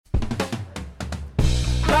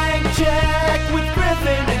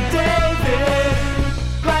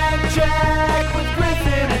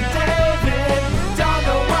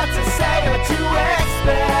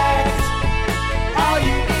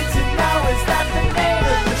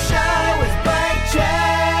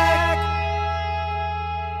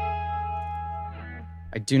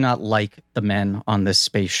do not like the men on this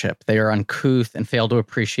spaceship. They are uncouth and fail to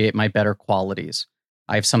appreciate my better qualities.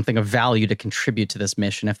 I have something of value to contribute to this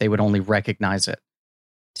mission if they would only recognize it.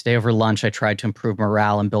 Today over lunch, I tried to improve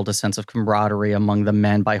morale and build a sense of camaraderie among the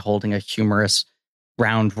men by holding a humorous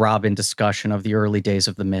round-robin discussion of the early days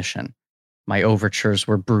of the mission. My overtures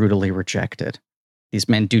were brutally rejected. These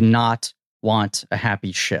men do not want a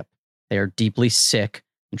happy ship. They are deeply sick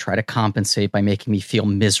and try to compensate by making me feel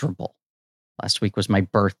miserable. Last week was my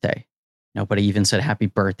birthday. Nobody even said happy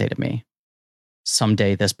birthday to me.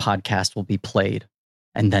 Someday this podcast will be played,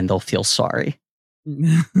 and then they'll feel sorry.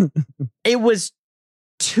 It was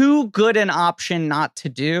too good an option not to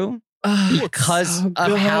do because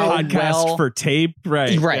of how podcast for tape.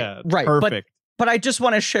 Right. Right. Perfect. But I just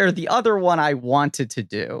want to share the other one I wanted to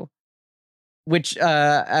do, which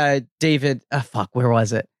David, where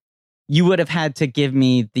was it? You would have had to give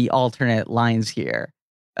me the alternate lines here.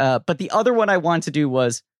 But the other one I wanted to do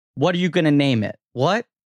was, what are you going to name it? What?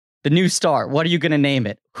 The new star. What are you going to name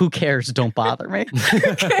it? Who cares? Don't bother me.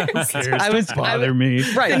 Bother me.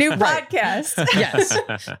 Right. The new right. podcast. Yes.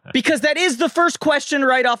 Because that is the first question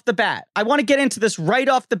right off the bat. I want to get into this right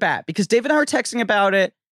off the bat because David and I were texting about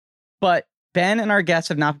it, but Ben and our guests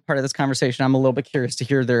have not been part of this conversation. I'm a little bit curious to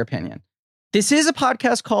hear their opinion. This is a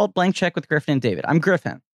podcast called Blank Check with Griffin and David. I'm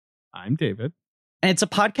Griffin. I'm David. And it's a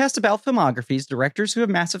podcast about filmographies, directors who have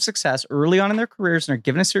massive success early on in their careers and are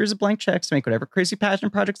given a series of blank checks to make whatever crazy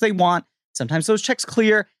passion projects they want. Sometimes those checks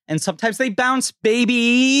clear, and sometimes they bounce,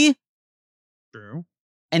 baby. True.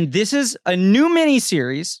 And this is a new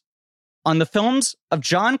miniseries on the films of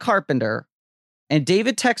John Carpenter. And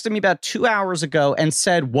David texted me about 2 hours ago and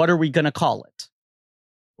said, what are we going to call it?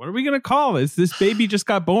 What are we going to call it? This baby just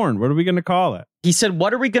got born. What are we going to call it? He said,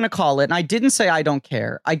 what are we going to call it? And I didn't say I don't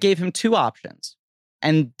care. I gave him two options.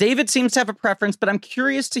 And David seems to have a preference, but I'm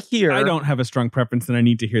curious to hear. I don't have a strong preference, and I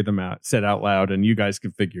need to hear them said out loud, and you guys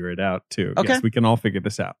can figure it out too. Okay. Yes, we can all figure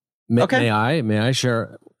this out. Okay. May I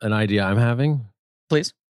share an idea I'm having?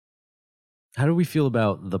 Please. How do we feel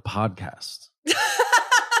about the podcast?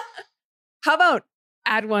 How about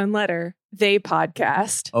add one letter? They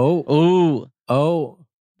podcast. Oh.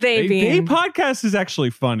 They They podcast is actually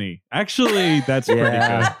funny. Actually, that's pretty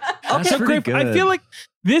good. That's So, pretty Griff, good. I feel like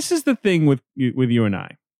this is the thing with you and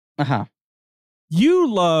I. Uh-huh.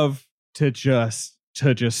 You love to just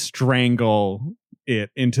strangle it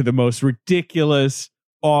into the most ridiculous,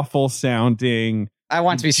 awful sounding. I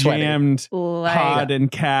want to be sweaty. Jammed Like pod and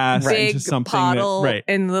cast big into something pottle that right.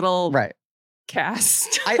 and little Right.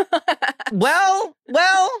 cast. Well,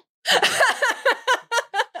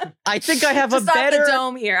 I think I have just a better off the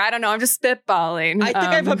dome here. I don't know. I'm just spitballing. I think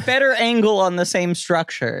I have a better angle on the same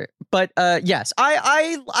structure. But yes,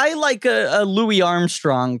 I like a Louis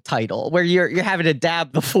Armstrong title where you're having to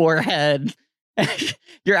dab the forehead.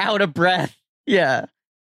 You're out of breath. Yeah.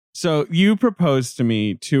 So you proposed to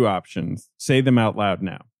me two options. Say them out loud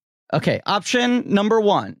now. Okay. Option number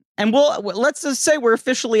one. And let's just say we're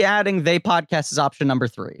officially adding They Podcast as option number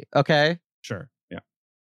 3. Okay. Sure. Yeah.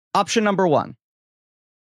 Option number 1.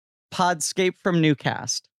 Podscape from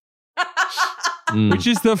Newcast. Which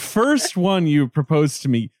is the first one you proposed to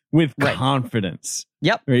me with Right. confidence.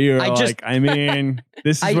 Yep. Where you're I like, just- I mean,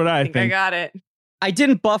 this is what I I think. got it. I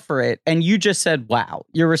didn't buffer it, and you just said, wow.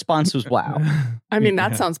 Your response was, wow. I mean,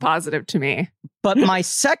 that Yeah. sounds positive to me. But my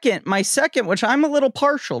second, which I'm a little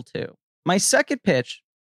partial to, my second pitch,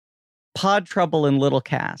 Pod Trouble and Little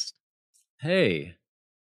Cast. Hey.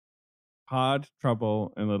 Pod,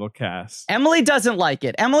 Trouble, and Little Cast. Emily doesn't like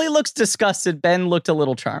it. Emily looks disgusted. Ben looked a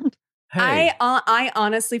little charmed. Hey. I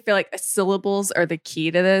honestly feel like syllables are the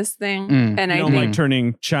key to this thing. Mm. And You I don't think, like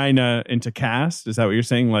turning China into cast? Is that what you're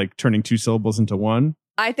saying? Like turning two syllables into one?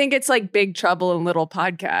 I think it's like Big Trouble and Little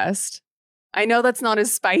Podcast. I know that's not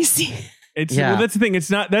as spicy. It's Yeah. well, that's the thing. It's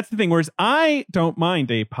not. That's the thing. Whereas I don't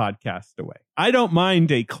mind a podcast away. I don't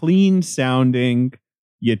mind a clean sounding.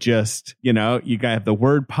 You just, you gotta have the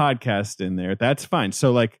word podcast in there. That's fine.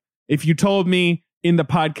 So, like, if you told me in the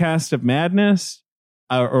podcast of madness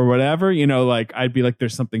or whatever, like, I'd be like,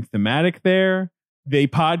 there's something thematic there. They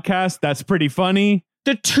podcast. That's pretty funny.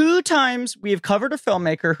 The 2 times we have covered a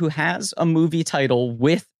filmmaker who has a movie title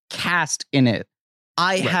with cast in it,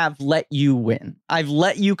 I have let you win. I've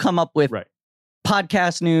let you come up with Right.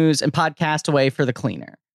 podcast news and podcast away for the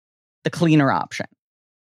cleaner option.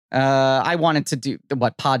 I wanted to do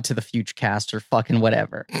Pod to the Fugecast or fucking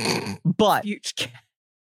whatever, but Fugecast,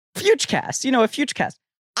 a Fugecast.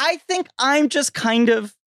 I think I'm just kind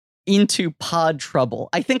of into Pod Trouble.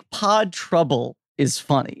 I think Pod Trouble is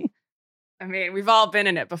funny. I mean, we've all been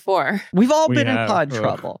in it before. We've all We been in have. Pod Ugh.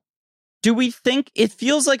 Trouble. Do we think it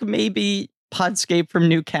feels like maybe Podscape from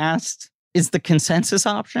Newcast is the consensus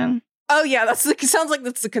option. Oh yeah, sounds like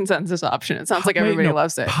that's the consensus option. It sounds like everybody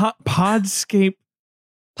loves it. Podscape.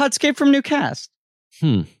 Podscape from Newcast.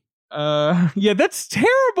 Yeah, that's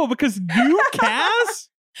terrible because Newcast.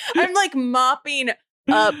 I'm like mopping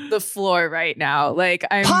up the floor right now. Like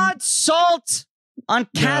I'm Pod Salt on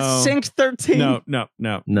Cast Sync 13. No.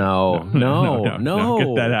 No.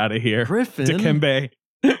 Get that out of here. Griffin. Dikembe.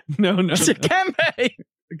 No. Dikembe.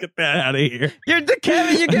 Get that out of here. You're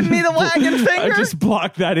Dikembe. You give me the wagging finger. I just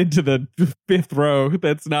blocked that into the fifth row.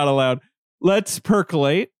 That's not allowed. Let's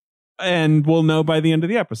percolate, and we'll know by the end of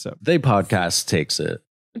the episode. They Podcast takes it.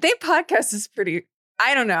 They Podcast is pretty.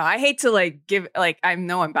 I don't know. I hate to like give like I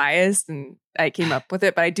know I'm biased and I came up with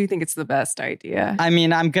it, but I do think it's the best idea. I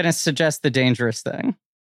mean, I'm going to suggest the dangerous thing.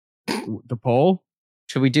 The poll?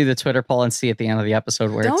 Should we do the Twitter poll and see at the end of the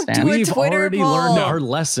episode where it Don't stands? do a We've Twitter already poll. learned our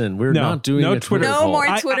lesson. We're not doing a Twitter No poll.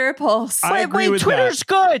 more Twitter polls. I agree with Twitter's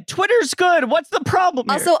good. Twitter's good. What's the problem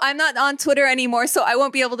here? Also, I'm not on Twitter anymore, so I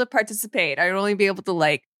won't be able to participate. I would only be able to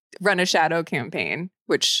like run a shadow campaign,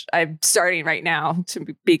 which I'm starting right now, to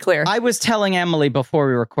be clear. I was telling Emily before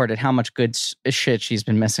we recorded how much good shit she's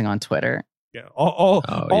been missing on Twitter. Yeah. All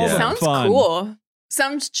yeah. the Sounds fun. cool.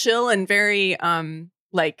 Sounds chill and very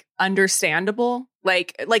like understandable,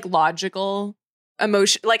 like logical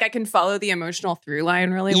emotion. Like I can follow the emotional through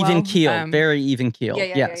line really well. Even keeled, very even keeled.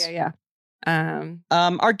 Yeah.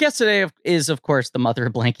 Our guest today is, of course, the mother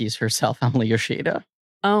of Blankies herself, Emily Yoshida.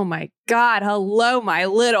 Oh my God. Hello, my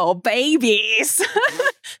little babies.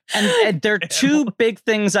 And there are two big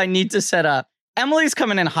things I need to set up. Emily's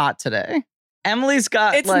coming in hot today. Emily's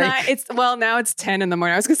got now it's 10 in the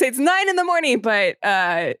morning. I was gonna say it's 9 in the morning, but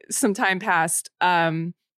some time passed.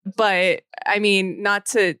 But I mean, not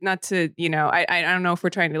to, you know, I don't know if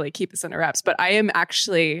we're trying to like keep this under wraps, but I am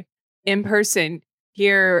actually in person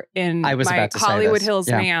here in my Hollywood Hills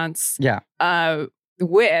manse. Yeah.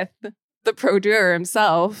 With the producer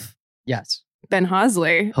himself. Yes. Ben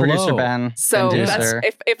Hosley. Hello. Producer Ben. So Producer.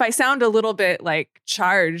 that's if I sound a little bit like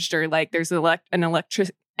charged or like there's an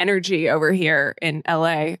electric energy over here in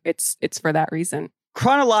LA, it's for that reason.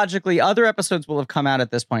 Chronologically, other episodes will have come out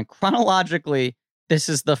at this point. Chronologically, this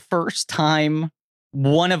is the first time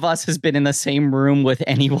one of us has been in the same room with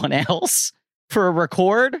anyone else for a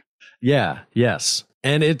record. Yeah. Yes.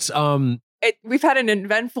 And it's we've had an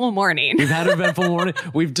eventful morning.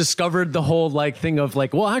 We've discovered the whole like thing of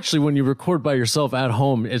like, well, actually, when you record by yourself at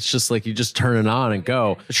home, it's just like you just turn it on and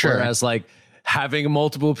go. Sure. Whereas like having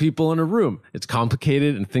multiple people in a room, it's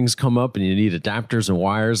complicated and things come up and you need adapters and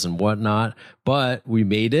wires and whatnot. But we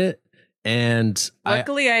made it. And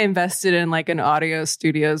luckily I invested in like an audio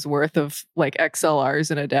studio's worth of like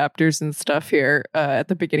XLRs and adapters and stuff here at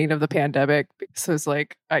the beginning of the pandemic. So it's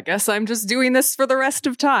like, I guess I'm just doing this for the rest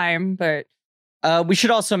of time. But we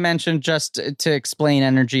should also mention, just to explain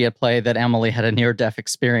energy at play, that Emily had a near-death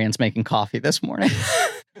experience making coffee this morning.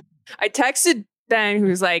 I texted Ben,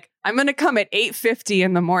 who's like, I'm going to come at 8:50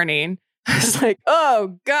 in the morning. I was like,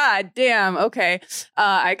 oh, God damn. Okay.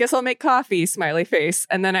 I guess I'll make coffee, smiley face.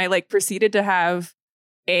 And then I like proceeded to have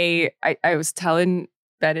I was telling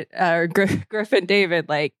Griffin David,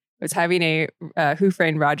 like, I was having a Who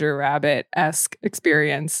Framed Roger Rabbit-esque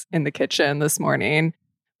experience in the kitchen this morning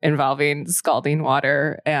involving scalding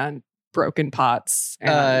water and broken pots.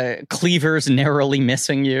 And cleavers narrowly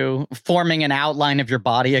missing you, forming an outline of your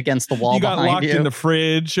body against the wall behind you. You got locked in the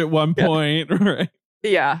fridge at one point, right?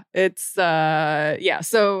 Yeah, it's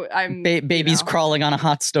so I'm baby's crawling on a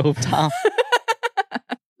hot stove top.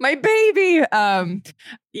 My baby.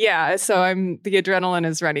 Yeah, so the adrenaline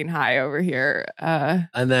is running high over here.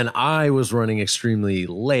 And then I was running extremely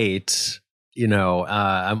late. You know,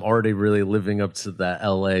 I'm already really living up to that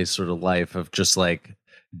LA sort of life of just like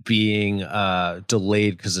being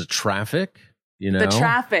delayed because of traffic. You know? The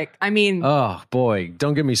traffic. I mean, oh boy,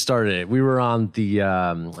 don't get me started. We were on the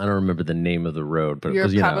I don't remember the name of the road, but you're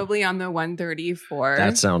it was, probably on the 134.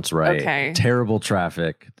 That sounds right. Okay. Terrible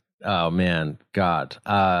traffic. Oh man, God.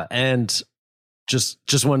 And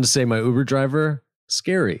just wanted to say, my Uber driver,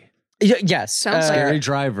 scary. Yes, scary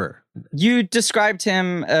driver. You described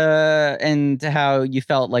him and how you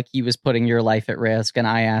felt like he was putting your life at risk, and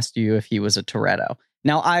I asked you if he was a Toretto.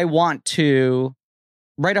 Now, I want to,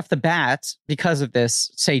 right off the bat, because of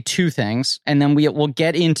this, say two things, and then we'll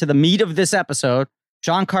get into the meat of this episode,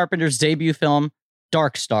 John Carpenter's debut film,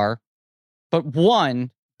 Dark Star. But one,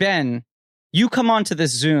 Ben, you come onto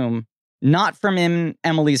this Zoom, not from in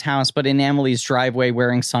Emily's house, but in Emily's driveway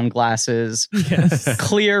wearing sunglasses, Yes.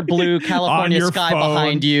 clear blue California sky phone.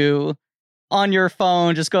 behind you, on your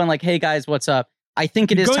phone, just going like, hey guys, what's up? I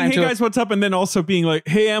think it is Going, time hey to. guys, what's up? And then also being like,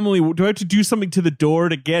 hey Emily, do I have to do something to the door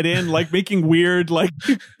to get in? Like making weird like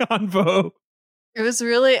convo. It was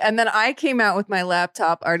really, and then I came out with my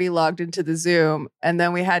laptop already logged into the Zoom, and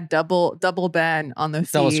then we had double Ben on the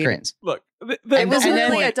feed. double screens. Look, It was and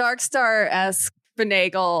really then- a Dark Star-esque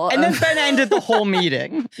finagle. And then of- Ben ended the whole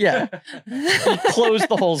meeting. Yeah. He closed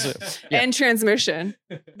the whole Zoom. Yeah. and transmission.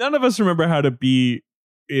 none of us remember how to be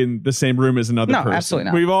in the same room as another No, person. absolutely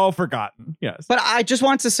not. We've all forgotten. Yes. But I just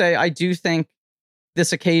want to say, I do think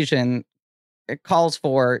this occasion it calls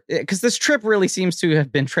for, because this trip really seems to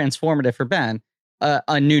have been transformative for Ben,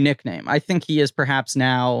 a new nickname. I think he is perhaps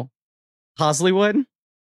now Hoslywood.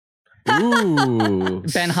 Ooh.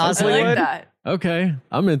 Ben I Hoslywood. like that. Okay,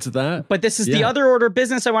 I'm into that. But this is the Yeah. other order of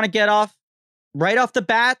business I want to get off right off the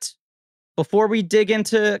bat before we dig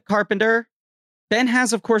into Carpenter. Ben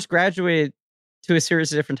has, of course, graduated to a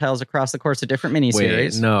series of different titles across the course of different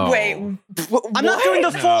miniseries. Wait, no. Wait, I'm not doing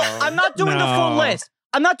the full. No. I'm not doing the full No. list.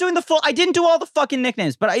 I'm not doing the full. I didn't do all the fucking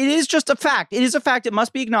nicknames, but it is just a fact. It is a fact. It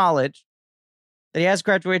must be acknowledged that he has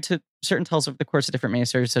graduated to certain titles over the course of different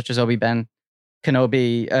miniseries, such as Obi-Ben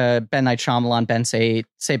Kenobi, Ben Night Shyamalan, Ben Say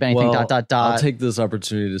Anything, ... I'll take this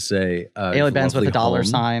opportunity to say Ailey Benz with a dollar Home.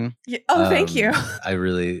 sign. Yeah. Oh, thank you. I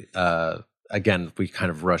really again, we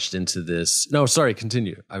kind of rushed into this. No, sorry,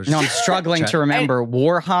 continue. I was No, I'm struggling to remember.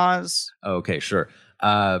 Warhaz. Oh, okay, sure.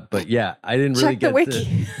 But yeah, I didn't really Check the get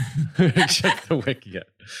wiki. check the wiki. Yeah.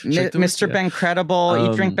 Check the Mr. wiki. Ben Credible,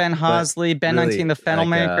 Eat Drink Ben but Hosley, Ben really, 19 the Fennel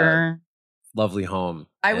like, Maker. Lovely Home.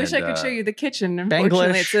 I wish I And, could show you the kitchen. Benglish.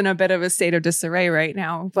 Unfortunately, it's in a bit of a state of disarray right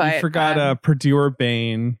now. But you forgot Purdue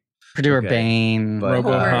Bane. Purdue Okay. Bane. But, Robo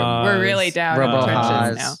we're really Haas, down Robo in the trenches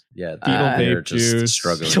Haas. now. Yeah, Beetle they're Vape just Juice.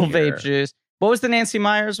 struggling. Beetle here. Vape Juice. What was the Nancy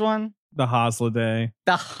Myers one? The Hosliday.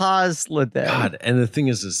 The Hosliday. God, and the thing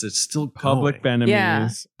is it's still Public going. Benemies. Yeah.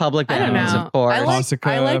 Public I don't Enemies, know. of course. I like Hosaka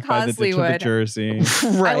by the Ditch of the Hoslywood. Jersey.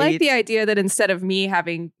 right. I like the idea that instead of me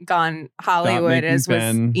having gone Hollywood, making as was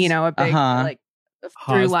Ben. a big Uh-huh. like a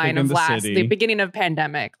Hos through big line in of the the city. beginning of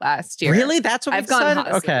pandemic last year. Really? That's what I've we've gone decided?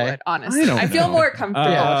 Hollywood, Okay. honestly. I don't I feel know. more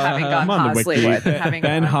comfortable having gone I'm on the wiki. Hollywood than having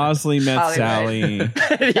Ben gone Hosley met Hollywood. Sally.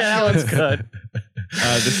 Yeah, that one's good.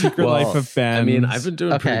 The Secret Well, Life of Ben. I mean, I've been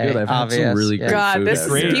doing Okay, pretty good. I've had obvious, some really yeah. good God, food. this out is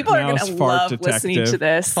Great there. people are Mouse gonna Fart love listening to Detective.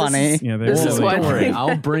 this. Funny. Yeah, they This will. is Don't what- worry,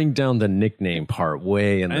 I'll bring down the nickname part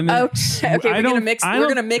way in And the then- Oh, okay. I We're don't- gonna mix. I We're don't-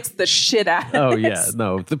 gonna mix the shit out. Of Oh this. yeah,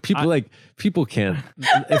 no. The people can't.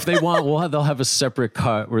 If they want, they'll have a separate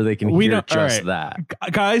cut where they can We hear don't- all just right.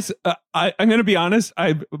 that. Guys, I'm going to be honest.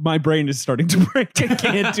 My brain is starting to break. I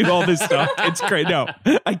can't do all this stuff. It's great. No,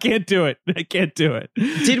 I can't do it. I can't do it.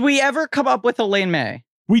 Did we ever come up with Elaine May?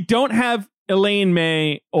 We don't have Elaine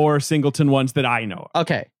May or Singleton ones that I know of.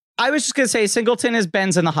 Okay. I was just going to say Singleton is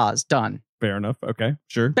Ben's in the Haas. Done. Fair enough. Okay,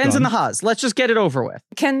 sure. Ben's done. in the Haas. Let's just get it over with.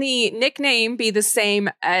 Can the nickname be the same?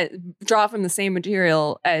 Draw from the same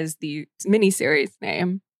material as the miniseries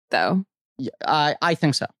name, though. Yeah, I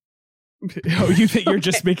think so. Oh, you think you're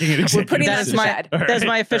just making an We're executive putting That is that in my bed. All that's right,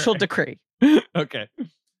 my official all decree. right. Okay.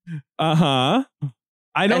 I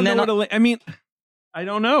don't And know then what Elaine. I mean, I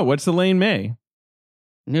don't know. What's Elaine May?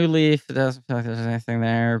 New Leaf. It doesn't feel like there's anything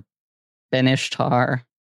there. Ben Ishtar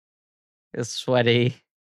is sweaty.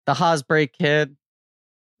 The Hasbreak Kid.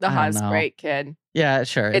 The I don't know. Hasbreak Kid. Yeah,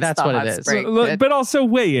 sure. It's That's the what it is. Hasbreak. So, Good. but also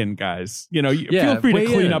weigh in, guys. You know, Yeah, feel free to weigh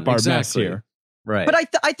clean in, up our mess exactly. here. Right. But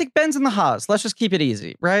I think Ben's in the Haas. Let's just keep it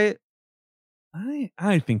easy, right?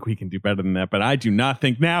 I think we can do better than that, but I do not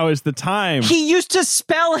think now is the time. He used to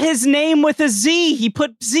spell his name with a Z. He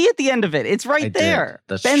put Z at the end of it. It's right I did. there.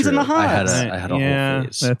 That's Ben's in true. the I had Haas. I had a yeah, whole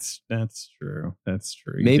phase. That's true. That's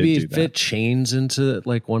true. You Maybe did if do that. it chains into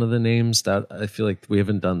like one of the names, that I feel like we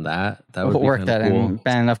haven't done that. That would We'll be work kinda that cool. in.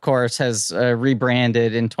 Ben, of course, has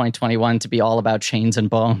rebranded in 2021 to be all about chains and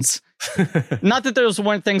bones. Not that those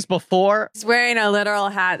weren't things before. He's wearing a literal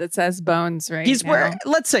hat that says bones right He's now. wearing,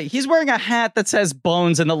 let's say, he's wearing a hat that says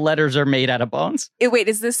bones and the letters are made out of bones. Wait,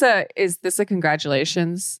 is this a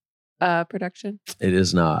congratulations production? It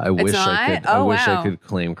is not. I wish I not? could. I Oh, wish wow. I could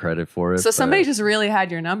claim credit for it. So somebody but- just really had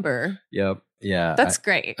your number. Yep. Yeah. That's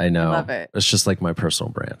great. I know. I love it. It's just like my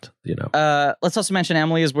personal brand. You know. Let's also mention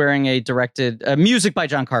Emily is wearing a directed music by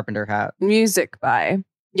John Carpenter hat. Music by.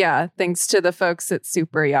 Yeah, thanks to the folks at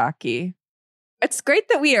Super Yaki. It's great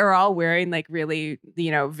that we are all wearing like really,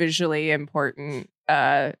 visually important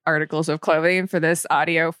articles of clothing for this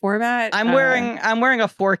audio format. I'm wearing a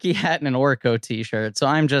Forky hat and an Orko t-shirt, so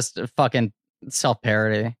I'm just fucking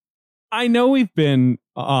self-parody. I know we've been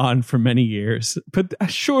on for many years, but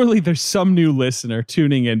surely there's some new listener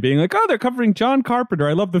tuning in being like, oh, they're covering John Carpenter.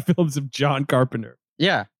 I love the films of John Carpenter.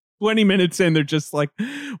 Yeah. 20 minutes in, they're just like,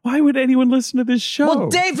 why would anyone listen to this show? Well,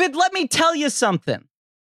 David, let me tell you something.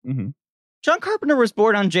 Mm-hmm. John Carpenter was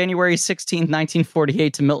born on January 16th,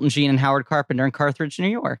 1948 to Milton Jean and Howard Carpenter in Carthage, New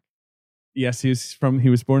York. Yes, he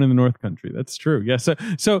was born in the North Country. That's true. Yes.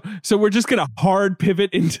 So we're just going to hard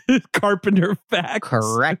pivot into Carpenter facts.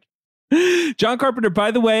 Correct. John Carpenter,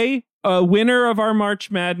 by the way, winner of our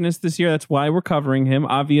March Madness this year. That's why we're covering him.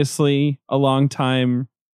 Obviously, a long time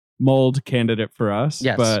mold candidate for us.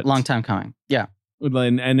 Yes, but long time coming. Yeah.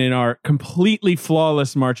 And in our completely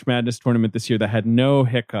flawless March Madness tournament this year that had no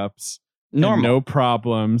hiccups, no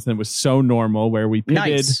problems, and was so normal, where we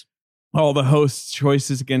pitted all the hosts'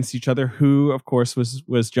 choices against each other, who, of course,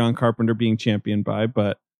 was John Carpenter being championed by,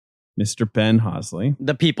 but Mr. Ben Hosley.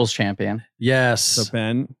 The people's champion. Yes. So,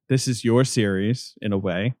 Ben, this is your series, in a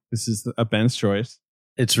way. This is a Ben's choice.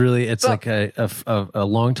 It's like a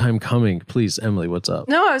long time coming. Please, Emily, what's up?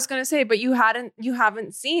 No, I was going to say, but you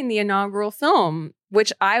haven't seen the inaugural film,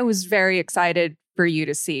 which I was very excited for you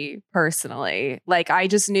to see personally. Like, I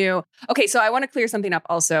just knew. Okay, so I want to clear something up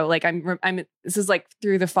also. Like, I'm this is like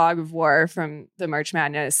through the fog of war from the March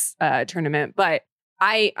Madness tournament, but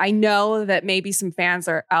I know that maybe some fans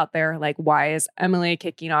are out there like, why is Emily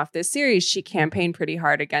kicking off this series? She campaigned pretty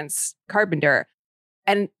hard against Carpenter.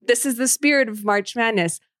 And this is the spirit of March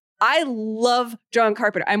Madness. I love John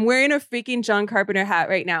Carpenter. I'm wearing a freaking John Carpenter hat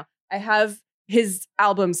right now. I have his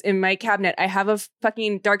albums in my cabinet. I have a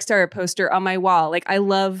fucking Dark Star poster on my wall. Like, I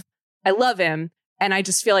love him. And I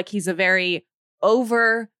just feel like he's a very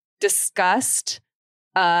over discussed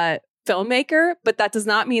filmmaker, but that does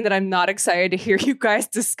not mean that I'm not excited to hear you guys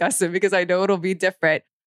discuss it, because I know it'll be different.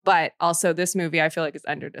 But also, this movie I feel like is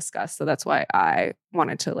under discussed, so that's why I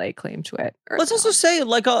wanted to lay claim to it. Let's also say,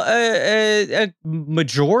 like, a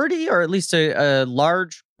majority, or at least a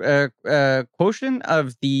large quotient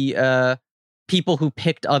of the people who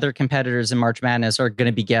picked other competitors in March Madness are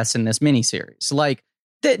going to be guests in this miniseries. Like,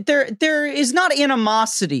 there is not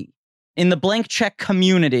animosity in the blank check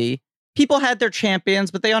community. People had their champions,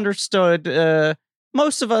 but they understood.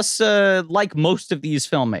 Most of us like most of these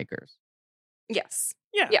filmmakers. Yes.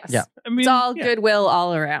 Yeah. Yes. Yeah. I mean, it's all goodwill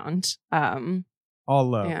all around. All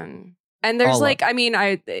love. And there's All like, I mean,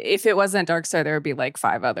 if it wasn't Dark Star, there would be like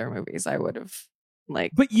 5 other movies I would have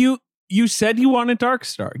like. But you said you wanted Dark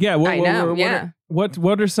Star. Yeah. I know.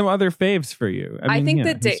 What are some other faves for you? I think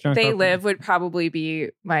that They Live would probably be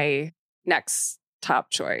my next top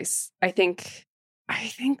choice. I think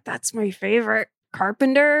that's my favorite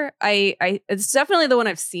Carpenter. It's definitely the one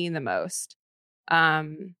I've seen the most.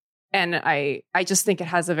 And I just think it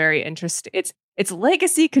has a very interesting. Its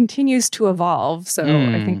legacy continues to evolve, so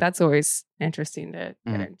I think that's always interesting to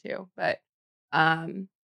get into. But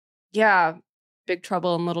yeah, Big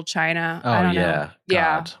Trouble in Little China. Oh, I don't yeah, know.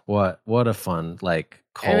 God, Yeah, what a fun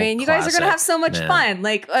cult I mean, you guys are gonna classic, have so much man. fun.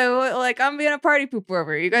 Like I'm being a party pooper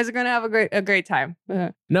over. You guys are gonna have a great time.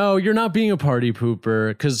 No, you're not being a party pooper,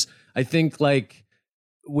 because I think like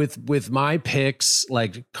with my picks,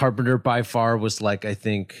 like Carpenter by far was like, I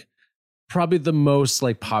think, probably the most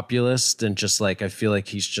like populist, and just like I feel like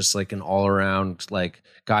he's just like an all around like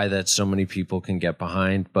guy that so many people can get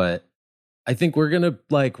behind. But I think we got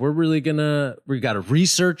a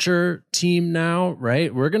researcher team now,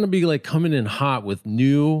 right? We're gonna be like coming in hot with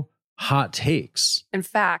new hot takes and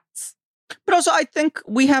facts. But also, I think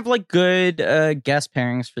we have like good guest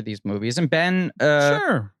pairings for these movies. And Ben,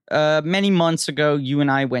 sure. Many months ago, you and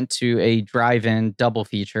I went to a drive-in double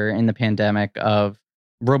feature in the pandemic of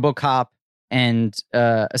RoboCop and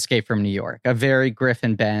Escape from New York, a very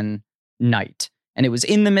Griffin Ben night. And it was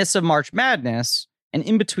in the midst of March Madness. And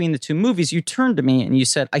in between the two movies, you turned to me and you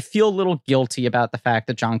said, I feel a little guilty about the fact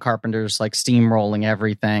that John Carpenter's like steamrolling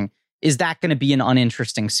everything. Is that going to be an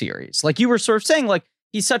uninteresting series? Like, you were sort of saying, like,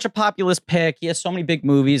 he's such a populist pick. He has so many big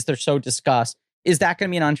movies. They're so discussed. Is that going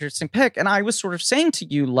to be an uninteresting pick? And I was sort of saying to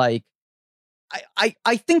you, like,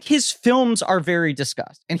 I think his films are very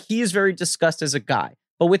discussed, and he is very discussed as a guy.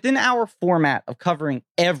 But within our format of covering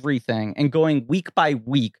everything and going week by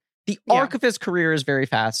week, the arc of his career is very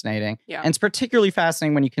fascinating. Yeah. And it's particularly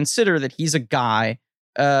fascinating when you consider that he's a guy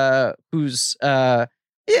who's...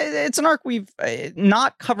 it's an arc we've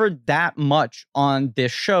not covered that much on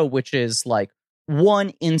this show, which is like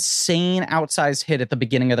one insane outsized hit at the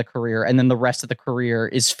beginning of the career, and then the rest of the career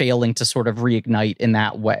is failing to sort of reignite in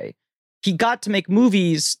that way. He got to make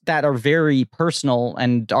movies that are very personal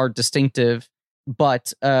and are distinctive,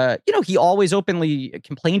 but he always openly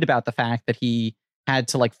complained about the fact that he had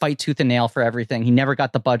to like fight tooth and nail for everything. He never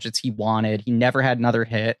got the budgets he wanted. He never had another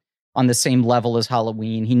hit on the same level as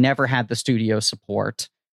Halloween. He never had the studio support.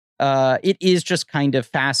 It is just kind of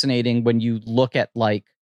fascinating when you look at like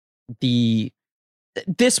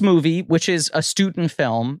this movie, which is a student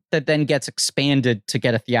film that then gets expanded to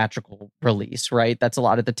get a theatrical release, right? That's a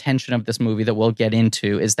lot of the tension of this movie that we'll get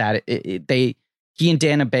into, is that he and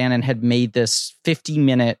Dan O'Bannon had made this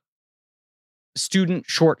 50-minute student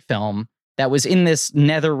short film that was in this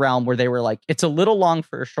nether realm where they were like, it's a little long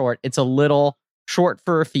for a short, it's a little short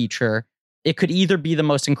for a feature. It could either be the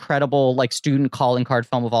most incredible like student calling card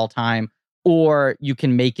film of all time, or you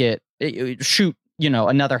can make it shoot,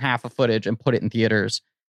 another half of footage and put it in theaters.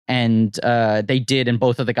 And they did, and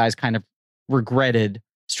both of the guys kind of regretted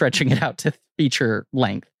stretching it out to feature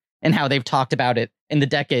length, and how they've talked about it in the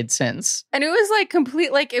decade since. And it was like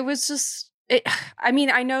complete, like it was just, I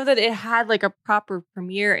mean, I know that it had like a proper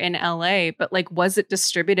premiere in LA, but like, was it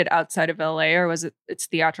distributed outside of LA, or was it its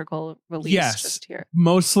theatrical release just here?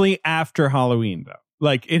 Mostly after Halloween, though.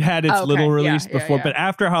 Like it had its little release before, but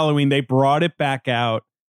after Halloween, they brought it back out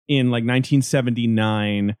in like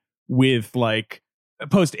 1979 with like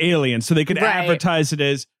post Alien, so they could advertise it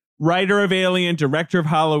as writer of Alien, director of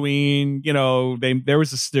Halloween.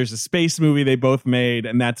 There's a space movie they both made,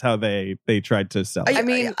 and that's how they tried to sell it. I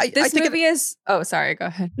mean, this movie is. Oh, sorry. Go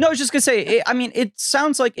ahead. No, I was just gonna say. It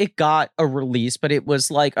sounds like it got a release, but it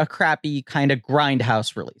was like a crappy kind of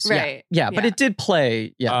grindhouse release. Right. Yeah. But it did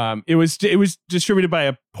play. Yeah. It was distributed by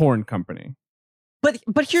a porn company.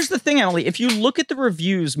 But here's the thing, Emily. If you look at the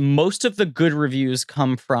reviews, most of the good reviews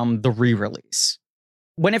come from the re-release.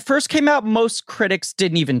 When it first came out, most critics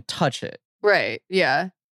didn't even touch it. Right. Yeah.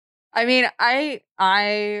 I mean,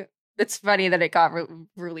 it's funny that it got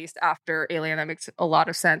released after Alien. That makes a lot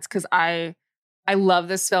of sense, because I love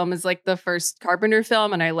this film as like the first Carpenter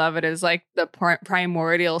film, and I love it as like the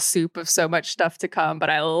primordial soup of so much stuff to come.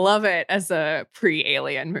 But I love it as a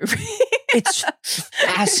pre-Alien movie. It's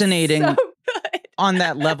fascinating. It's so good. On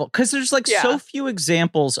that level, because there's like so few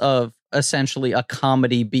examples of essentially a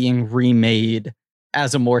comedy being remade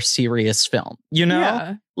as a more serious film,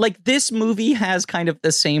 like this movie has kind of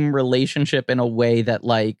the same relationship in a way that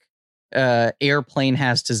like Airplane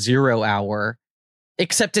has to Zero Hour,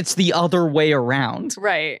 except it's the other way around.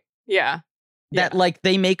 Right. Yeah. That like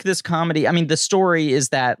they make this comedy. I mean, the story is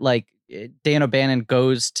that like Dan O'Bannon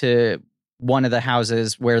goes to one of the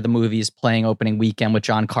houses where the movie's playing opening weekend with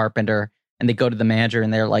John Carpenter, and they go to the manager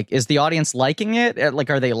and they're like, is the audience liking it? Like,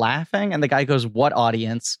 are they laughing? And the guy goes, what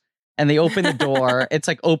audience? And they open the door. It's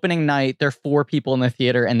like opening night. There are 4 people in the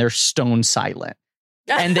theater and they're stone silent.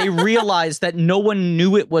 And they realize that no one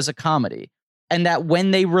knew it was a comedy. And that when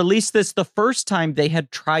they released this the first time, they had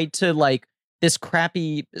tried to like, this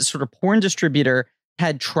crappy sort of porn distributor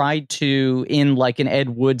had tried to, in like an Ed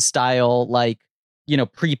Wood style, like,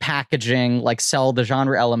 pre-packaging, like sell the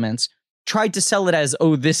genre elements, tried to sell it as,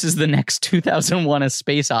 oh, this is the next 2001: A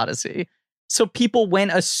Space Odyssey. So people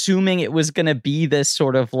went assuming it was going to be this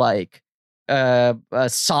sort of like a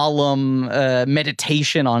solemn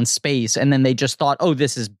meditation on space. And then they just thought, oh,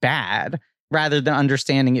 this is bad, rather than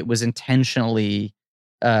understanding it was intentionally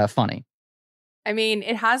funny. I mean,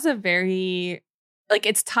 it has a very, like,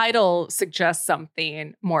 its title suggests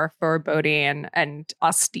something more foreboding and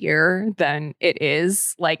austere than it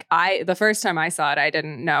is. Like, the first time I saw it, I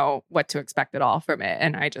didn't know what to expect at all from it.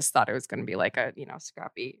 And I just thought it was going to be like a,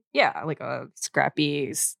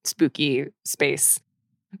 scrappy, spooky space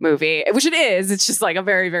movie, which it is. It's just like a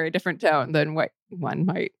very, very different tone than what one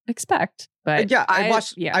might expect. But I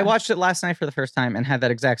watched it last night for the first time and had that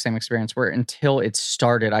exact same experience where until it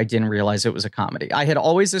started, I didn't realize it was a comedy. I had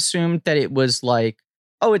always assumed that it was like,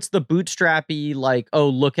 oh, it's the bootstrappy, like, oh,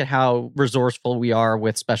 look at how resourceful we are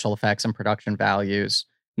with special effects and production values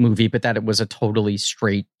movie, but that it was a totally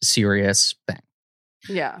straight, serious thing.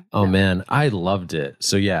 Yeah. Oh, man, I loved it.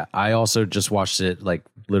 So, yeah, I also just watched it like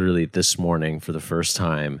literally this morning for the first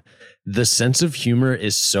time. The sense of humor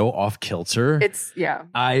is so off kilter.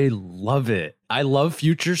 I love it. I love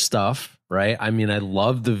future stuff, right? I mean, I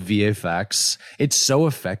love the VFX. It's so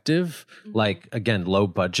effective. Mm-hmm. Like, again, low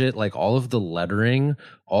budget, like all of the lettering,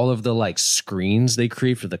 all of the like screens they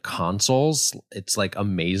create for the consoles. It's like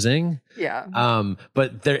amazing. Yeah.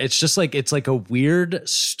 But it's just like, it's like a weird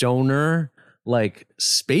stoner, like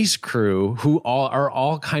space crew who are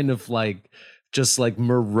all kind of like just like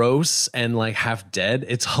morose and like half dead.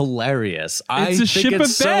 It's hilarious. It's a ship of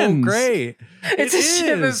so great. It's a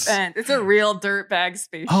ship of Ben. It's a real dirtbag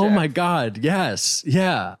spaceship. Oh my God. Yes.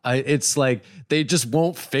 Yeah. It's like they just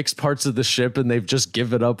won't fix parts of the ship and they've just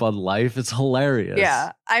given up on life. It's hilarious.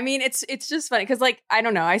 Yeah. I mean, it's just funny because like, I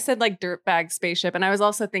don't know. I said like dirtbag spaceship and I was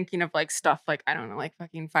also thinking of like stuff like, I don't know, like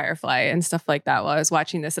fucking Firefly and stuff like that while I was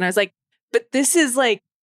watching this. And I was like, but this is like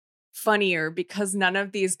funnier because none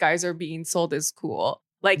of these guys are being sold as cool.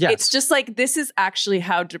 Like, Yes. it's just like, this is actually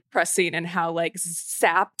how depressing and how like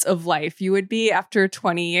sapped of life you would be after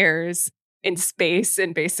 20 years in space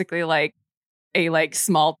and basically like a like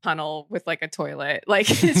small tunnel with like a toilet. Like,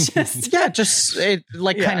 it's just Yeah, just it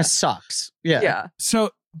like Yeah. kind of sucks. Yeah. yeah.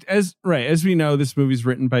 So as we know, this movie's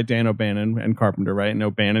written by Dan O'Bannon and Carpenter, right? And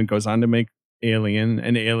O'Bannon goes on to make Alien,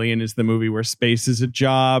 and Alien is the movie where space is a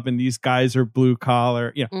job and these guys are blue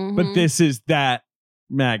collar. Yeah. But Mhm. this is that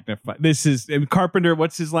magnified. This is and Carpenter,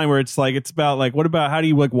 what's his line where it's like, it's about like, what about how do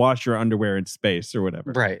you like wash your underwear in space or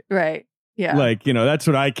whatever? Right. Right. Yeah. Like, you know, that's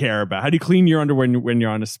what I care about. How do you clean your underwear when you're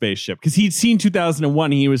on a spaceship? Because he'd seen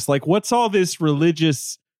 2001. He was like, what's all this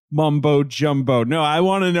religious mumbo jumbo? No, I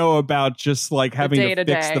want to know about just like having to fix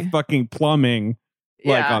day-to-day. the fucking plumbing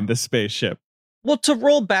like Yeah. on the spaceship. Well, to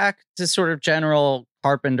roll back to sort of general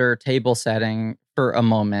Carpenter table setting for a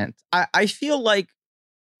moment, I feel like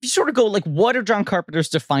you sort of go like, what are John Carpenter's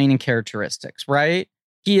defining characteristics, right?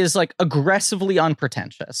 He is like aggressively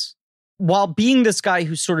unpretentious. While being this guy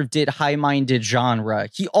who sort of did high-minded genre,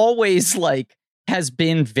 he always like has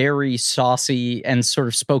been very saucy and sort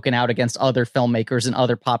of spoken out against other filmmakers and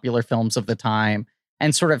other popular films of the time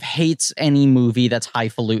and sort of hates any movie that's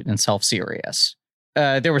highfalutin and self-serious.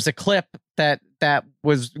 There was a clip that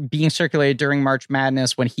was being circulated during March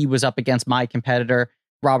Madness when he was up against my competitor,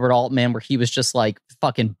 Robert Altman, where he was just like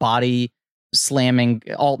fucking body slamming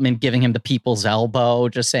Altman, giving him the people's elbow,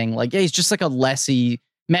 just saying like, yeah, he's just like a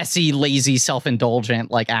messy, lazy, self-indulgent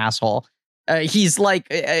like asshole. He's like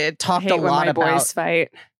talked hate a when lot my about boys fight.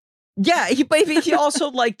 yeah, he also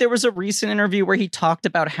like there was a recent interview where he talked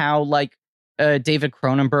about how like David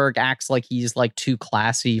Cronenberg acts like he's like too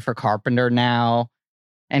classy for Carpenter now,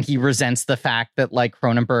 and he resents the fact that like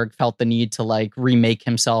Cronenberg felt the need to like remake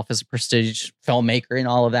himself as a prestige filmmaker and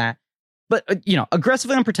all of that. But you know,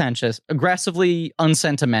 aggressively unpretentious, aggressively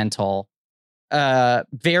unsentimental,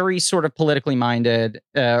 very sort of politically minded,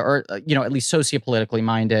 or you know, at least sociopolitically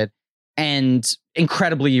minded, and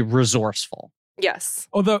incredibly resourceful. Yes.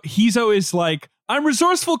 Although he's always like, I'm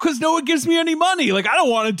resourceful because no one gives me any money. Like, I don't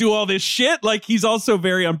want to do all this shit. Like, he's also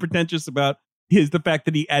very unpretentious about the fact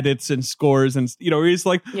that he edits and scores, and you know, he's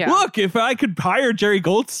like, Yeah. look, if I could hire Jerry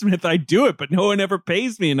Goldsmith, I'd do it, but no one ever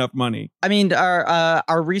pays me enough money. I mean,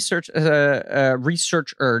 our researcher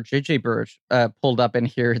JJ Burge pulled up in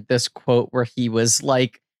here this quote where he was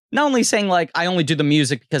like, not only saying like, I only do the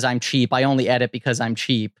music because I'm cheap, I only edit because I'm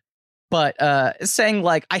cheap, but saying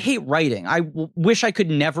like, I hate writing. I wish I could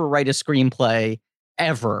never write a screenplay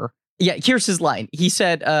ever. Yeah, here's his line. He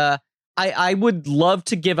said, I would love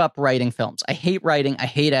to give up writing films. I hate writing. I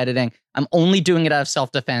hate editing. I'm only doing it out of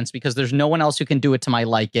self-defense because there's no one else who can do it to my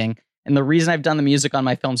liking. And the reason I've done the music on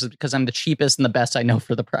my films is because I'm the cheapest and the best I know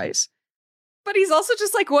for the price. But he's also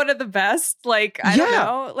just like one of the best. Like, I don't Yeah.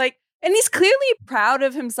 know. Like, and he's clearly proud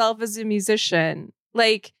of himself as a musician.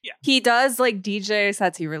 Like, Yeah. he does like DJ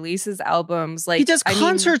sets, he releases albums. Like, He does I mean,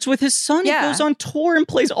 concerts with his son. Yeah. He goes on tour and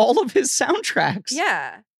plays all of his soundtracks.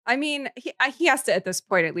 yeah. I mean, he has to, at this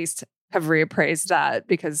point, at least have reappraised that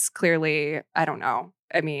because clearly, I don't know.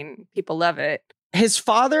 I mean, people love it. His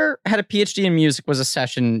father had a PhD in music, was a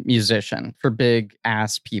session musician for big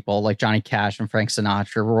ass people like Johnny Cash and Frank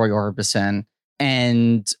Sinatra, Roy Orbison.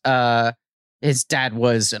 And his dad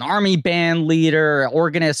was an army band leader,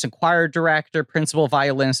 organist and choir director, principal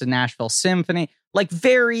violinist in Nashville Symphony, like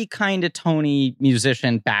very kind of Tony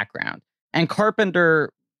musician background. And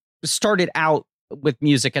Carpenter started out with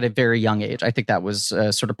music at a very young age. I think that was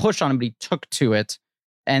sort of pushed on him, but he took to it.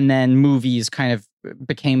 And then movies kind of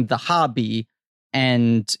became the hobby.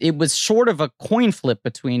 And it was sort of a coin flip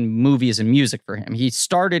between movies and music for him. He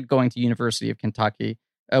started going to University of Kentucky,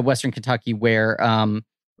 Western Kentucky, where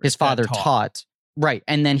his father taught. Right.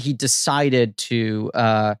 And then he decided to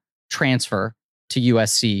transfer to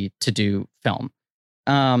USC to do film.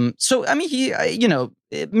 So, I mean,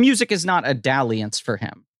 music is not a dalliance for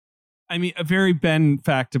him. I mean, a very Ben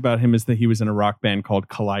fact about him is that he was in a rock band called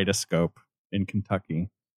Kaleidoscope in Kentucky.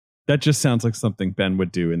 That just sounds like something Ben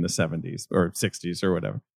would do in the 70s or 60s or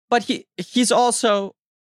whatever. But he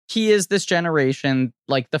is this generation,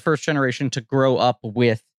 like the first generation to grow up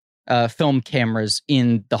with film cameras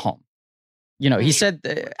in the home. You know, he said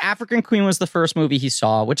African Queen was the first movie he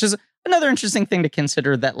saw, which is another interesting thing to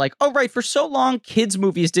consider, that like, oh, right, for so long, kids'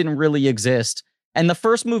 movies didn't really exist. And the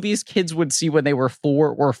first movies kids would see when they were 4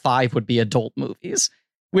 or 5 would be adult movies.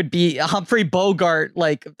 Would be Humphrey Bogart,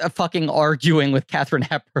 like fucking arguing with Katharine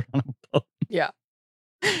Hepburn on a boat. Yeah.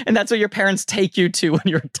 And that's what your parents take you to when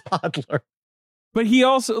you're a toddler. But he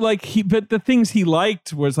also but the things he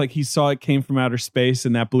liked was like he saw it came from outer space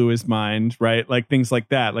and that blew his mind, right? Like things like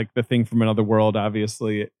that, like The Thing from Another World,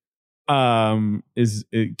 obviously. is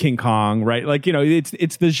King Kong, right? Like, you know,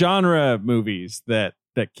 it's the genre movies that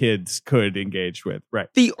kids could engage with, right?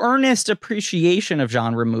 The earnest appreciation of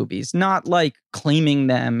genre movies, not like claiming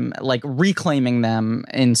them, like reclaiming them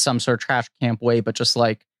in some sort of trash camp way, but just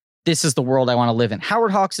like, this is the world I want to live in.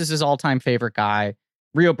 Howard Hawks is his all-time favorite guy.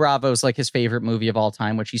 Rio Bravo is like his favorite movie of all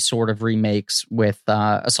time, which he sort of remakes with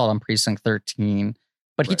Assault on Precinct 13.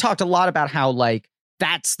 But he talked a lot about how, like,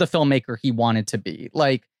 that's the filmmaker he wanted to be.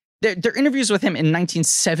 Like, there are interviews with him in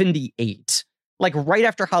 1978, like right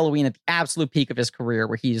after Halloween, at the absolute peak of his career,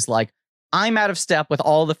 where he's like, I'm out of step with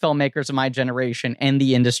all the filmmakers of my generation and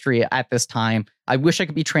the industry at this time. I wish I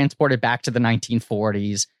could be transported back to the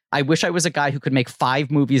 1940s. I wish I was a guy who could make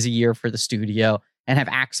 5 movies a year for the studio and have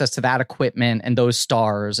access to that equipment and those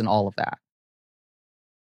stars and all of that.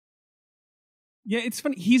 Yeah, it's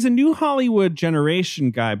funny. He's a new Hollywood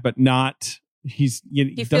generation guy, but not. He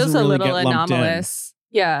feels a really little get lumped anomalous.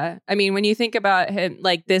 Yeah, I mean, when you think about him,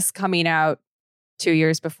 like this coming out 2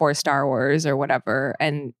 years before Star Wars or whatever,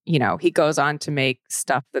 and you know, he goes on to make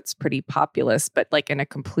stuff that's pretty populous, but like in a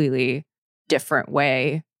completely different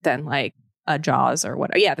way than like a Jaws or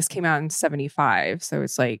whatever. Yeah, this came out in 1975, so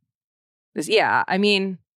it's like this. Yeah, I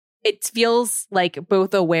mean, it feels like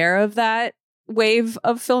both aware of that wave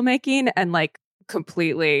of filmmaking and like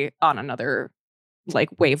completely on another like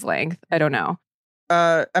wavelength. I don't know.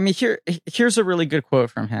 I mean, here's a really good quote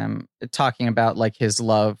from him talking about like his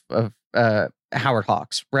love of Howard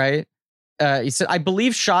Hawks, right? He said, I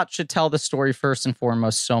believe shots should tell the story first and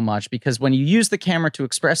foremost so much, because when you use the camera to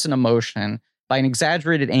express an emotion by an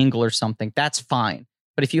exaggerated angle or something, that's fine.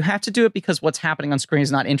 But if you have to do it because what's happening on screen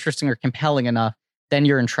is not interesting or compelling enough, then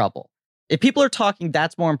you're in trouble. If people are talking,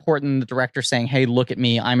 that's more important than the director saying, hey, look at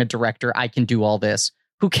me, I'm a director, I can do all this.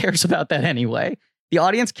 Who cares about that anyway? The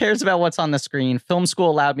audience cares about what's on the screen. Film school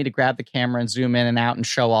allowed me to grab the camera and zoom in and out and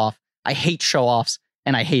show off. I hate show-offs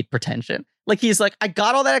and I hate pretension. Like, he's like, I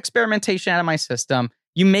got all that experimentation out of my system.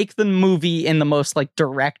 You make the movie in the most like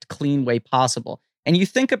direct, clean way possible. And you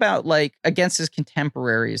think about like against his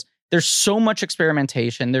contemporaries, there's so much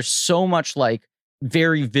experimentation. There's so much like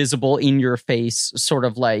very visible in your face sort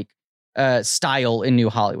of like style in New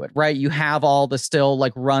Hollywood, right? You have all the still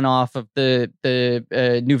like runoff of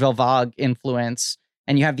the Nouvelle Vague influence,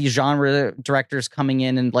 and you have these genre directors coming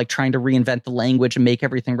in and like trying to reinvent the language and make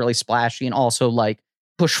everything really splashy and also like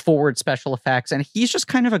push forward special effects. And he's just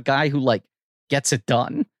kind of a guy who like gets it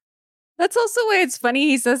done. That's also why it's funny.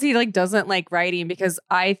 He says he like doesn't like writing, because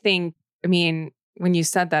I think, I mean, when you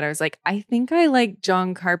said that, I was like, I think I like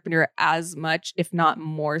John Carpenter as much, if not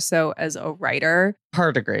more so, as a writer.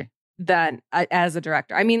 Hard agree. Than as a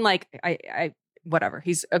director. I mean, like, I whatever.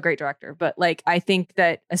 He's a great director, but like, I think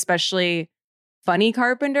that especially funny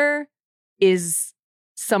Carpenter is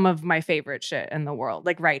some of my favorite shit in the world,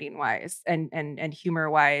 like writing wise and humor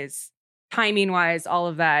wise, timing wise, all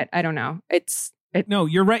of that. I don't know. No,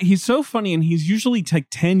 you're right. He's so funny, and he's usually like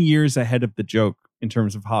 10 years ahead of the joke in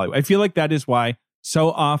terms of Hollywood. I feel like that is why so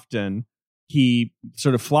often he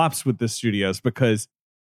sort of flops with the studios, because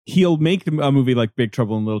he'll make a movie like Big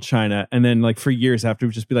Trouble in Little China, and then like for years after,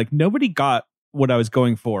 just be like, nobody got what I was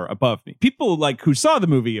going for above me. People like who saw the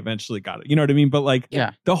movie eventually got it. You know what I mean? But like,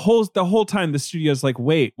 yeah, the whole time the studio's like,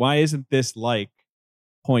 wait, why isn't this like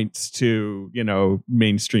points to, you know,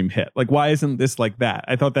 mainstream hit? Like, why isn't this like that?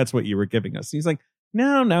 I thought that's what you were giving us. And he's like,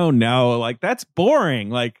 no, like that's boring.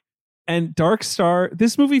 Like, and Dark Star,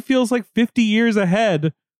 this movie feels like 50 years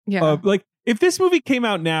ahead. Yeah. Like, if this movie came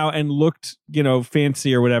out now and looked, you know,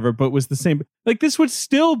 fancy or whatever, but was the same, like this would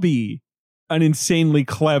still be an insanely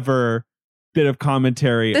clever bit of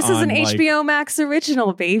commentary. This is an like, HBO Max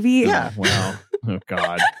original, baby. Yeah. Well, oh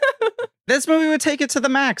God. This movie would take it to the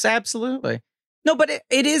max. Absolutely. No, but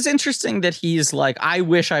it is interesting that he's like, I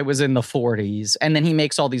wish I was in the 40s. And then he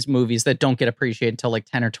makes all these movies that don't get appreciated until like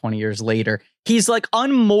 10 or 20 years later. He's like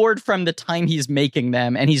unmoored from the time he's making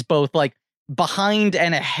them. And he's both like behind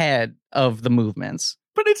and ahead of the movements.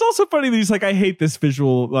 But it's also funny that he's like, I hate this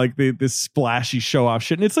visual, like this splashy show off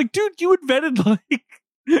shit. And it's like, dude, you invented like,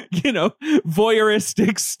 you know,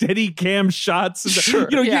 voyeuristic steady cam shots. And, sure.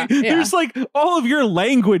 You know, there's like all of your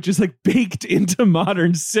language is like baked into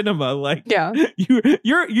modern cinema. Like,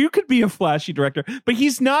 you could be a flashy director, but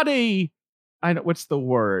he's not what's the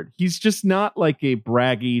word? He's just not like a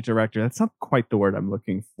braggy director. That's not quite the word I'm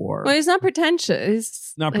looking for. Well, he's not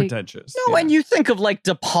pretentious. Not like, pretentious. No, and you think of like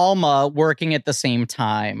De Palma working at the same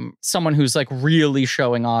time, someone who's like really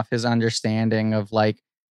showing off his understanding of like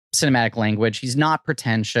cinematic language. He's not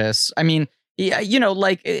pretentious. I mean, you know,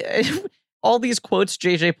 like all these quotes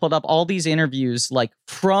JJ pulled up, all these interviews like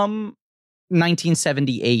from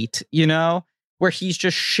 1978, you know, where he's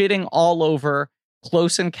just shitting all over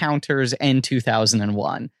Close Encounters and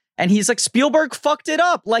 2001. And he's like, Spielberg fucked it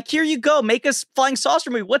up. Like, here you go. Make a flying saucer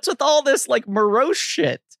movie. What's with all this like morose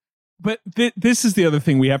shit? But this is the other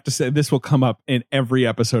thing we have to say. This will come up in every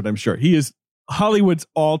episode, I'm sure. He is Hollywood's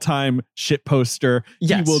all-time shit poster.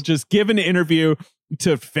 Yes. He will just give an interview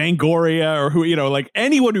to Fangoria or who, like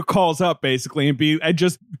anyone who calls up basically and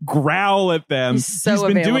just growl at them. He's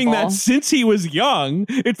been doing available. that since he was young.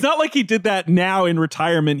 It's not like he did that now in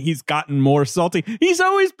retirement. He's gotten more salty. He's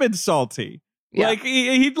always been salty. Yeah. Like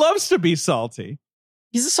he loves to be salty.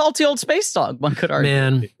 He's a salty old space dog, one could argue.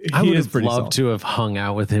 Man, I He would is have pretty loved salty. to have hung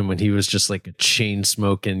out with him when he was just like a chain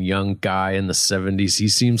smoking young guy in the 70s. He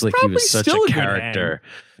seems like Probably he was such still a a good character.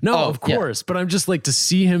 No, Oh, of yeah. course. But I'm just like to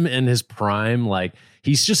see him in his prime. Like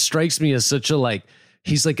he just strikes me as such a like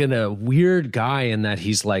he's like a weird guy in that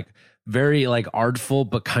he's like very like artful,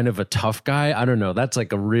 but kind of a tough guy. I don't know. That's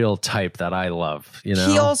like a real type that I love, you know?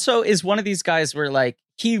 He also is one of these guys where like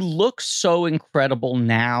he looks so incredible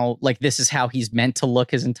now. Like this is how he's meant to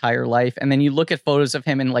look his entire life. And then you look at photos of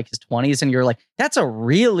him in like his 20s and you're like, that's a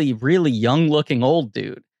really, really young looking old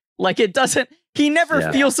dude. Like he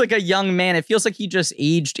never feels like a young man. It feels like he just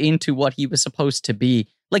aged into what he was supposed to be.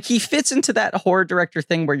 Like he fits into that horror director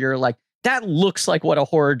thing where you're like, that looks like what a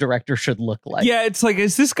horror director should look like. Yeah, it's like,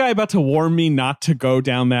 is this guy about to warn me not to go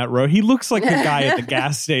down that road? He looks like the guy at the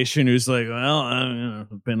gas station who's like, well,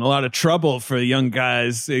 been a lot of trouble for young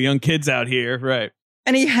guys, young kids out here. Right.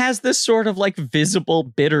 And he has this sort of like visible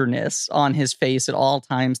bitterness on his face at all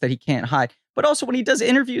times that he can't hide. But also when he does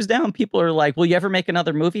interviews now, people are like, will you ever make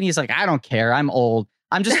another movie? And he's like, I don't care. I'm old.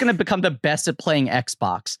 I'm just going to become the best at playing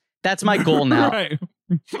Xbox. That's my goal now. Right.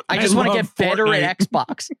 I just want to love get better Fortnite. at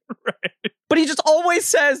Xbox. Right. But he just always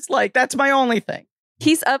says, like, that's my only thing.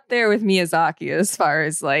 He's up there with Miyazaki as far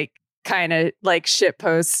as like kind of like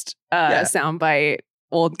shitpost soundbite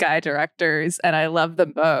old guy directors, and I love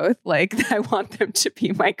them both. Like I want them to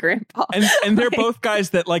be my grandpa. And they're both guys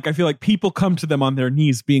that like I feel like people come to them on their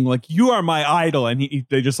knees being like, you are my idol, and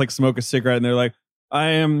they just like smoke a cigarette and they're like,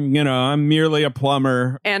 I'm merely a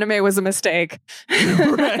plumber. Anime was a mistake.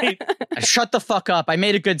 Right. Shut the fuck up. I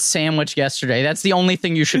made a good sandwich yesterday. That's the only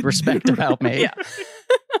thing you should respect about me. Yeah.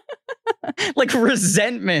 Like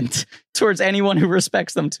resentment towards anyone who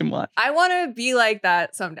respects them too much. I want to be like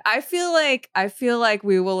that someday. I feel like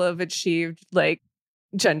we will have achieved like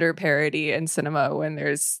gender parity in cinema when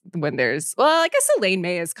there's well, I guess Elaine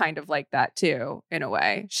May is kind of like that too in a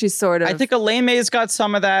way. She's sort of I think Elaine May's got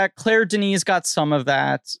some of that. Claire Denis got some of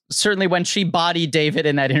that. Certainly when she bodied David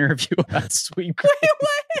in that interview about Sweet Green. Wait,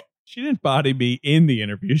 what? She didn't body me in the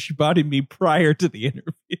interview. She bodied me prior to the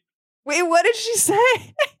interview. Wait, what did she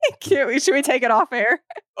say? Should we take it off air?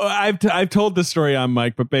 I've told the story on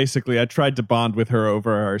mic, but basically I tried to bond with her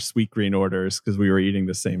over our Sweet Green orders because we were eating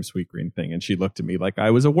the same Sweet Green thing, and she looked at me like I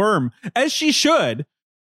was a worm, as she should,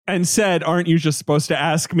 and said, "Aren't you just supposed to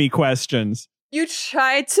ask me questions?" You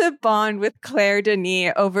tried to bond with Claire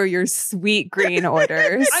Denis over your Sweet Green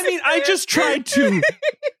orders. I mean, I just tried to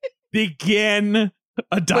begin a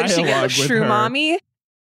Would dialogue she get a with shrew her. mommy?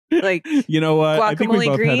 Like, You know what? I think we guacamole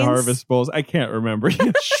both greens? had Harvest Bowls. I can't remember.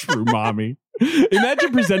 Shrew mommy.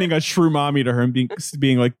 Imagine presenting a shrew mommy to her and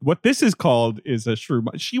being like, "What this is called is a shrew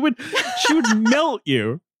mommy." She would melt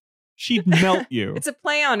you. She'd melt you. it's a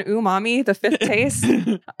play on umami, the fifth taste.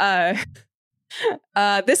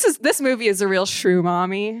 This movie is a real shrew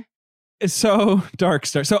mommy. So Dark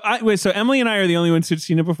Star. So Emily and I are the only ones who'd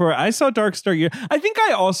seen it before. I saw Dark Star. I think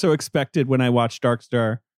I also expected when I watched Dark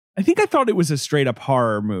Star. I think I thought it was a straight up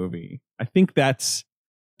horror movie. I think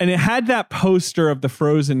and it had that poster of the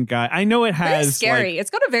frozen guy. I know it Very has scary. like, It's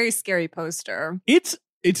got a very scary poster. it's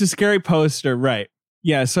a scary poster, right?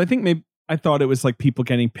 Yeah. So I think maybe I thought it was like people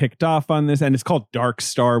getting picked off on this, and it's called Dark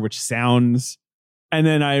Star, which sounds. And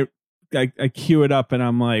then I cue it up, and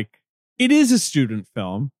I'm like, it is a student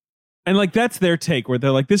film. And like that's their take, where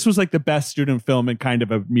they're like, this was like the best student film in kind of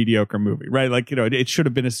a mediocre movie, right? Like, it should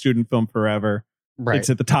have been a student film forever. Right. It's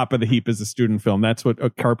at the top of the heap as a student film. That's what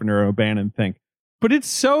Carpenter and O'Bannon think. But it's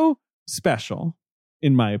so special,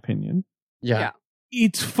 in my opinion. Yeah.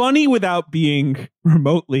 It's funny without being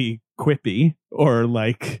remotely quippy or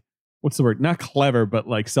like, what's the word? Not clever, but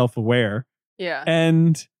like self-aware. Yeah.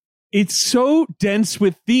 And it's so dense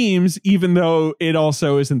with themes, even though it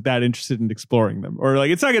also isn't that interested in exploring them. Or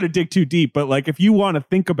like, it's not going to dig too deep, but like, if you want to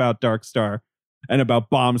think about Dark Star and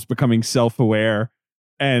about bombs becoming self-aware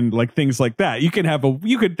and like things like that, you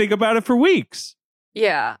could think about it for weeks.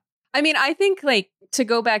 Yeah. I mean, I think like to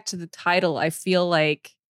go back to the title, I feel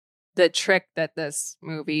like the trick that this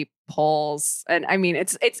movie pulls. And I mean,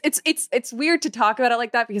 it's weird to talk about it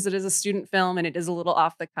like that because it is a student film and it is a little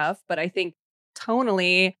off the cuff, but I think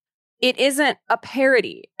tonally it isn't a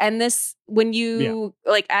parody. And this, when you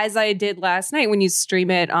like, as I did last night, when you stream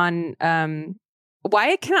it on,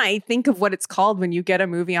 why can I think of what it's called when you get a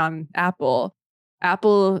movie on Apple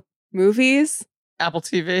Movies? Apple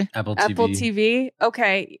TV. Apple TV.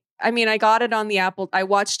 Okay. I mean, I got it on the Apple. I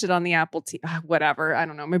watched it on the Apple TV. Whatever. I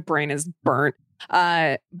don't know. My brain is burnt.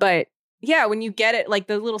 But yeah, when you get it, like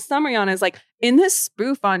the little summary on it is like, in this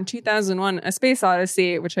spoof on 2001, A Space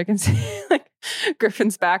Odyssey, which I can see like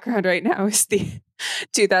Griffin's background right now is the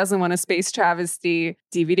 2001, A Space Travesty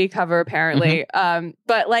DVD cover, apparently.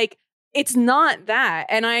 But like, it's not that.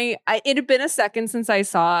 And I it had been a second since I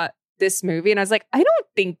saw this movie and I was like, I don't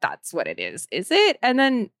think that's what it is it? And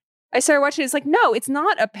then I started watching it. It's like, no, it's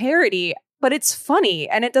not a parody, but it's funny.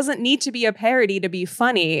 And it doesn't need to be a parody to be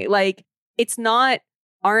funny. Like, it's not,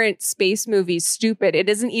 aren't space movies stupid? It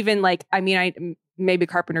isn't even like, I mean, maybe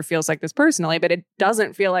Carpenter feels like this personally, but it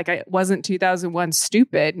doesn't feel like it wasn't 2001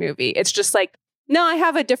 stupid movie. It's just like, no, I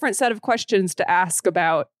have a different set of questions to ask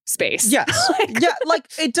about space. Yes. Yeah, like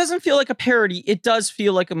it doesn't feel like a parody. It does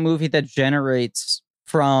feel like a movie that generates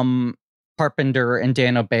from Carpenter and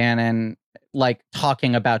Dan O'Bannon like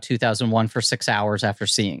talking about 2001 for 6 hours after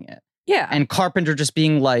seeing it. Yeah. And Carpenter just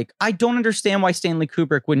being like, I don't understand why Stanley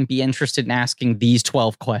Kubrick wouldn't be interested in asking these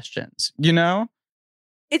 12 questions, you know?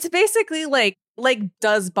 It's basically like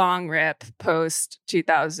does Bong rip post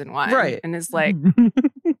 2001? Right. And is like,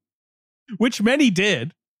 which many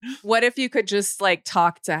did. What if you could just like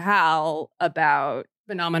talk to Hal about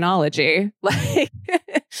phenomenology? Like,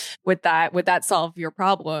 would that solve your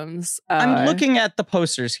problems? I'm looking at the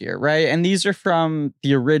posters here, right? And these are from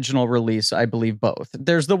the original release, I believe both.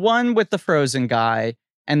 There's the one with the frozen guy,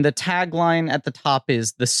 and the tagline at the top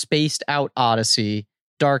is The Spaced Out Odyssey,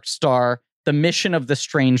 Dark Star, The Mission of the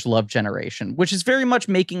Strange Love Generation, which is very much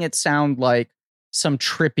making it sound like some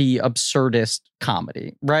trippy, absurdist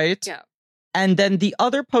comedy, right? Yeah. And then the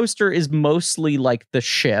other poster is mostly like the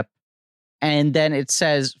ship. And then it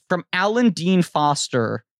says, from Alan Dean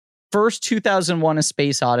Foster, first 2001 A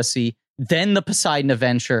Space Odyssey, then The Poseidon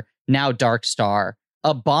Adventure, now Dark Star,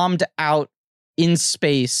 a bombed out in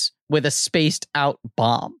space with a spaced out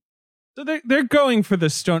bomb. So they're going for the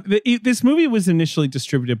stone. This movie was initially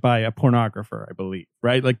distributed by a pornographer, I believe,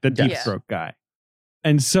 right? Like the Deep Throat guy.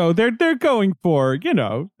 And so they're going for, you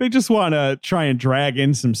know, they just want to try and drag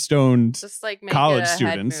in some stoned just like make college it a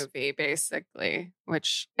students. head movie, basically.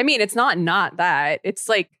 Which, I mean, it's not that. It's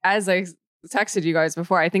like, as I texted you guys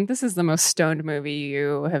before, I think this is the most stoned movie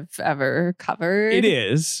you have ever covered. It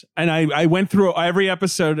is. And I went through every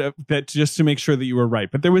episode of that just to make sure that you were right.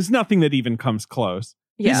 But there was nothing that even comes close.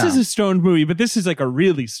 Yeah. This is a stoned movie, but this is like a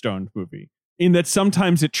really stoned movie in that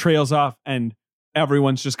sometimes it trails off and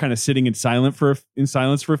everyone's just kind of sitting in silence for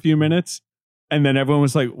a few minutes. And then everyone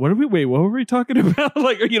was like, what were we talking about?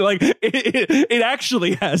 Like, are you like, it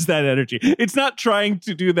actually has that energy. It's not trying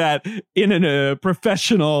to do that in a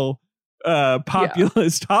professional,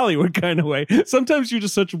 populist Hollywood kind of way. Sometimes you're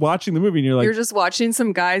just such watching the movie and you're just watching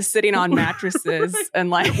some guys sitting on mattresses and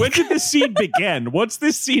like, when did this scene begin? What's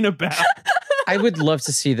this scene about? I would love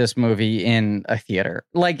to see this movie in a theater.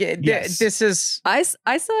 Like, this is... I saw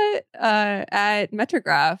it at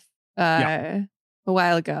Metrograph a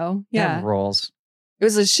while ago. Yeah. That rolls. It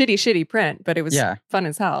was a shitty print, but it was fun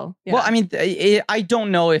as hell. Yeah. Well, I mean, I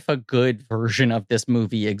don't know if a good version of this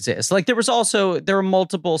movie exists. Like, there were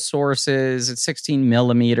multiple sources. It's 16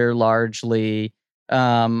 millimeter largely.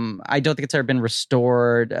 I don't think it's ever been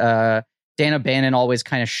restored. Dan O'Bannon always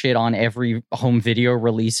kind of shit on every home video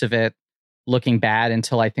release of it looking bad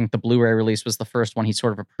until I think the Blu-ray release was the first one he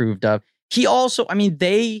sort of approved of. He also, I mean,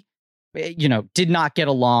 they, you know, did not get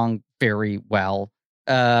along very well.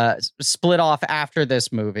 Split off after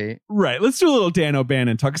this movie. Right. Let's do a little Dan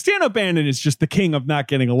O'Bannon talk. 'Cause Dan O'Bannon is just the king of not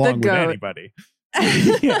getting along with anybody.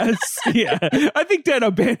 Yes. Yeah. I think Dan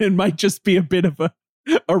O'Bannon might just be a bit of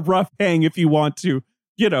a rough hang if you want to,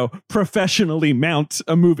 you know, professionally mount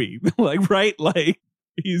a movie. Like, right? Like,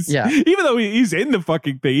 even though he's in the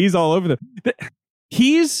fucking thing, he's all over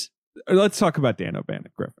let's talk about Dan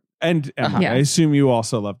O'Bannon, Griffin. And I assume you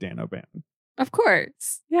also love Dan O'Bannon. Of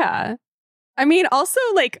course. Yeah. I mean, also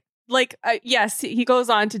yes, he goes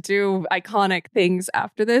on to do iconic things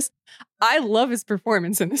after this. I love his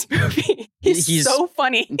performance in this movie. He's so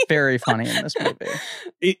funny. Very funny in this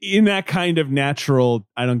movie. In that kind of natural,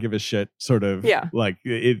 I don't give a shit sort of like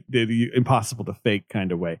it impossible to fake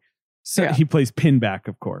kind of way. So he plays Pinback,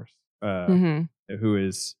 of course, who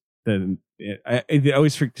is I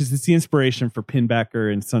always forget because it's the inspiration for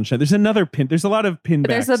Pinbacker and Sunshine. There's another pin. There's a lot of Pinbacks.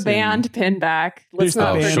 There's a band Pinback. Let's There's the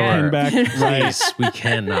not band forget. Pinback. Right. Please, we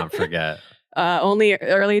cannot forget. Only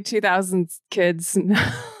early 2000s kids.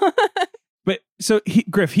 But so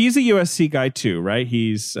Griff, he's a USC guy too, right?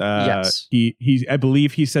 He's Yes. He I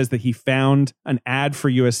believe he says that he found an ad for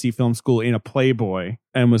USC Film School in a Playboy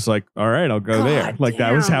and was like, "All right, I'll go God there." Like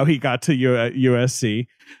that was damn. how he got to USC.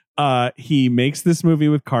 He makes this movie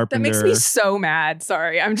with Carpenter. That makes me so mad.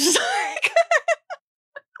 Sorry. I'm just like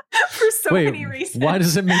for so many reasons. Why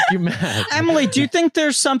does it make you mad? Emily, do you think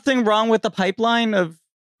there's something wrong with the pipeline of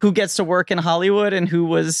who gets to work in Hollywood and who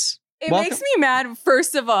was? It Welcome. makes me mad,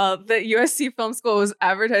 first of all, that USC Film School was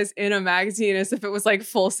advertised in a magazine as if it was like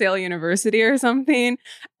Full Sail University or something.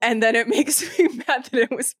 And then it makes me mad that it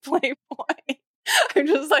was Playboy. I'm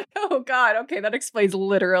just like, oh God, okay, that explains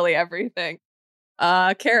literally everything.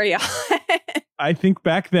 Carry on. I think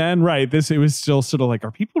back then, right? It was still sort of like, are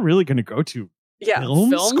people really going to go to Yeah, film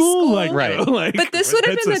school? Like, Right. like, But this would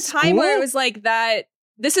have that's been a the time where it school? was like that.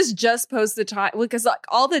 This is just post the time because like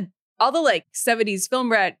all the like 70s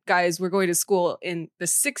film rat guys were going to school in the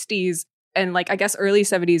 60s and like I guess early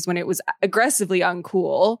 70s when it was aggressively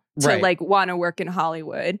uncool to Right. like want to work in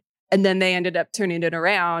Hollywood. And then they ended up turning it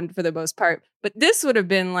around for the most part. But this would have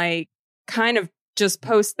been like kind of just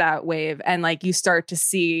post that wave and like you start to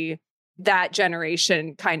see that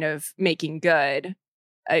generation kind of making good.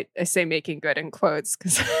 I say making good in quotes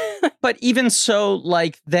because But even so,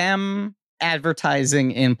 like them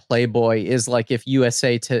advertising in Playboy is like if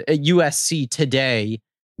USC today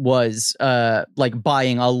was like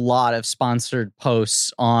buying a lot of sponsored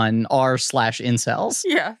posts on r/incels.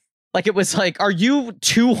 yeah. Like it was like, are you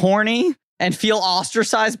too horny and feel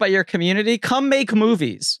ostracized by your community? Come make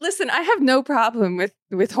movies. Listen, I have no problem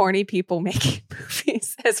with horny people making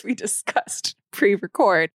movies, as we discussed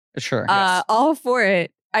pre-record. Sure. Yes. All for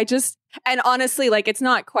it. And honestly, like it's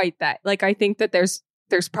not quite that. Like I think that there's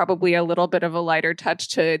probably a little bit of a lighter touch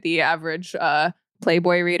to the average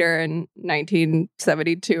Playboy reader in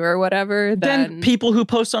 1972 or whatever. Then people who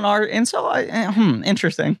post on r/incel,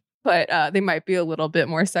 interesting. But they might be a little bit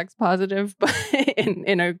more sex positive, but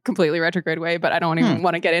in a completely retrograde way. But I don't even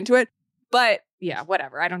want to get into it. But yeah,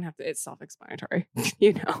 whatever. I don't have to. It's self-explanatory,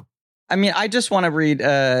 you know. I mean, I just want to read.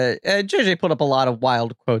 JJ put up a lot of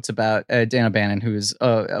wild quotes about Dan O'Bannon, who was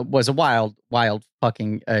a wild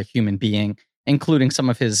fucking human being, including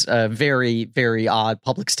some of his very, very odd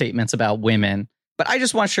public statements about women. But I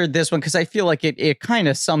just want to share this one because I feel like it kind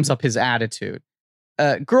of sums up his attitude.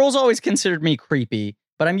 Girls always considered me creepy,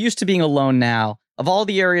 but I'm used to being alone now. Of all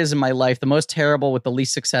the areas in my life, the most terrible with the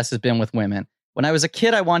least success has been with women. When I was a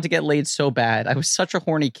kid, I wanted to get laid so bad. I was such a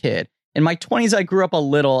horny kid. In my 20s, I grew up a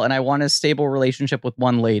little and I wanted a stable relationship with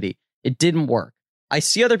one lady. It didn't work. I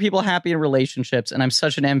see other people happy in relationships and I'm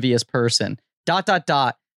such an envious person. ...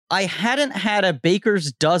 I hadn't had a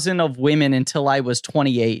baker's dozen of women until I was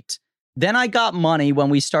 28. Then I got money when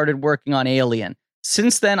we started working on Alien.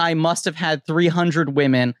 Since then, I must have had 300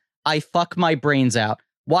 women. I fuck my brains out.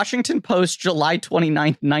 Washington Post, July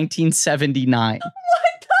 29th, 1979. What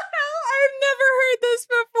the hell? I've never heard this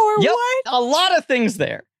before. Yep, What? a lot of things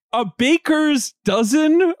there. A baker's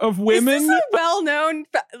dozen of women. Is this a well-known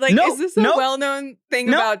No, is this a no. well-known thing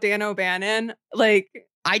No. about Dan O'Bannon? Like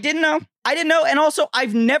I didn't know. And also,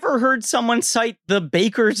 I've never heard someone cite the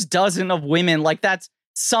baker's dozen of women like that's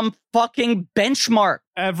some fucking benchmark.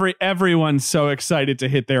 Everyone's so excited to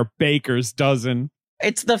hit their baker's dozen.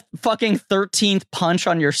 It's the fucking 13th punch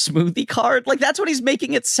on your smoothie card. Like, that's what he's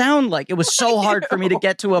making it sound like. It was so hard for me to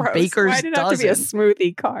get to a gross. baker's Why did it have to be dozen. a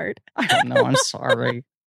smoothie card? I don't know. I'm sorry.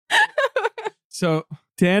 So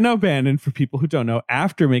Dan O'Bannon, for people who don't know,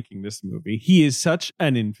 after making this movie, he is such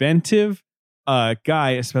an inventive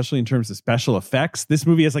guy, especially in terms of special effects. This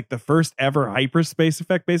movie has like the first ever hyperspace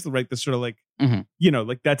effect, basically, right? This sort of like, you know,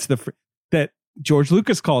 like that's that George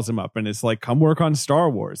Lucas calls him up and is like, come work on Star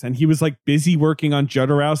Wars. And he was like busy working on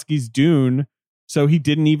Jodorowsky's Dune. So he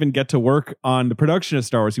didn't even get to work on the production of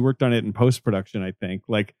Star Wars. He worked on it in post-production, I think.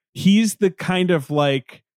 Like he's the kind of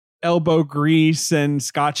like elbow grease and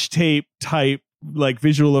scotch tape type like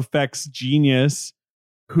visual effects genius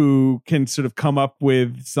who can sort of come up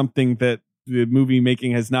with something that the movie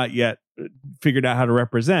making has not yet figured out how to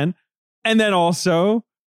represent. And then also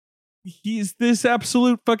he's this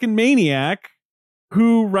absolute fucking maniac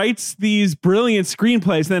who writes these brilliant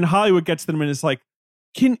screenplays. And then Hollywood gets them and is like,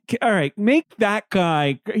 all right, make that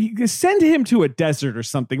guy, send him to a desert or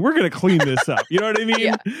something. We're going to clean this up. You know what I mean?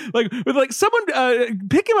 Yeah. Like, with like someone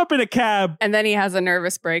pick him up in a cab. And then he has a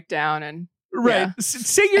nervous breakdown and Right. Yeah.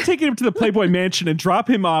 Say you're taking him to the Playboy Mansion and drop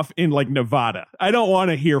him off in like Nevada. I don't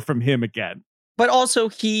want to hear from him again. But also,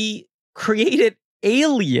 he created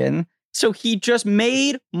Alien, so he just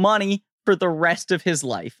made money for the rest of his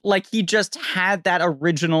life. Like, he just had that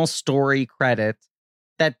original story credit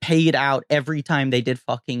that paid out every time they did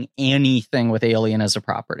fucking anything with Alien as a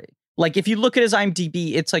property. Like, if you look at his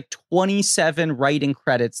IMDb, it's like 27 writing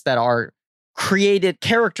credits that are created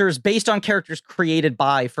characters based on characters created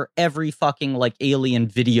by for every fucking like Alien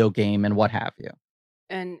video game and what have you.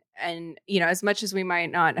 And you know, as much as we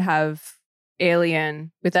might not have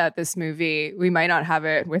Alien without this movie, we might not have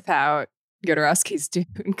it without Jodorowsky's Dune,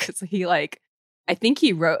 because he like, I think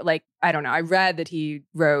he wrote, like, I don't know, I read that he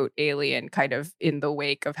wrote Alien kind of in the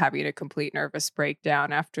wake of having a complete nervous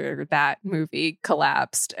breakdown after that movie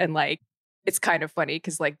collapsed. And like, it's kind of funny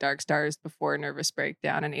because like Dark Star is before nervous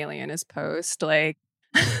breakdown and Alien is post. Like,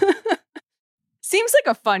 seems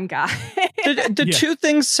like a fun guy. The two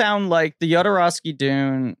things sound like the Jodorowsky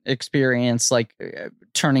Dune experience, like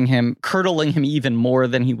curdling him even more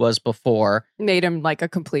than he was before. Made him like a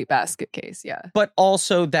complete basket case, yeah. But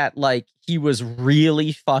also that like he was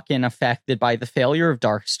really fucking affected by the failure of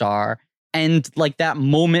Dark Star. And like that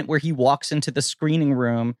moment where he walks into the screening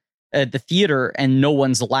room at the theater and no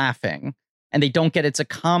one's laughing and they don't get it's a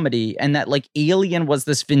comedy. And that like Alien was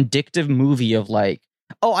this vindictive movie of like,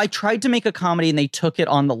 oh, I tried to make a comedy and they took it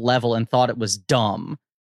on the level and thought it was dumb.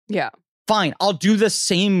 Yeah. Fine, I'll do the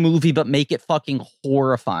same movie, but make it fucking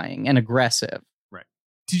horrifying and aggressive. Right.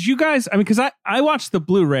 Did you guys, I mean, because I watched the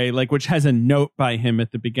Blu-ray, like, which has a note by him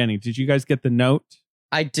at the beginning. Did you guys get the note?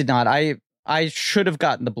 I did not. I should have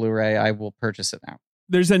gotten the Blu-ray. I will purchase it now.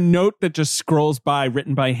 There's a note that just scrolls by,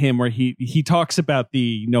 written by him, where he talks about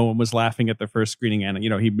the no one was laughing at the first screening, and, you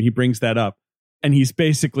know, he brings that up. And he's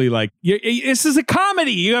basically like, this is a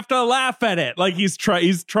comedy. You have to laugh at it. Like he's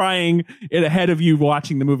trying it ahead of you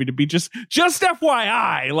watching the movie to be just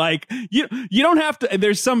FYI. Like you don't have to.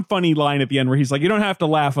 There's some funny line at the end where he's like, you don't have to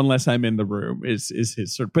laugh unless I'm in the room. Is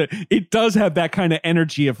his sort. But it does have that kind of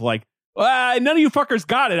energy of like, none of you fuckers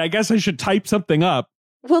got it. I guess I should type something up.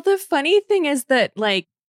 Well, the funny thing is that like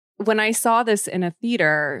when I saw this in a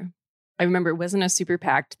theater, I remember it wasn't a super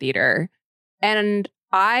packed theater, and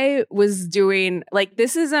I was doing like,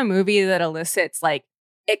 this is a movie that elicits like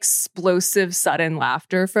explosive sudden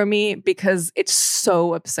laughter from me because it's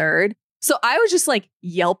so absurd. So I was just like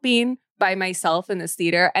yelping by myself in this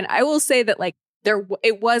theater. And I will say that like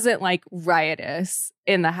it wasn't like riotous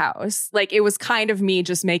in the house. Like it was kind of me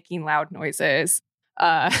just making loud noises.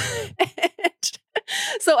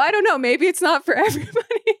 So I don't know, maybe it's not for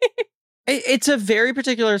everybody. It's a very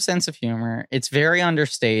particular sense of humor. It's very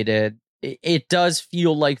understated. It does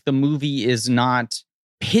feel like the movie is not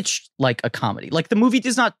pitched like a comedy. Like the movie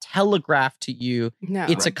does not telegraph to you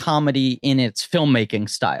it's a comedy in its filmmaking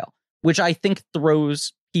style, which I think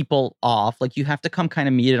throws people off. Like you have to come kind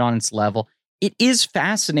of meet it on its level. It is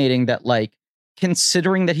fascinating that like,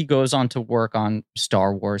 considering that he goes on to work on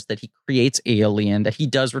Star Wars, that he creates Alien, that he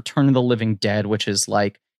does Return of the Living Dead, which is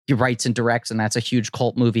like he writes and directs, and that's a huge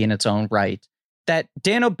cult movie in its own right, that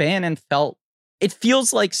Dan O'Bannon it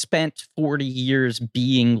feels like spent 40 years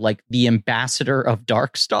being like the ambassador of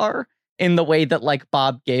Dark Star in the way that like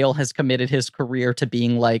Bob Gale has committed his career to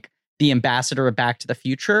being like the ambassador of Back to the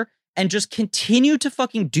Future, and just continue to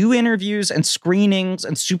fucking do interviews and screenings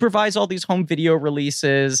and supervise all these home video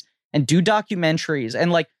releases and do documentaries.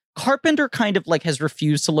 And like Carpenter kind of like has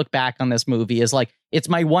refused to look back on this movie as like, it's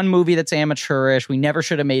my one movie that's amateurish. We never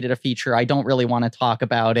should have made it a feature. I don't really want to talk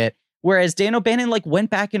about it. Whereas Dan O'Bannon like went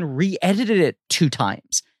back and re-edited it 2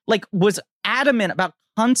 times, like was adamant about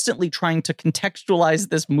constantly trying to contextualize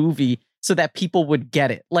this movie so that people would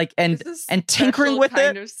get it, like and tinkering with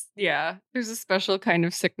it. There's a special kind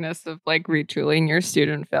of sickness of like retooling your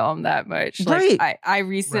student film that much. Right. Like I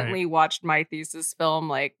recently watched my thesis film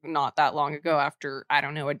like not that long ago after, I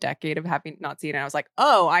don't know, a decade of having not seen it. I was like,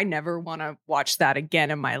 oh, I never want to watch that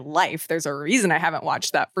again in my life. There's a reason I haven't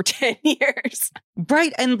watched that for 10 years.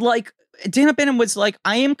 Right. And like Dan O'Bannon was like,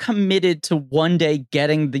 I am committed to one day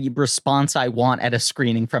getting the response I want at a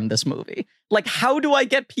screening from this movie. Like, how do I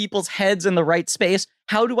get people's heads in the right space?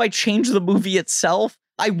 How do I change the movie itself?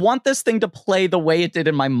 I want this thing to play the way it did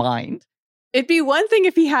in my mind. It'd be one thing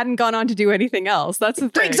if he hadn't gone on to do anything else. That's the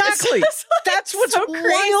thing. Exactly. That's what's so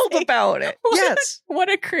wild about it. Yes.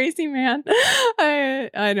 What a crazy man.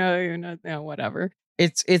 I know, you know, whatever.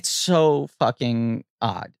 It's so fucking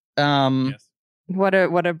odd. Yes. What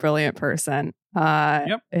a brilliant person.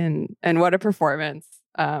 Yep. And what a performance.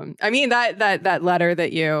 I mean that letter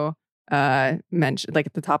that you mentioned, like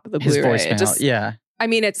at the top of the His Blu-ray. voicemail, yeah. I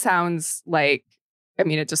mean, it sounds like I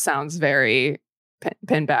mean, it just sounds very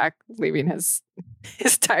Pinback leaving his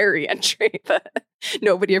diary entry that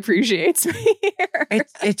nobody appreciates me here.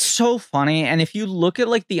 It's so funny. And if you look at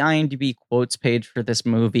like the IMDb quotes page for this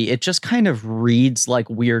movie, it just kind of reads like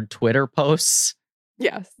weird Twitter posts.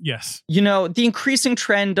 Yes. You know, the increasing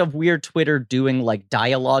trend of weird Twitter doing like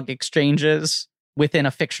dialogue exchanges within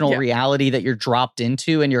a fictional reality that you're dropped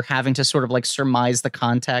into, and you're having to sort of like surmise the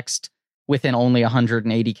context within only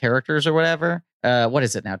 180 characters or whatever. What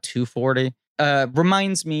is it now? 240?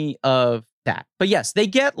 Reminds me of that. But yes, they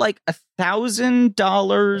get like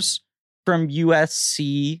 $1,000 from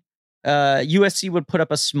USC. USC would put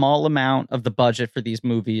up a small amount of the budget for these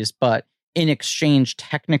movies, but in exchange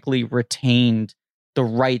technically retained the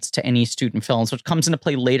rights to any student films, which comes into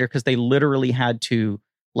play later because they literally had to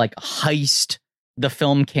like heist the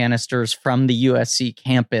film canisters from the USC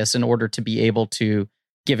campus in order to be able to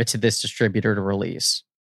give it to this distributor to release.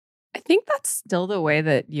 I think that's still the way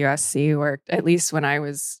that USC worked, at least when I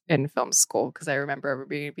was in film school, because I remember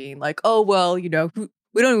everybody being like, oh, well, you know,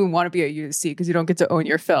 we don't even want to be at USC because you don't get to own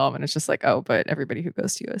your film. And it's just like, oh, but everybody who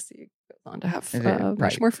goes to USC goes on to have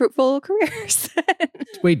much more fruitful careers.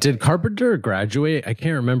 Wait, did Carpenter graduate? I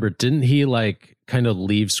can't remember. Didn't he like kind of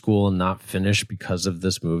leave school and not finish because of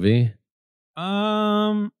this movie?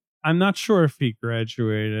 I'm not sure if he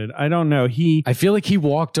graduated. I don't know. I feel like he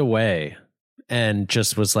walked away and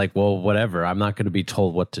just was like, well, whatever. I'm not going to be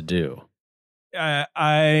told what to do.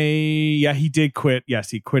 He did quit.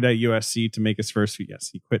 Yes, he quit at USC to make his first. Yes,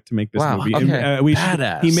 he quit to make this movie. Okay. And,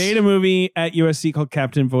 badass. He made a movie at USC called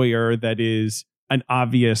Captain Voyeur that is an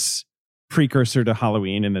obvious precursor to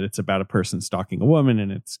Halloween, in that it's about a person stalking a woman,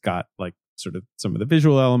 and it's got like sort of some of the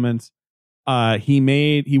visual elements.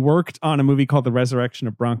 He worked on a movie called The Resurrection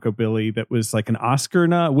of Bronco Billy that was like an Oscar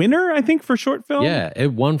winner, I think, for short film. Yeah,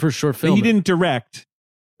 it won for short film. But he didn't direct,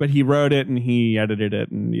 but he wrote it and he edited it,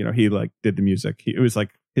 and you know, he like did the music. It was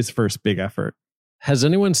like his first big effort. Has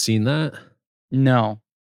anyone seen that? No.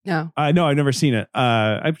 No, I've never seen it.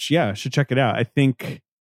 I should check it out. I think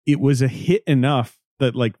it was a hit enough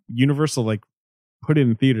that like Universal like put it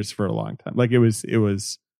in theaters for a long time. Like it was,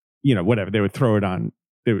 you know, whatever, they would throw it on.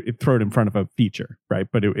 They would throw it in front of a feature, right?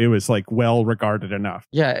 But it was like well regarded enough.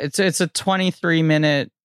 Yeah, it's a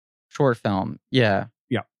 23-minute short film. Yeah.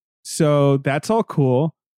 So that's all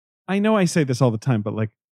cool. I know I say this all the time, but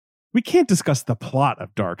like, we can't discuss the plot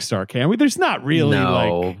of Dark Star, can we? There's not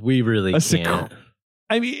really we really can't.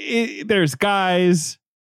 I mean, there's guys.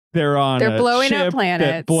 They're blowing ship up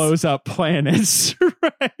planets. that blows up planets,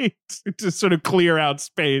 right? To sort of clear out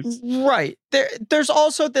space. Right. There's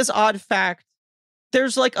also this odd fact.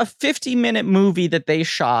 There's like a 50-minute movie that they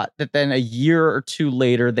shot that then a year or two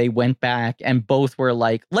later they went back and both were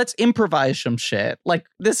like, let's improvise some shit. Like,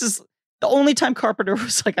 this is the only time Carpenter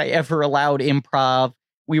was like, I ever allowed improv.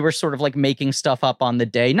 We were sort of like making stuff up on the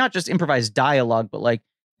day, not just improvised dialogue, but like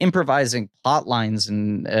improvising plot lines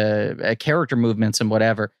and character movements and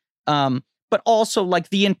whatever. But also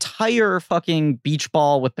like the entire fucking beach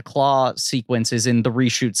ball with the claw sequence is in the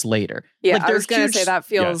reshoots later. Yeah, like, I was going to say that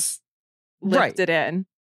feels lifted in.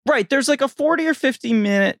 Right. There's like a 40 or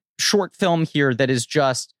 50-minute short film here that is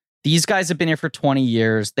just, these guys have been here for 20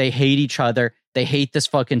 years. They hate each other. They hate this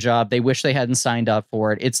fucking job. They wish they hadn't signed up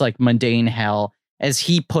for it. It's like mundane hell. As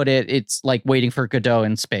he put it, it's like waiting for Godot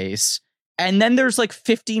in space. And then there's like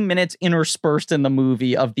 15 minutes interspersed in the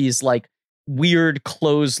movie of these like weird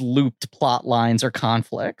closed looped plot lines or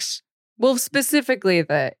conflicts. Well, specifically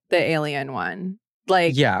the alien one.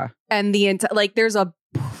 Like, yeah. And like there's a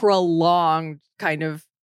prolonged kind of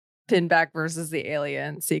Pinback versus the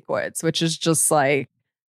alien sequence, which is just like,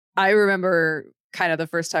 I remember kind of the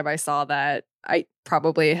first time I saw that, I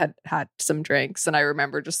probably had some drinks, and I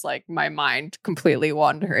remember just like my mind completely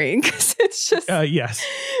wandering because it's just yes,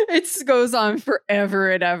 it goes on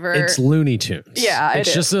forever and ever. It's Looney Tunes. Yeah,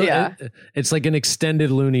 it's just it's like an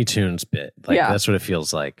extended Looney Tunes bit. Like that's what it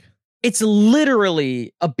feels like. It's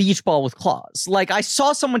literally a beach ball with claws. Like, I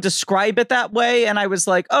saw someone describe it that way, and I was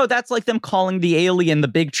like, oh, that's like them calling the alien the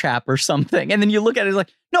big chap or something. And then you look at it like,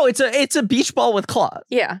 no, it's a beach ball with claws.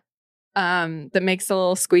 Yeah. That makes a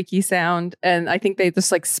little squeaky sound. And I think they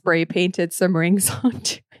just like spray painted some rings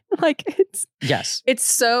onto it. Like it's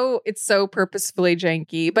so purposefully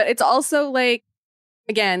janky, but it's also like,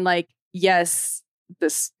 again, like, yes,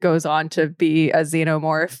 this goes on to be a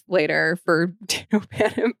xenomorph later for Dino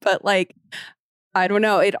Panem, but like, I don't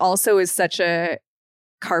know. It also is such a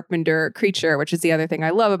Carpenter creature, which is the other thing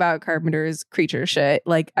I love about Carpenter's creature shit.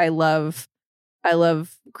 Like, I love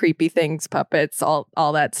creepy things, puppets,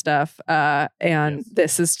 all that stuff. And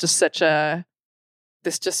this is just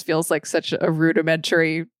this just feels like such a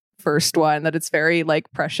rudimentary first one that it's very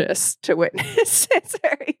like precious to witness.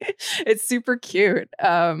 It's super cute.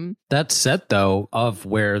 That set though of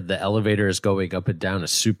where the elevator is going up and down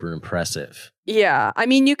is super impressive. Yeah, I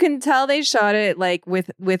mean, you can tell they shot it like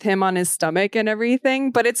with him on his stomach and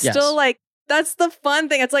everything, but it's still like, that's the fun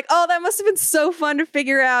thing. It's like, oh, that must have been so fun to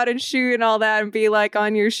figure out and shoot and all that and be like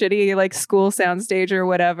on your shitty like school soundstage or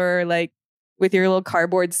whatever, like with your little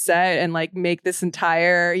cardboard set and like make this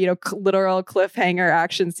entire, you know, literal cliffhanger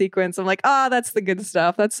action sequence. I'm like, oh, that's the good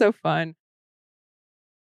stuff. That's so fun.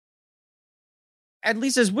 At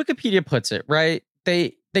least as Wikipedia puts it, right?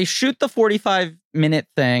 They shoot the 45-minute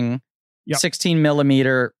thing, 16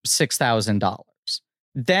 millimeter, $6,000.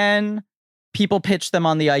 Then people pitch them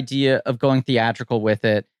on the idea of going theatrical with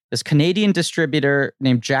it. This Canadian distributor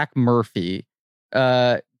named Jack Murphy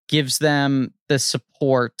gives them the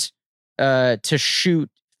support to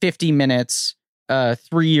shoot 50 minutes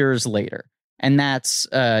 3 years later. And that's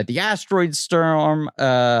the asteroid storm,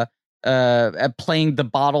 playing the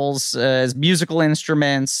bottles as musical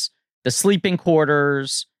instruments, the sleeping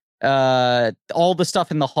quarters, all the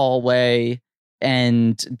stuff in the hallway,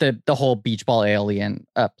 and the whole beach ball alien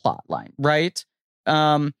plot line, right?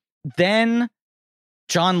 Then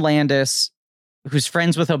John Landis, who's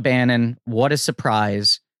friends with O'Bannon, what a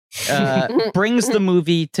surprise, brings the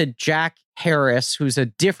movie to Jack Harris, who's a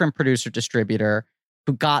different producer distributor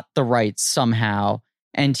who got the rights somehow,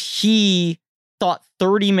 and he thought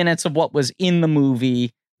 30 minutes of what was in the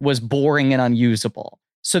movie was boring and unusable.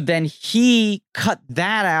 So then he cut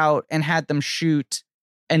that out and had them shoot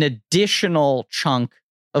an additional chunk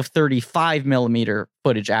of 35 millimeter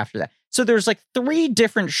footage after that. So there's like 3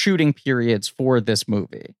 different shooting periods for this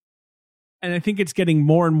movie. And I think it's getting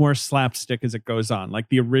more and more slapstick as it goes on. Like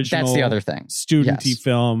the original That's the other thing. Student-y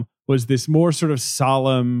film was this more sort of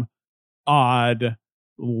solemn, odd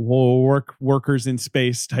workers in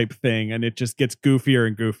space type thing, and it just gets goofier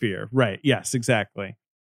and goofier. Right. Yes, exactly.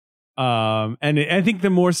 I think the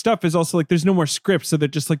more stuff is also like there's no more script, so they're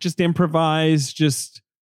just improvise, just,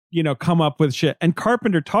 you know, come up with shit. And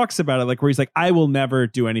Carpenter talks about it like where he's like, I will never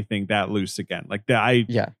do anything that loose again. Like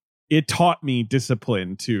that it taught me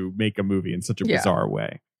discipline to make a movie in such a bizarre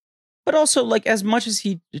way. But also, like, as much as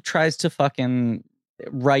he tries to fucking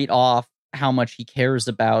write off how much he cares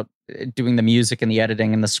about doing the music and the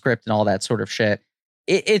editing and the script and all that sort of shit,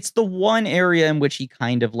 it's the one area in which he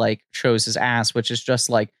kind of like shows his ass, which is just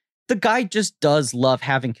like, the guy just does love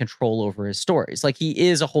having control over his stories. Like, he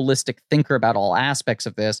is a holistic thinker about all aspects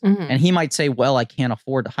of this. Mm-hmm. And he might say, well, I can't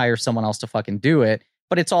afford to hire someone else to fucking do it.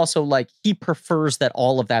 But it's also like he prefers that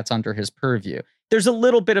all of that's under his purview. There's a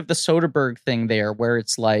little bit of the Soderbergh thing there where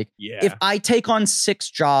it's like, if I take on 6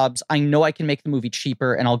 jobs, I know I can make the movie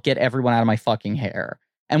cheaper and I'll get everyone out of my fucking hair.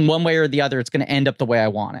 And one way or the other, it's going to end up the way I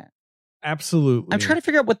want it. Absolutely. I'm trying to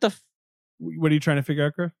figure out what are you trying to figure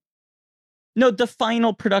out, Griff? No, the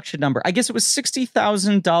final production number. I guess it was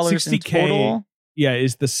 $60,000 in total. Yeah,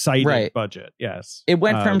 is the cited budget. Yes. It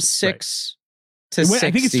went from 6 to 60.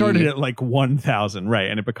 I think it started at like 1,000,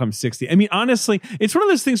 right? And it becomes 60. I mean, honestly, it's one of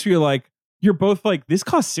those things where you're like, you're both like, this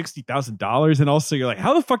costs $60,000. And also you're like,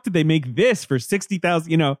 how the fuck did they make this for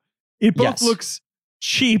 60,000? You know, it both looks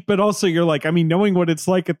cheap, but also you're like, I mean, knowing what it's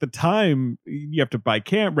like at the time, you have to buy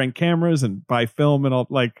rent cameras and buy film and all,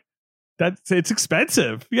 like, it's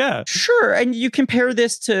expensive. Yeah. Sure. And you compare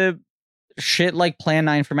this to shit like Plan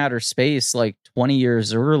 9 from Outer Space, like 20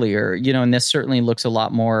 years earlier, you know, and this certainly looks a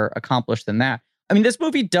lot more accomplished than that. I mean, this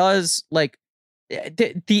movie does like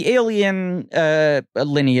the alien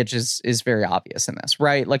lineage is very obvious in this,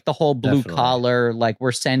 right? Like the whole blue collar, like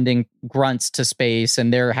we're sending grunts to space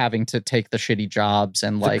and they're having to take the shitty jobs,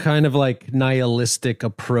 and like the kind of like nihilistic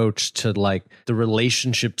approach to like the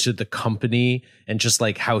relationship to the company and just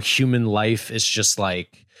like how human life is just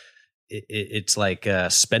like it's like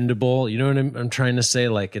spendable. You know what I'm trying to say?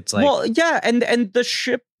 Like it's like, well, yeah, and the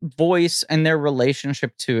ship voice and their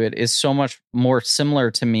relationship to it is so much more similar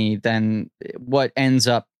to me than what ends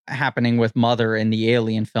up happening with Mother in the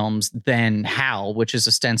Alien films than Hal, which is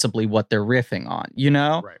ostensibly what they're riffing on, you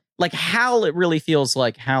know? Right. Like Hal, it really feels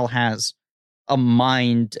like Hal has a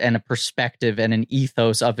mind and a perspective and an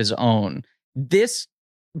ethos of his own. This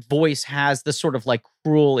voice has the sort of like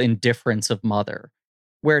cruel indifference of Mother,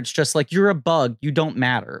 where it's just like, you're a bug, you don't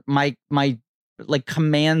matter. My like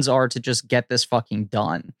commands are to just get this fucking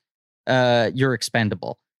done. You're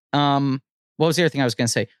expendable. What was the other thing I was going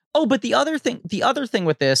to say? Oh, but the other thing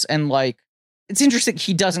with this, and like, it's interesting,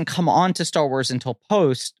 he doesn't come on to Star Wars until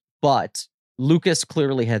post, but Lucas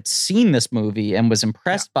clearly had seen this movie and was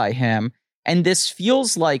impressed by him. And this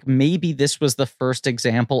feels like maybe this was the first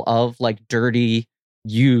example of like dirty,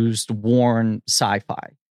 used, worn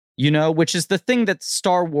sci-fi. which is the thing that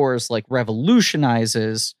Star Wars like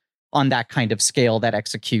revolutionizes on that kind of scale, that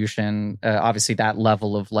execution, obviously that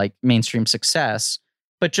level of like mainstream success.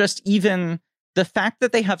 But just even the fact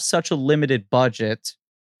that they have such a limited budget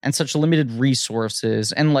and such limited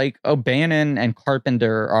resources, and like O'Bannon and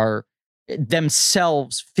Carpenter are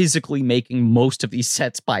themselves physically making most of these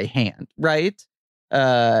sets by hand, right?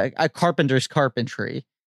 Carpenter's carpentry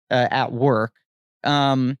at work.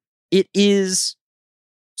 It is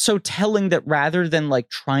so telling that rather than like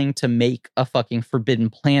trying to make a fucking Forbidden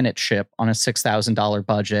Planet ship on a $6,000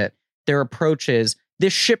 budget, their approach is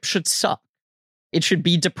this ship should suck. It should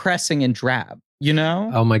be depressing and drab,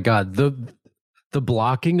 Oh my God. The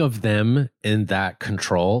blocking of them in that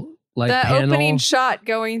control like the panel. Opening shot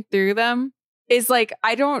going through them is like,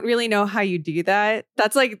 I don't really know how you do that.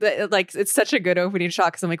 That's like it's such a good opening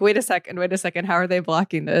shot because I'm like, wait a second, how are they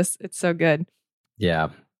blocking this? It's so good. Yeah.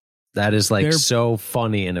 That is like so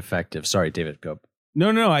funny and effective. Sorry, David, go.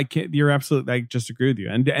 No, I can't. You're absolutely. I just agree with you.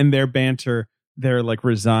 And their banter, they're like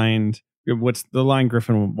resigned. What's the line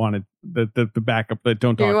Griffin wanted? The backup that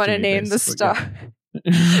don't talk. You want to to me, name the basically. star?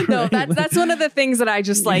 Yeah. No, that's one of the things that I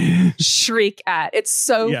just like shriek at. It's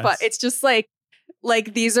so fun. It's just like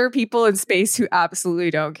these are people in space who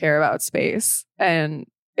absolutely don't care about space, and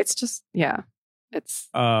it's just it's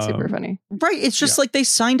super funny. Right? It's just like they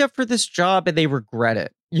signed up for this job and they regret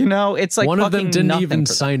it. It's like one of them didn't even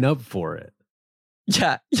sign up for it.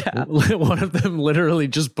 Yeah. One of them literally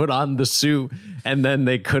just put on the suit, and then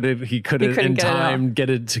he couldn't in time get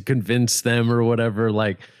it to convince them or whatever.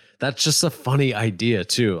 Like, that's just a funny idea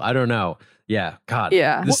too. I don't know. Yeah. God.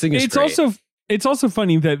 Yeah. This thing is it's great. It's also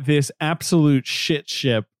funny that this absolute shit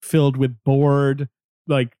ship filled with bored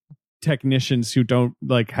like technicians who don't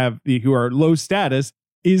like who are low status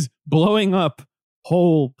is blowing up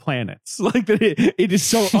whole planets. Like that it is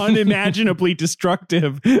so unimaginably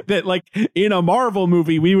destructive that like in a Marvel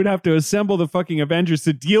movie we would have to assemble the fucking Avengers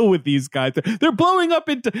to deal with these guys. They're blowing up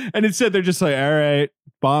and instead they're just like, all right,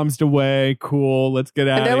 bombs away, cool, let's get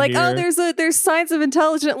out of here. And they're like, oh, there's signs of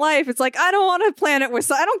intelligent life. It's like, I don't want a planet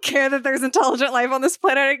with I don't care that there's intelligent life on this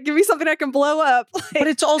planet. Give me something I can blow up. But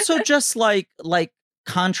it's also just like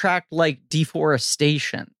contract like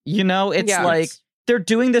deforestation. It's like they're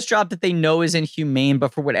doing this job that they know is inhumane,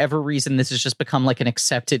 but for whatever reason, this has just become like an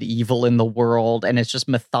accepted evil in the world, and it's just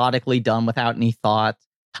methodically done without any thought.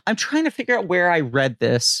 I'm trying to figure out where I read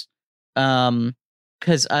this,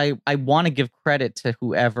 because I want to give credit to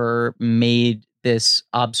whoever made this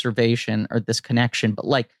observation or this connection, but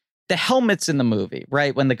like the helmets in the movie,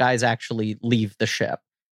 right, when the guys actually leave the ship,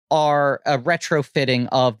 are a retrofitting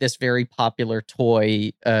of this very popular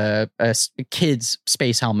toy, a kid's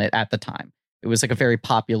space helmet at the time. It was like a very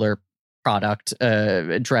popular product,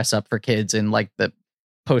 dress up for kids in like the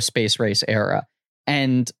post-space race era.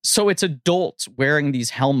 And so it's adults wearing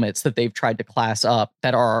these helmets that they've tried to class up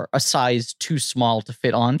that are a size too small to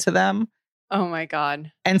fit onto them. Oh my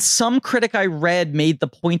God. And some critic I read made the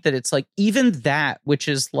point that it's like even that, which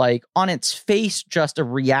is like on its face just a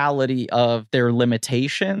reality of their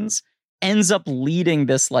limitations, ends up leading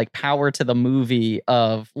this like power to the movie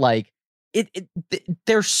of like,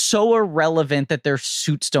 they're so irrelevant that their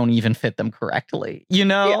suits don't even fit them correctly.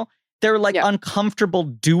 They're like uncomfortable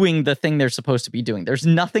doing the thing they're supposed to be doing. There's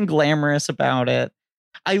nothing glamorous about it.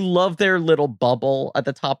 I love their little bubble at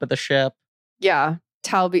the top of the ship. Yeah.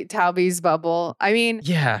 Talby's bubble. I mean,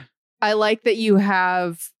 yeah, I like that you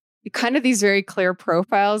have kind of these very clear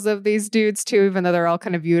profiles of these dudes too, even though they're all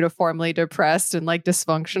kind of uniformly depressed and like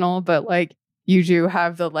dysfunctional, but like you do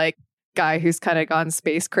have the like guy who's kind of gone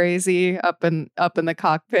space crazy up in the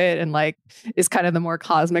cockpit and like is kind of the more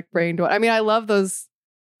cosmic brained one. I mean, I love those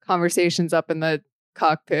conversations up in the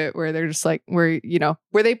cockpit where they're just like where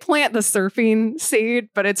they plant the surfing seed,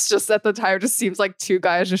 but it's just at the time it just seems like two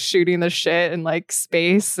guys just shooting the shit in like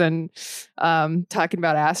space and talking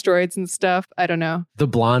about asteroids and stuff. I don't know. The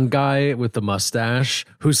blonde guy with the mustache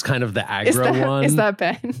who's kind of the aggro one. Is that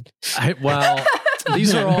Ben?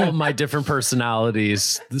 These are all my different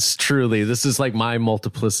personalities. This is like my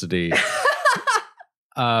multiplicity.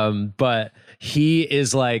 But he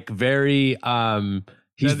is like very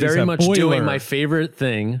he's very much doing my favorite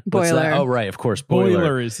thing. Boiler. Oh, right, of course.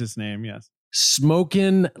 Boiler is his name, yes.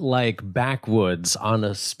 Smoking like backwoods on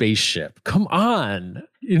a spaceship. Come on.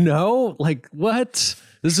 Like what?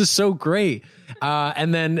 This is so great.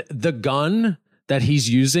 And then the gun that he's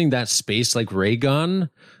using, that space like ray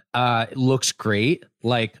gun, looks great.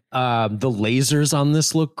 Like the lasers on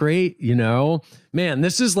this look great. Man,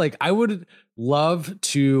 this is like, I would love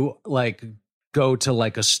to like go to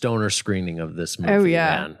like a stoner screening of this movie. Oh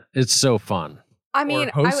yeah, man. It's so fun. I mean,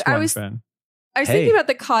 or host I one, was Ben. I was Hey. thinking about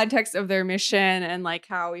the context of their mission and like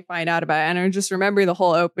how we find out about it. And I just remember the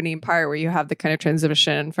whole opening part where you have the kind of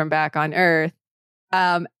transition from back on Earth.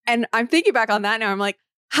 And I'm thinking back on that now. I'm like,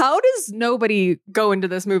 how does nobody go into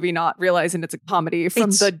this movie not realizing it's a comedy from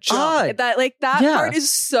It's the jump? odd. That Yeah. part is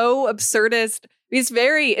so absurdist. It's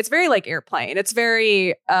very like Airplane. It's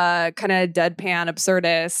very kind of deadpan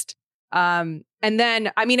absurdist. And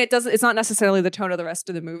then, I mean, it's not necessarily the tone of the rest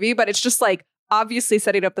of the movie, but it's just like obviously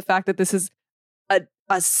setting up the fact that this is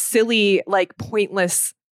a silly, like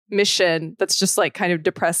pointless mission that's just like kind of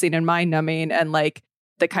depressing and mind numbing, and like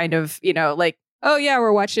the kind of, you know, like, oh yeah,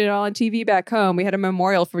 we're watching it all on TV back home. We had a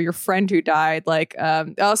memorial for your friend who died. Like,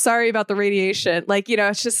 oh, sorry about the radiation. Like, you know,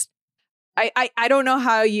 it's just, I don't know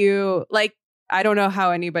how you like. I don't know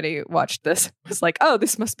how anybody watched this. It was like, oh,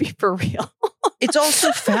 this must be for real. It's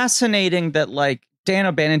also fascinating that like Dan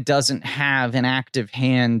O'Bannon doesn't have an active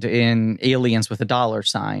hand in Aliens with a dollar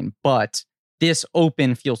sign, but this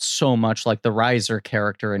open feels so much like the Reiser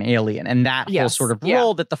character in Alien, and that whole Yes. sort of Yeah.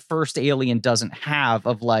 role that the first Alien doesn't have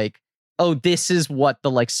of like, oh, this is what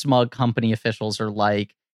the like smug company officials are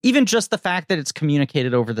like. Even just the fact that it's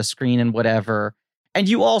communicated over the screen and whatever. And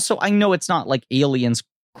you also, I know it's not like Aliens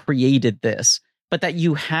created this, but that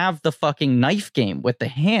you have the fucking knife game with the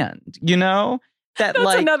hand, you know? That That's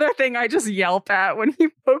like another thing I just yelp at when he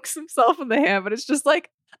pokes himself in the hand, but it's just like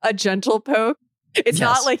a gentle poke. It's Yes.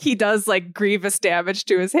 not like he does like grievous damage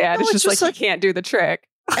to his hand. No, it's it's just just like he can't do the trick.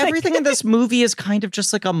 everything in this movie is kind of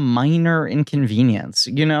just like a minor inconvenience.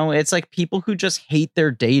 You know, it's like people who just hate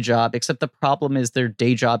their day job, except the problem is their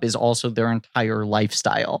day job is also their entire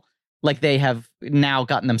lifestyle. Like they have now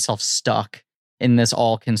gotten themselves stuck in this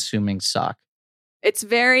all-consuming suck. It's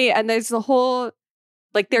very, and there's the whole,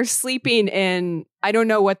 like they're sleeping in, I don't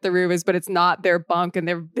know what the room is, but it's not their bunk, and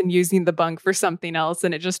they've been using the bunk for something else.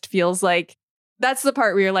 And it just feels like that's the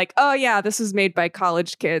part where you're like, oh yeah, this was made by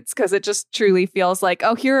college kids. Cause it just truly feels like,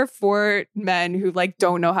 oh, here are 4 men who like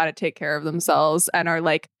don't know how to take care of themselves and are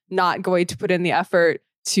like not going to put in the effort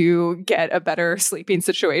to get a better sleeping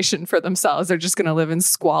situation for themselves. They're just going to live in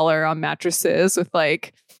squalor on mattresses with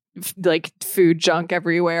like food junk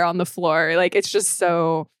everywhere on the floor. Like it's just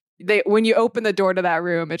so when you open the door to that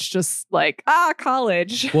room, it's just like,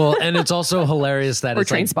 college. Well, and it's also hilarious that Or it's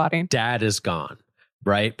train like spotting. dad is gone,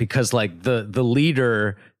 right? Because like the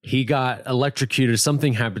leader, he got electrocuted,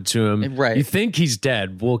 something happened to him. Right. You think he's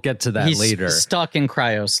dead. We'll get to that He's later. stuck in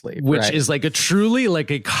cryosleep. Which right. is like a truly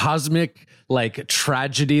like a cosmic like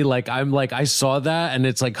tragedy. Like I'm like, I saw that and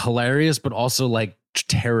it's like hilarious, but also like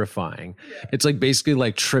terrifying. It's like basically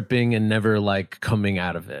like tripping and never like coming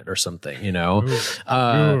out of it or something, you know?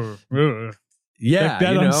 Yeah.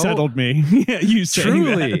 That you know? unsettled me. Yeah, you saying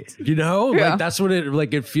Truly, that. you know, Yeah. like that's what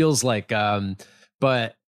it feels like.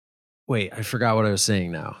 But wait, I forgot what I was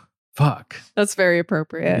saying now. Fuck. That's very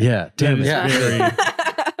appropriate. Yeah. Damn it. Yeah. Very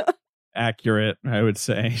accurate, I would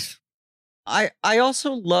say. I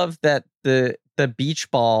also love that the beach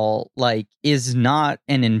ball like is not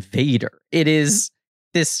an invader. It is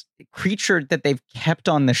this creature that they've kept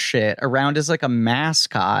on the shit around as like a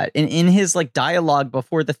mascot. And in his like dialogue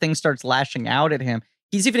before the thing starts lashing out at him,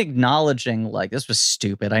 he's even acknowledging like, this was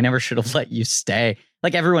stupid. I never should have let you stay.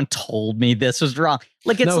 Like everyone told me this was wrong.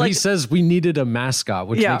 Like it's no, like he says we needed a mascot,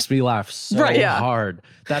 which Yeah. makes me laugh so Right, yeah. hard.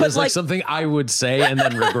 That But is like like- something I would say and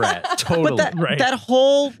then regret. Totally. But that, Right. that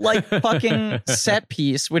whole like fucking set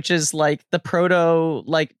piece, which is like the proto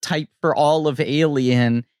like type for all of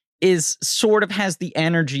Alien, is sort of has the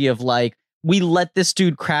energy of like, we let this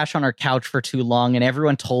dude crash on our couch for too long and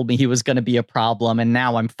everyone told me he was going to be a problem. And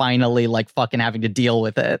now I'm finally like fucking having to deal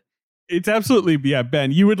with it. It's absolutely, yeah,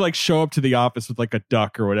 Ben, you would like show up to the office with like a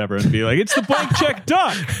duck or whatever and be like, it's the blank check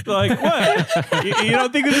duck. Like, what? You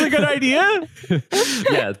don't think this is a good idea?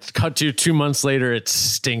 Yeah, cut to 2 months later, it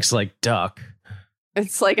stinks like duck.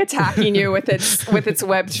 It's like attacking you with its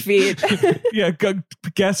webbed feet. Yeah,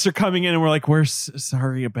 guests are coming in and we're like, we're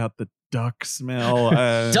sorry about the duck smell.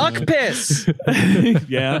 Duck piss.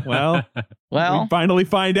 Yeah, well, Well, we finally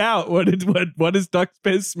find out what does duck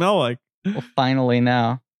piss smell like. we'll finally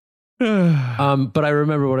know. But I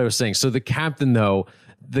remember what I was saying. So the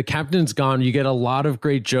captain's gone. You get a lot of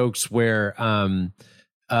great jokes where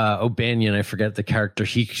O'Banion, I forget the character,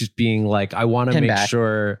 he's being like, I want to make Pinback.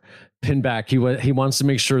 sure Pinback, he wants to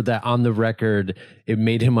make sure that on the record it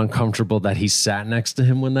made him uncomfortable that he sat next to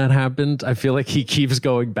him when that happened. I feel like he keeps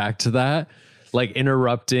going back to that, like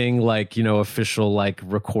interrupting like, you know, official like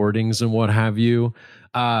recordings and what have you.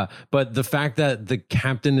 But the fact that the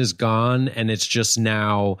captain is gone and it's just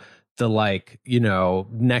now the like, you know,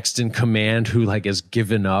 next in command who like has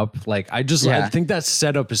given up, like I Yeah. think that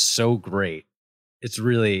setup is so great. It's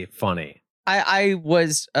really funny. I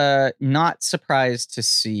was not surprised to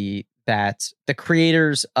see that the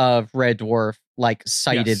creators of Red Dwarf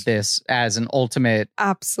cited this as an ultimate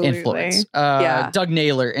influence. Doug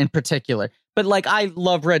Naylor in particular. But I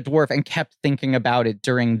love Red Dwarf and kept thinking about it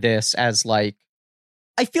during this as I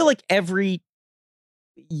feel like every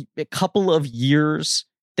couple of years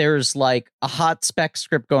there's a hot spec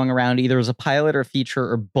script going around, either as a pilot or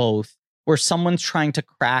feature or both, where someone's trying to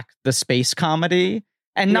crack the space comedy.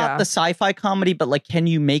 And not the sci-fi comedy, but can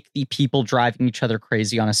you make the people driving each other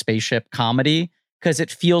crazy on a spaceship comedy? Because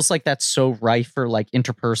it feels like that's so rife for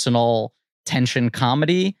interpersonal tension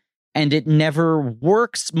comedy. And it never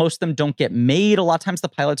works. Most of them don't get made. A lot of times the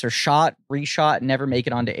pilots are shot, reshot, and never make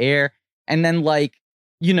it onto air. And then the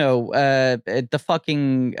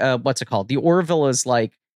fucking, what's it called? The Orville is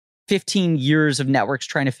 15 years of networks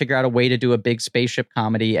trying to figure out a way to do a big spaceship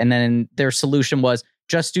comedy. And then their solution was,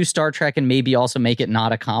 just do Star Trek and maybe also make it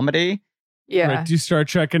not a comedy. Yeah. Right, do Star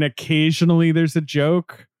Trek and occasionally there's a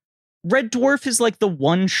joke. Red Dwarf is the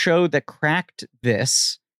one show that cracked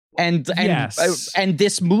this. And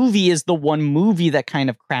this movie is the one movie that kind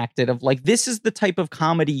of cracked it of this is the type of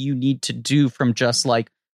comedy you need to do from just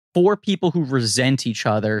four people who resent each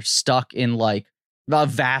other stuck in a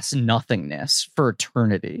vast nothingness for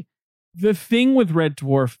eternity. The thing with Red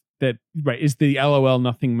Dwarf that is the LOL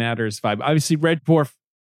nothing matters vibe. Obviously, Red Dwarf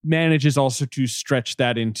manages also to stretch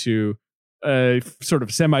that into a sort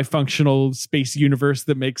of semi-functional space universe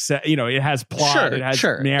that makes sense. It has plot, it has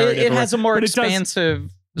narrative. It has a more expansive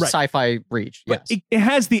sci-fi reach. But yes. It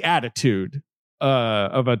has the attitude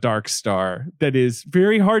of a Dark Star that is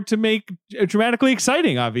very hard to make dramatically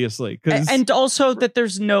exciting, obviously. And also that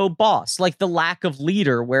there's no boss, the lack of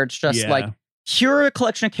leader, where it's just here are a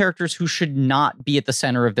collection of characters who should not be at the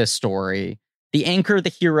center of this story. The anchor, the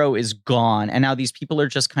hero, is gone, and now these people are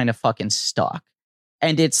just kind of fucking stuck.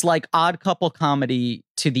 And it's Odd Couple comedy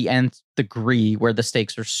to the nth degree, where the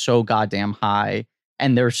stakes are so goddamn high,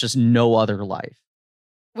 and there's just no other life.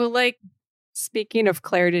 Well, speaking of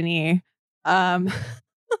Claire Denis, I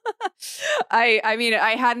mean,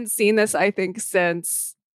 I hadn't seen this, I think,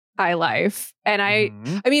 since High Life. And I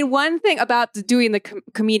mean, one thing about doing the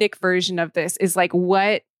comedic version of this is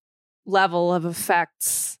what level of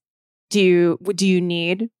effects do you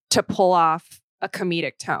need to pull off a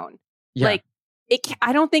comedic tone? Yeah.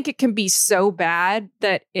 I don't think it can be so bad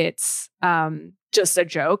that it's just a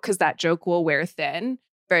joke, because that joke will wear thin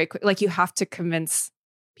very quick. You have to convince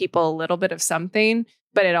people a little bit of something,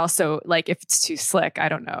 but it also if it's too slick, I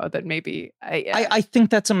don't know, then maybe I think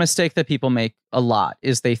that's a mistake that people make a lot,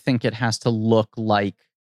 is they think it has to look like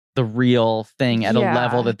the real thing at a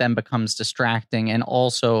level that then becomes distracting. And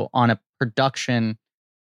also on a production,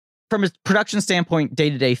 from a production standpoint,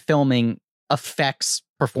 day-to-day filming affects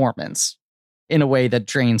performance in a way that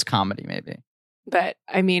drains comedy, maybe. But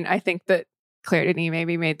I mean, I think that Claire Denis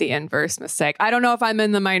maybe made the inverse mistake. I don't know if I'm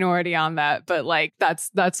in the minority on that, but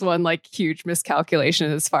that's one huge miscalculation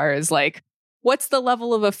as far as what's the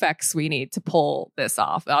level of effects we need to pull this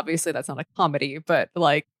off. Obviously that's not a comedy, but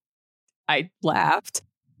I laughed.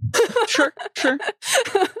 Sure.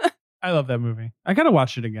 I love that movie. I gotta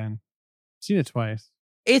watch it again. Seen it twice.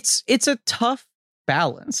 It's a tough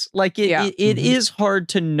balance. It is hard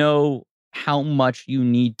to know how much you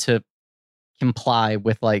need to comply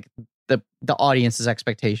with the audience's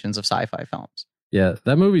expectations of sci-fi films. Yeah,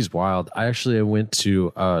 that movie's wild. I went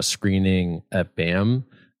to a screening at BAM,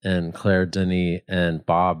 and Claire Denis and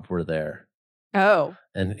Bob were there. Oh.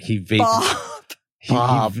 And he vaped.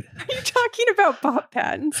 Bob. Are you talking about Bob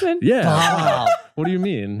Pattinson? Yeah. Bob. What do you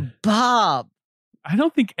mean? Bob. I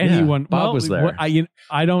don't think anyone. Bob was there.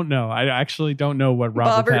 I don't know. I actually don't know what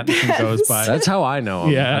Robert Pattinson goes by. That's how I know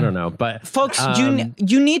him. Yeah. I don't know. But folks,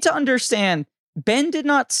 you need to understand, Ben did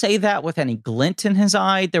not say that with any glint in his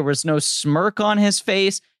eye. There was no smirk on his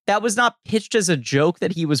face. That was not pitched as a joke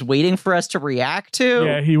that he was waiting for us to react to.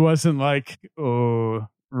 Yeah, he wasn't oh,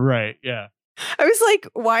 right. Yeah. I was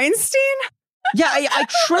Weinstein? Yeah, I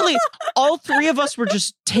truly, all three of us were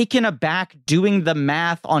just taken aback doing the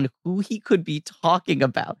math on who he could be talking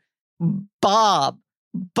about. Bob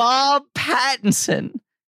Pattinson.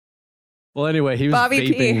 Well, anyway, he was Bobby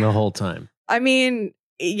vaping P. the whole time. I mean,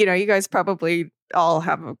 you guys probably all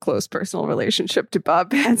have a close personal relationship to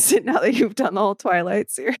Bob Pattinson now that you've done the whole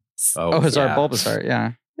Twilight series. Hazard Bulbasaur,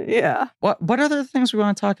 yeah. Yeah. What other things we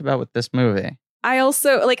want to talk about with this movie? I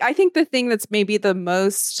also, I think the thing that's maybe the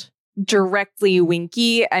most directly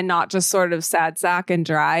winky and not just sort of sad sack and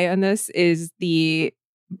dry in this is the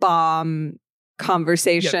bomb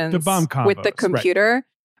conversations with the computer. Right.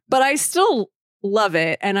 But I still love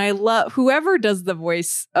it. And I love whoever does the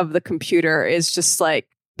voice of the computer is just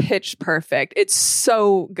pitch perfect. It's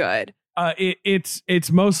so good.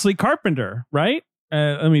 It's mostly Carpenter, right?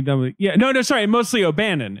 Sorry, mostly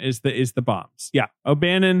O'Bannon is the bombs. Yeah,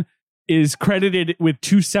 O'Bannon is credited with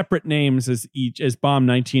two separate names as Bomb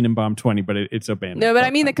 19 and Bomb 20, but it's O'Bannon. No, but I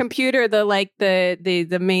mean the computer,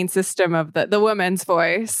 the main system of the woman's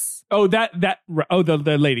voice. Oh,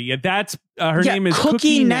 the lady. Yeah, that's her name is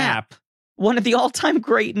Cookie Knapp. One of the all-time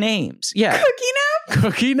great names. Yeah, Cookie Knapp.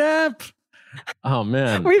 Cookie Knapp. Oh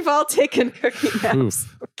man, we've all taken Cookie Naps.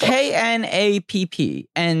 Knapp.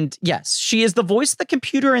 And yes, she is the voice of the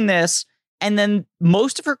computer in this. And then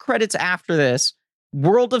most of her credits after this: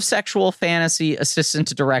 World of Sexual Fantasy, assistant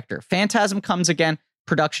to director. Phantasm Comes Again,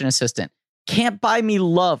 production assistant. Can't Buy Me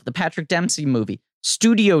Love, the Patrick Dempsey movie,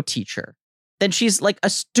 studio teacher. Then she's like a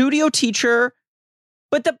studio teacher,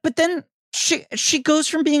 but then she goes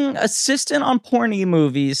from being assistant on porny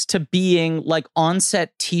movies to being like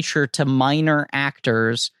on-set teacher to minor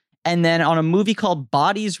actors. And then on a movie called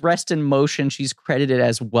Bodies Rest in Motion, she's credited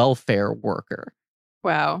as welfare worker.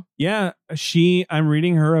 Wow. Yeah, I'm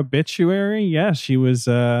reading her obituary. Yeah, she was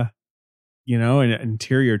an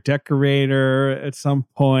interior decorator at some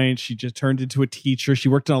point. She just turned into a teacher. She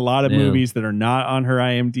worked in a lot of movies that are not on her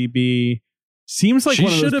IMDb. Seems like she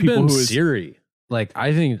one of those should have people been who is Siri. Like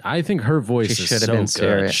I think her voice is so good.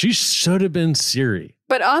 Siri. She should have been Siri.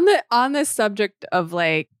 But on the subject of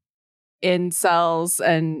like incels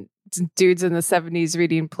and dudes in the 70s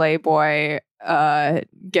reading Playboy,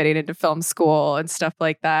 getting into film school and stuff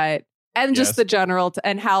like that, and just the general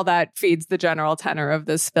and how that feeds the general tenor of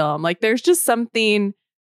this film. Like there's just something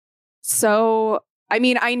so, I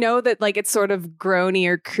mean, I know that like it's sort of groany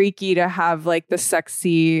or creaky to have like the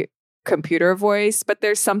sexy computer voice, but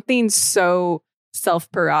there's something so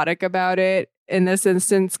self-parodic about it in this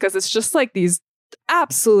instance, because it's just like these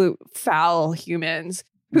absolute foul humans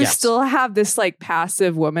who still have this like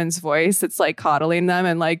passive woman's voice that's like coddling them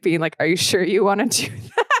and like being like, are you sure you want to do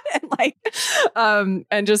that? And like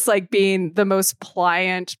and just like being the most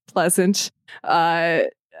pliant, pleasant kind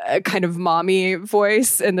of mommy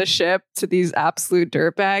voice in the ship to these absolute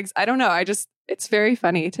dirtbags. I don't know, it's very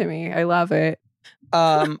funny to me. I love it.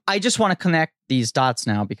 I just want to connect these dots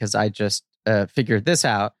now because I just figured this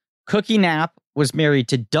out. Cookie Knapp was married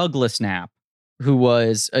to Douglas Knapp, who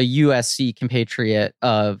was a USC compatriot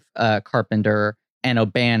of Carpenter and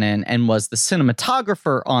O'Bannon, and was the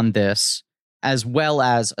cinematographer on this, as well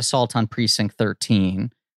as Assault on Precinct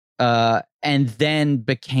 13, and then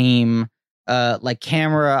became like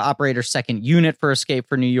camera operator second unit for Escape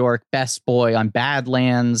for New York, best boy on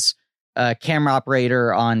Badlands, camera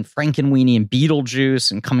operator on Frankenweenie and Beetlejuice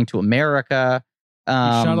and Coming to America. He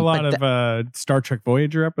shot a lot of Star Trek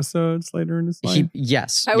Voyager episodes later in his life.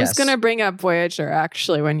 I was going to bring up Voyager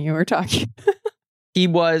actually when you were talking. He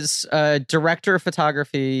was director of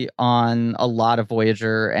photography on a lot of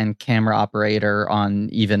Voyager and camera operator on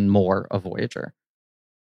even more of Voyager.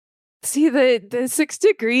 See the 6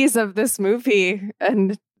 degrees of this movie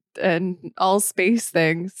and all space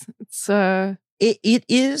things. It's It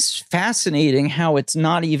is fascinating how it's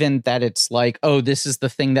not even that it's like, oh, this is the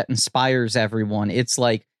thing that inspires everyone. It's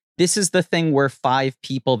like, this is the thing where 5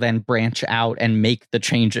 people then branch out and make the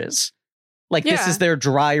changes. Like, this is their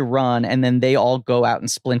dry run, and then they all go out and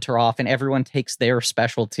splinter off, and everyone takes their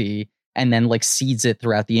specialty and then, like, seeds it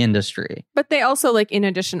throughout the industry. But they also, like, in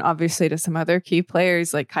addition, obviously, to some other key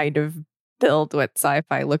players, like, kind of build what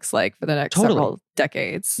sci-fi looks like for the next several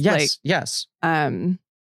decades. Yes, yes.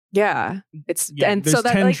 Yeah, it's and there's so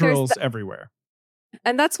that tendrils like, everywhere,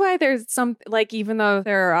 and that's why there's some like, even though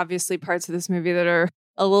there are obviously parts of this movie that are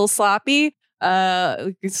a little sloppy,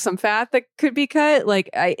 some fat that could be cut. Like,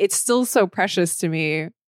 it's still so precious to me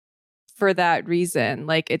for that reason.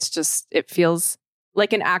 Like, it feels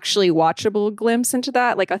like an actually watchable glimpse into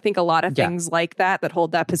that. Like, I think a lot of things like that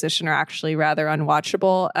hold that position are actually rather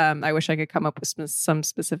unwatchable. I wish I could come up with some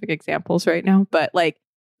specific examples right now, but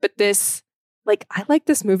this. Like, I like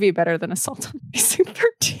this movie better than Assault on Precinct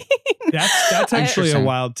 13. That's actually a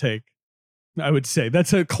wild take. I would say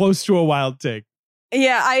that's close to a wild take.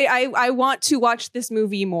 Yeah, I want to watch this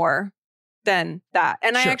movie more than that.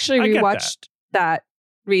 And I actually rewatched that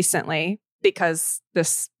recently because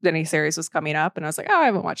this miniseries was coming up. And I was like, oh, I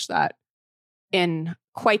haven't watched that in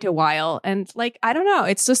quite a while. And like, I don't know.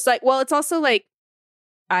 It's just like, well, it's also like,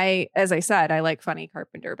 as I said, I like funny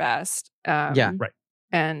Carpenter best. Right.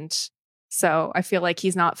 And so I feel like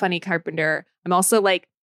he's not funny Carpenter. I'm also like,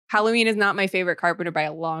 Halloween is not my favorite Carpenter by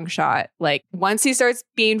a long shot. Like, once he starts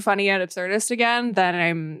being funny and absurdist again,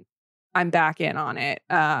 then I'm back in on it.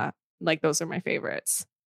 Like, those are my favorites.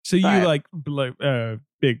 So you like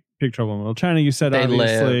Big Trouble in Little China, you said,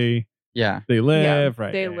 obviously. Yeah. They live, Yeah,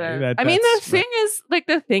 right? They yeah, live. I mean, the thing is, like,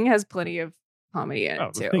 the thing has plenty of comedy in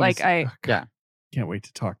it The too. Thing Like, is- Yeah. can't wait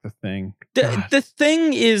to talk The Thing. The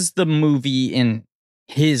Thing is the movie in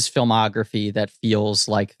his filmography that feels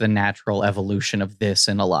like the natural evolution of this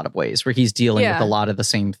in a lot of ways, where he's dealing with Yeah. a lot of the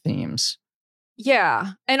same themes.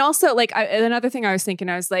 yeah, and also like another thing I was thinking,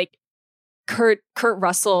 I was like, Kurt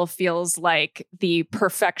Russell feels like the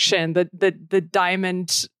perfection, the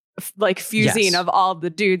diamond like fusing Yes. of all the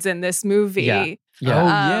dudes in this movie. Yeah. Oh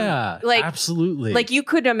Yeah. yeah, like- absolutely. Like you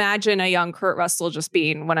could imagine a young Kurt Russell just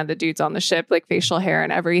being one of the dudes on the ship, like facial hair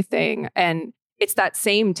and everything. And it's that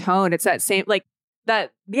same tone. It's that same like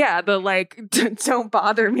that. Yeah, the like don't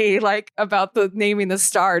bother me like about the naming the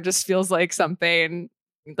star just feels like something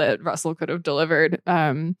that Russell could have delivered.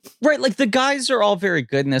 Right, like the guys are all very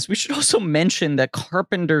good in this. We should also mention that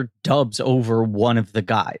Carpenter dubs over one of the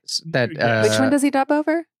guys. That Which one does he dub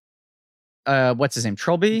over? what's his name?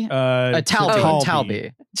 Trilby? Talby.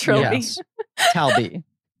 Talby. Trilby. Yes. Talby.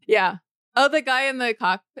 Yeah. Oh, the guy in the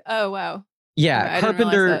cockpit. Oh, wow. Yeah, I didn't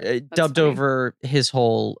Carpenter realize that. That's dubbed funny. over his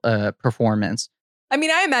whole performance. I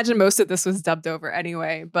mean, I imagine most of this was dubbed over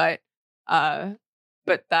anyway, but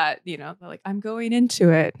that, you know, like I'm going into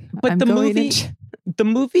it. But I'm the going movie, into- the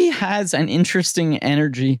movie has an interesting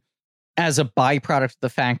energy as a byproduct of the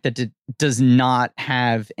fact that it does not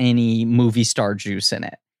have any movie star juice in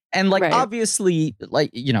it. And like, Right. obviously, like,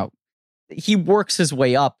 you know, he works his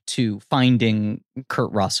way up to finding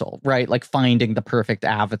Kurt Russell, right? Like finding the perfect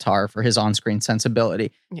avatar for his on-screen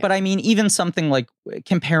sensibility. Yeah. But I mean, even something like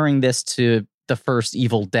comparing this to the first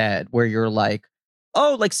Evil Dead, where you're like,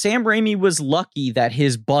 oh, like Sam Raimi was lucky that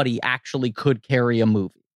his buddy actually could carry a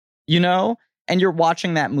movie, you know? And you're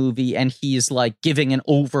watching that movie and he's like giving an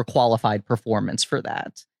overqualified performance for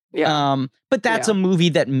that. yeah. But that's Yeah. a movie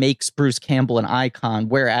that makes Bruce Campbell an icon.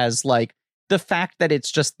 Whereas like the fact that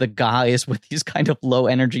it's just the guys with these kind of low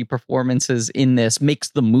energy performances in this makes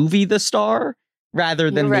the movie the star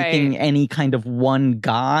rather than Right. making any kind of one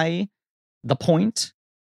guy the point.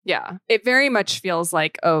 Yeah. It very much feels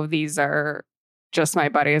like, oh, these are just my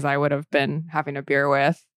buddies I would have been having a beer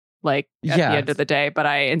with, like at Yeah. the end of the day. But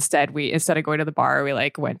instead of going to the bar, we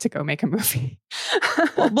like went to go make a movie.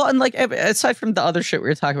 Well, and like aside from the other shit we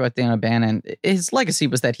were talking about, Dan O'Bannon, his legacy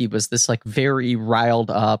was that he was this like very riled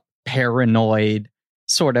up, paranoid,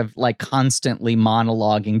 sort of like constantly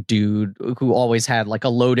monologuing dude who always had like a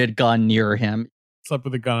loaded gun near him. Slept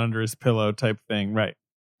with a gun under his pillow type thing. Right.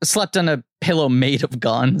 Slept on a pillow made of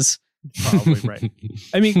guns. Probably right.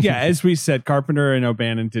 I mean, yeah, as we said, Carpenter and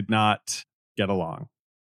O'Bannon did not get along.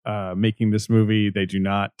 Making this movie, they do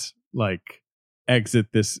not like exit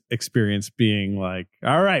this experience being like,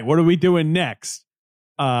 all right, what are we doing next?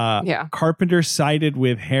 Yeah. Carpenter sided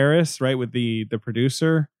with Harris, right? With the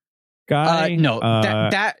producer guy. No,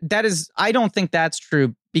 that is, I don't think that's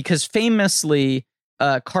true because famously,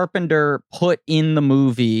 Carpenter put in the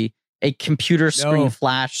movie a computer screen No.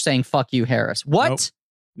 flash saying "fuck you, Harris." What?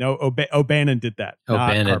 No, O'Bannon did that. not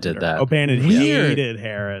O'Bannon did Carpenter. that. O'Bannon Weird. hated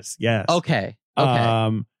Harris. Yes. Okay.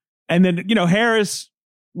 And then, you know, Harris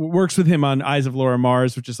works with him on Eyes of Laura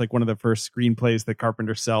Mars, which is like one of the first screenplays that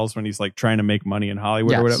Carpenter sells when he's like trying to make money in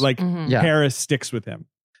Hollywood Yes. or whatever. Like Mhm. Yeah. Harris sticks with him.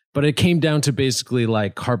 But it came down to basically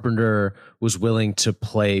like Carpenter was willing to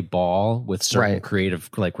play ball with certain Right. creative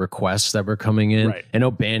like requests that were coming in. Right. And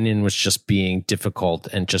O'Bannon was just being difficult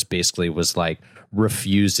and just basically was like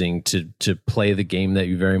refusing to play the game that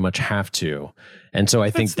you very much have to. And so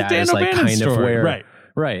I think That's the that is Dan like O'Bannon kind of story. where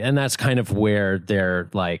Right. And that's kind of where their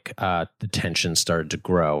like the tension started to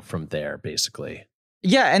grow from there, basically.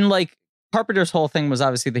 Yeah, and like Carpenter's whole thing was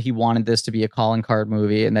obviously that he wanted this to be a calling card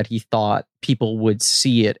movie and that he thought people would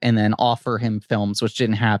see it and then offer him films, which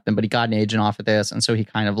didn't happen, but he got an agent off of this. And so he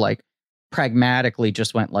kind of like pragmatically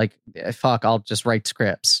just went like, fuck, I'll just write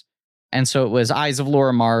scripts. And so it was Eyes of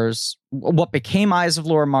Laura Mars, what became Eyes of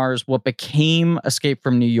Laura Mars, what became Escape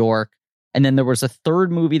from New York. And then there was a third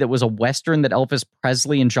movie that was a Western that Elvis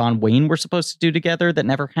Presley and John Wayne were supposed to do together that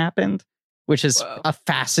never happened, which is Whoa. a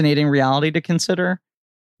fascinating reality to consider.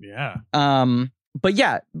 Yeah. But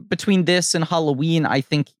yeah, between this and Halloween, I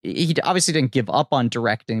think he obviously didn't give up on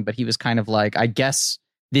directing, but he was kind of like, I guess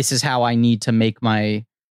this is how I need to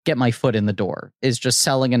get my foot in the door, is just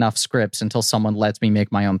selling enough scripts until someone lets me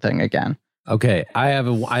make my own thing again. Okay, I have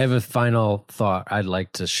a final thought I'd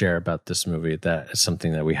like to share about this movie that is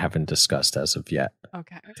something that we haven't discussed as of yet.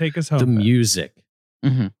 Okay. Take us home. The then. music.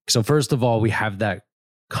 Mm-hmm. So first of all, we have that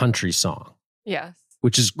country song, Yes.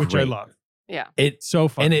 which is Which great. I love. Yeah. It's So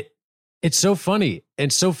fun. and it's so funny.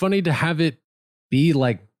 And so funny to have it be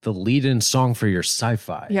like the lead-in song for your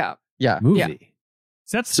sci-fi Yeah. Yeah. movie. Yeah.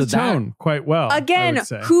 Sets the tone quite well. Again,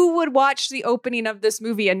 who would watch the opening of this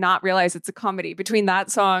movie and not realize it's a comedy? Between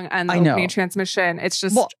that song and the opening transmission, it's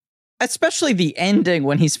just... Well, especially the ending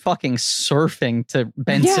when he's fucking surfing to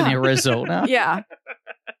Benson, Arizona. Yeah.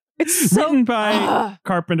 It's so, written by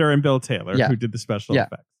Carpenter and Bill Taylor, who did the special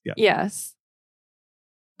effects. Yeah. Yes.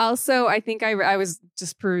 Also, I think I was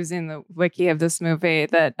just perusing the wiki of this movie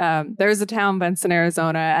that there's a town, Benson,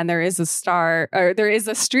 Arizona, and there is a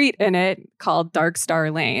street in it called Dark Star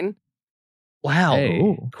Lane. Wow.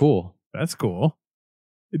 Hey, cool. That's cool.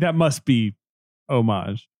 That must be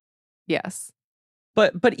homage. Yes.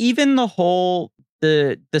 But even the whole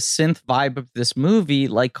the synth vibe of this movie,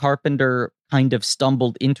 like Carpenter kind of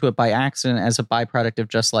stumbled into it by accident as a byproduct of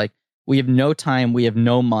just like, we have no time, we have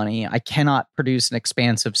no money, I cannot produce an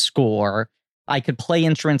expansive score. I could play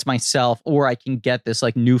instruments myself, or I can get this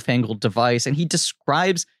like newfangled device. And he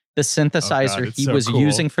describes the synthesizer he was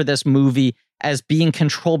using for this movie as being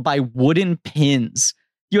controlled by wooden pins.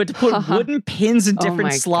 You had to put wooden pins in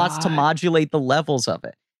different slots to modulate the levels of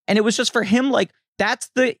it. And it was just for him, like,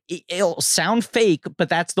 it'll sound fake, but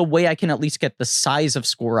that's the way I can at least get the size of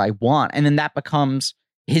score I want. And then that becomes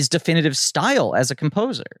his definitive style as a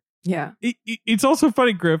composer. Yeah. It's also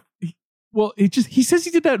funny, Griff. He says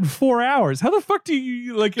he did that in 4 hours. How the fuck do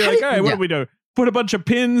you all right, what do we do? Put a bunch of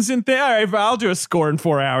pins in there? All right, I'll do a score in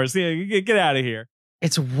 4 hours. Yeah, get out of here.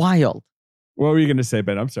 It's wild. What were you going to say,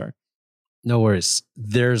 Ben? I'm sorry. No worries.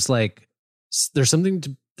 There's something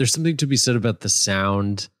to be said about the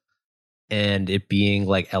sound and it being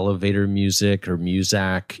like elevator music or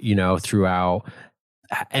Muzak, throughout,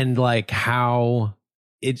 and like how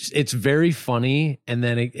it's very funny, and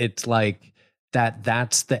then it's like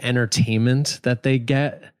that's the entertainment that they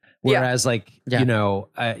get. Whereas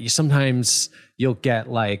sometimes you'll get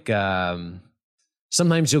like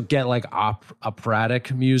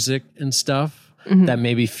operatic music and stuff. Mm-hmm. That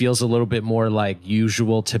maybe feels a little bit more like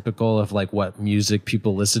usual, typical of like what music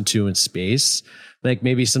people listen to in space. Like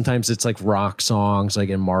maybe sometimes it's like rock songs, like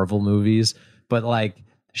in Marvel movies, but like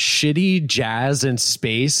shitty jazz in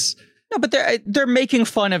space. No, but they're making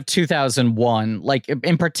fun of 2001, like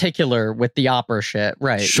in particular with the opera shit,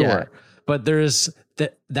 right? Sure, yeah. But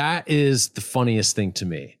that is the funniest thing to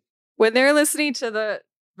me when they're listening to the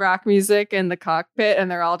rock music in the cockpit and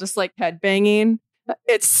they're all just like headbanging.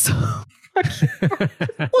 It's so.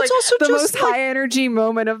 It's also the most high energy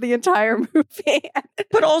moment of the entire movie.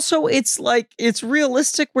 But also it's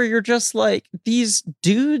realistic where you're just like, these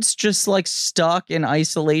dudes just like stuck in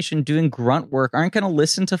isolation doing grunt work aren't going to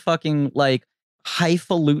listen to fucking like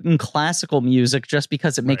highfalutin classical music just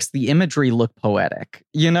because it makes the imagery look poetic.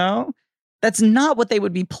 That's not what they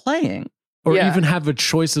would be playing. Or even have a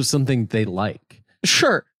choice of something they like.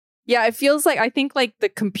 Sure. Yeah, it feels like, I think like the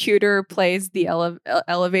computer plays the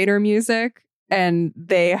elevator music and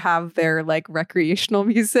they have their like recreational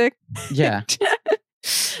music. Yeah.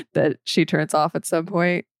 That she turns off at some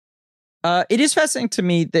point. It is fascinating to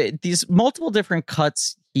me that these multiple different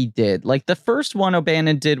cuts he did. Like the first one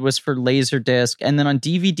O'Bannon did was for Laserdisc, and then on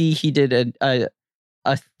DVD he did a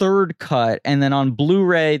third cut, and then on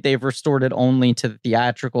Blu-ray they've restored it only to the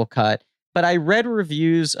theatrical cut. But I read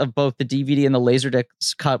reviews of both the DVD and the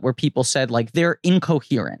Laserdisc cut where people said like they're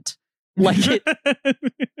incoherent. Like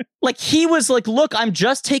like he was like, look, I'm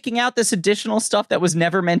just taking out this additional stuff that was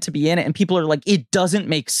never meant to be in it. And people are like, it doesn't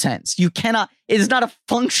make sense. It is not a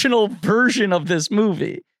functional version of this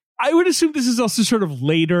movie. I would assume this is also sort of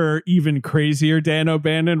later, even crazier Dan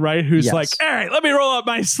O'Bannon, right? Who's like, all right, let me roll up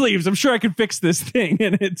my sleeves. I'm sure I can fix this thing.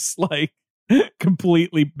 And it's like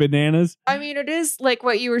completely bananas. I mean, it is like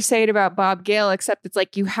what you were saying about Bob Gale, except it's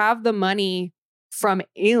like you have the money from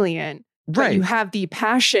Alien, but you have the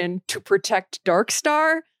passion to protect Dark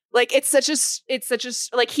Star. Like it's such a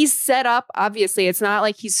like he's set up. Obviously, it's not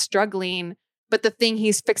like he's struggling, but the thing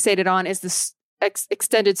he's fixated on is this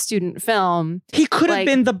extended student film. He could have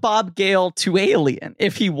been the Bob Gale to Alien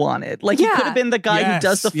if he wanted. Like he could have been the guy who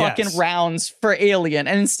does the fucking rounds for Alien,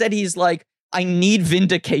 and instead he's like, I need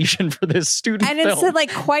vindication for this student film. And instead,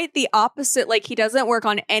 like, quite the opposite. Like, he doesn't work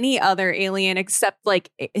on any other Alien except,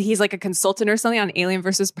 like, he's like a consultant or something on Alien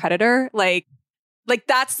versus Predator. Like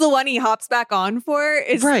that's the one he hops back on for.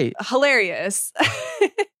 It's hilarious.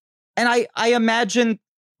 And I imagine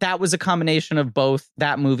that was a combination of both.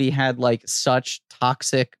 That movie had, like, such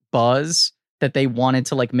toxic buzz that they wanted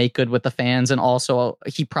to, like, make good with the fans. And also,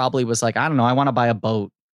 he probably was like, I don't know, I want to buy a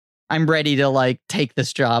boat. I'm ready to like take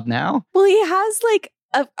this job now. Well, he has like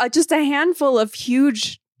just a handful of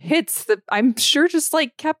huge hits that I'm sure just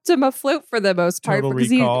like kept him afloat for the most part. Total because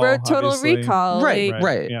Recall, he wrote Total obviously. Recall.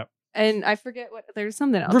 Right. Yep. and I forget what there's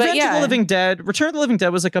something else. Revenge but of the Living Dead. Return of the Living Dead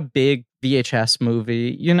was like a big VHS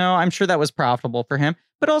movie. You know, I'm sure that was profitable for him.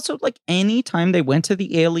 But also, like, any time they went to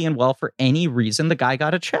the alien well for any reason, the guy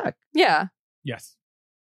got a check. Yeah. Yes.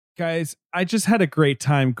 Guys, I just had a great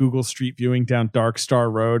time Google Street viewing down Dark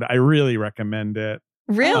Star Road. I really recommend it.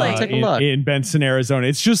 Really? Take a look. In Benson, Arizona.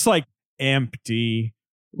 It's just like empty.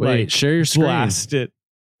 Wait, like, share your screen. blast it.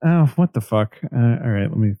 Oh, what the fuck? All right,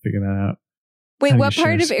 let me figure that out. Wait, How do what you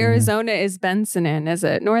share part of screen? Arizona is Benson in? Is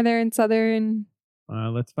it northern, southern?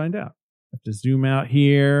 Let's find out. I have to zoom out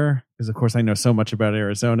here because, of course, I know so much about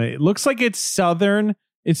Arizona. It looks like it's southern.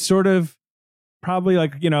 It's sort of probably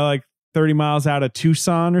like, you know, like 30 miles out of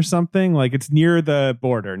Tucson or something. Like it's near the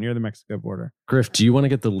border, near the Mexico border. Griff, do you want to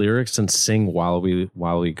get the lyrics and sing while we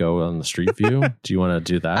go on the street view? Do you want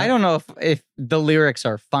to do that? I don't know if the lyrics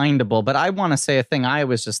are findable, but I want to say a thing I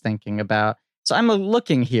was just thinking about. So I'm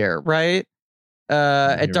looking here, right?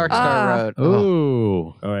 At Dark Star Road.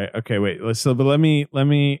 Oh, All right. Okay. Wait. But let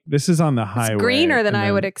me. This is on the highway. It's greener than and I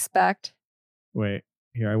then- would expect. Wait.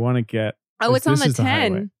 Here, I want to get. Oh, it's on this the is highway.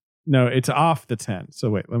 10. No, it's off the 10. So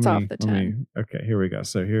wait. It's off the 10. Okay. Here we go.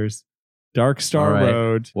 So here's Dark Star All right.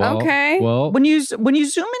 Road. well, Okay. Well, When you zoom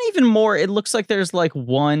in even more, it looks like there's like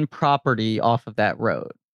one property off of that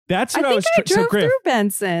road. That's I what think I so drove Griff, through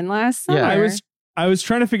Benson last summer. Yeah, I was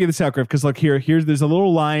trying to figure this out, Griff, because look here's there's a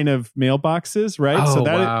little line of mailboxes, right? oh, So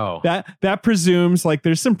wow. that presumes like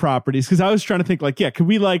there's some properties, because I was trying to think like, yeah, could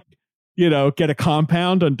we like, you know, get a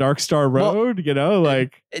compound on Dark Star Road? You know,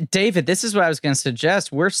 like David, this is what I was going to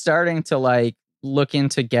suggest. We're starting to like look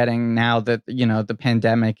into getting, now that, you know, the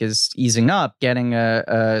pandemic is easing up, getting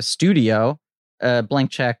a studio,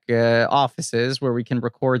 blank check offices where we can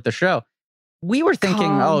record the show. We were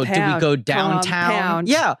thinking, do we go downtown? Compound.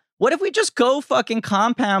 Yeah. What if we just go fucking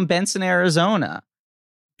compound Benson, Arizona?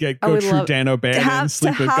 go would true love Dan O'Bannon, have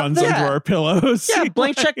sleep to with have guns that. under our pillows. Yeah,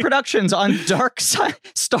 Blank Check Productions on Dark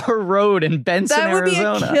Star Road in Benson, That would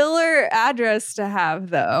Arizona. be a killer address to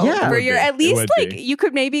have, though. Yeah. It Where would you're be. at It least would like be. you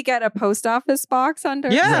could maybe get a post office box on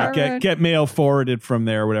Dark Yeah. Star Road. Get mail forwarded from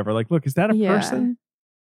there or whatever. Like, look, is that a Yeah. person?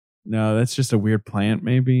 No, that's just a weird plant,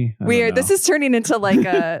 maybe. I don't Weird. know. This is turning into like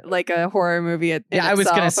a horror movie. Yeah, I was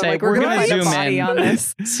going gonna to say, like, we're gonna gonna find a zoom body in. on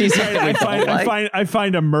this. See something we don't like. I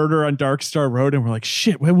find a murder on Dark Star Road, and we're like,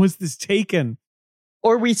 shit, when was this taken?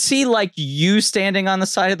 Or we see like you standing on the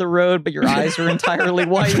side of the road, but your eyes are entirely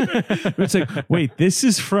white. It's like, wait, this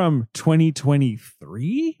is from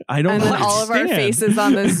 2023? I don't And then all of our understand. faces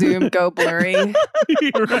on the Zoom go blurry. Right.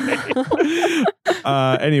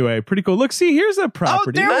 Anyway, pretty cool. Look, see, here's a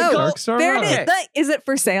property. there we go. Dark Star There Road. it is. Okay. Is it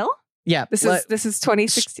for sale? Yeah, This is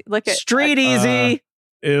 2016. Look at street easy.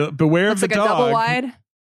 Beware of It's the like a dog. double wide.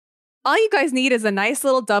 All you guys need is a nice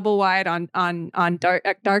little double wide on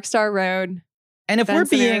Dark Star Road, And if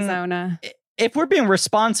Benson, we're being Arizona. if we're being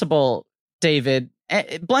responsible, David,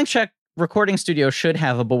 Blank Check Recording Studio should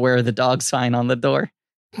have a "Beware the Dog" sign on the door.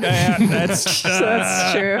 Yeah, that's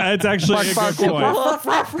That's true. That's actually Bark, a bark, good point. woof,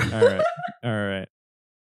 woof, woof. All right.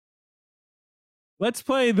 Let's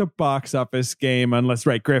play the box office game. Unless,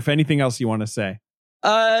 right, Griff, anything else you want to say?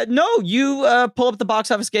 No, you pull up the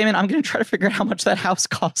box office game, and I'm going to try to figure out how much that house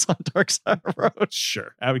costs on Dark Star Road.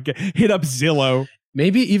 Sure. I would hit up Zillow.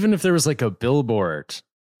 maybe even if there was like a billboard.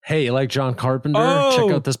 Hey, you like John Carpenter? Oh.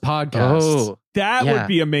 Check out this podcast. That Yeah. would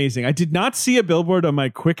be amazing. I did not see a billboard on my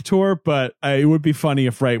quick tour, but it would be funny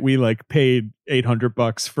if, right, we like paid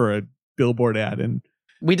 $800 for a billboard ad and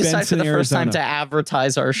We decided for Benson, the first time Arizona. to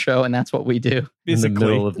advertise our show, and that's what we do. In the physically.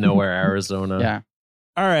 middle of nowhere, Arizona. Yeah.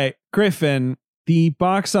 All right, Griffin, the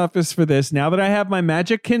box office for this, now that I have my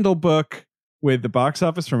magic Kindle book with the box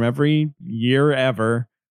office from every year ever,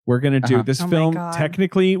 we're going to do Uh-huh. this Oh my film. God.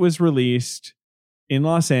 Technically, it was released in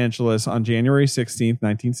Los Angeles on January 16th,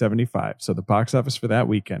 1975. So the box office for that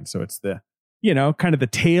weekend. So it's the, you know, kind of the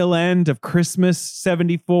tail end of Christmas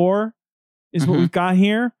 74 is what Mhm. we've got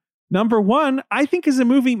here. Number one, I think is a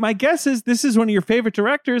movie. My guess is this is one of your favorite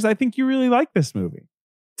directors. I think you really like this movie.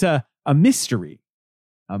 It's a mystery,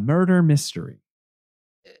 a murder mystery.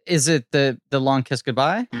 Is it the Long Kiss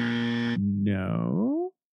Goodbye?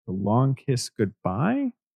 No. The Long Kiss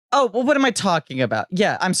Goodbye? Oh, well, what am I talking about?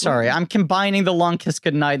 Yeah, I'm sorry. I'm combining the Long Kiss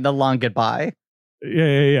Goodnight and the Long Goodbye.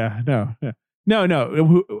 Yeah. No.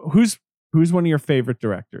 Who's one of your favorite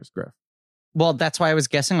directors, Griff? Well, that's why I was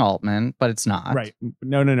guessing Altman, but it's not. Right.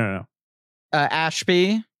 No.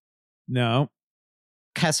 Ashby, No.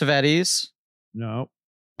 Cassavetes. No.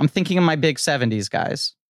 I'm thinking of my big 70s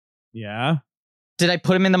guys. Yeah. Did I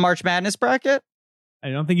put him in the March Madness bracket? I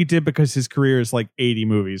don't think he did because his career is like 80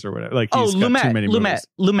 movies or whatever. Like he's got too many movies.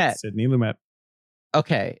 Lumet. Sidney Lumet.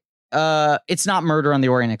 Okay. It's not Murder on the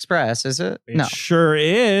Orient Express, is it? It No. sure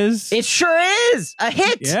is. It sure is a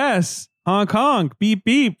hit. Yes. Hong Kong. Beep,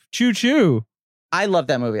 beep. Choo, choo. I love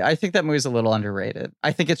that movie. I think that movie's a little underrated.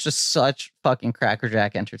 I think it's just such fucking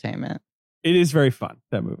crackerjack entertainment. It is very fun,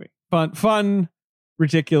 that movie. Fun,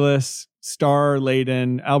 ridiculous,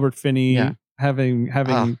 star-laden, Albert Finney having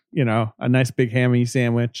a nice big hammy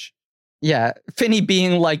sandwich. Yeah, Finney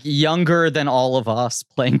being like younger than all of us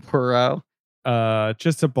playing Poirot.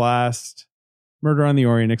 Just a blast. Murder on the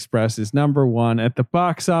Orient Express is number 1 at the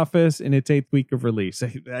box office in its 8th week of release. A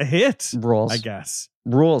hit, Rules. I guess.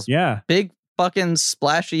 Rules. Yeah. Big fucking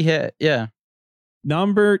splashy hit. Yeah.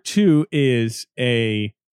 Number 2 is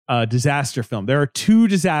a disaster film. There are 2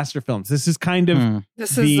 disaster films. This is kind of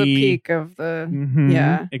This is the peak of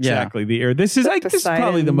the exactly the era. This is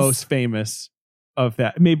probably the most famous of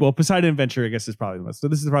that. Maybe Poseidon Adventure, I guess, is probably the most. So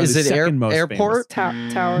this is probably the second most Airport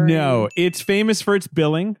famous. Tower. No, it's famous for its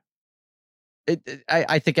billing.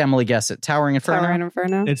 I think Emily guessed it. Towering Inferno. Towering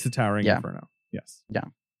Inferno. It's the Towering Inferno. Yes. Yeah.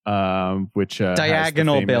 Which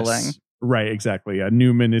diagonal has the famous, billing. Right, exactly.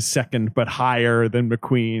 Newman is second, but higher than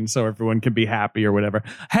McQueen, so everyone can be happy or whatever.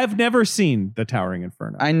 Have never seen the Towering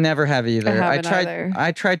Inferno. I never have either.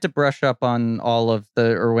 I tried to brush up on all of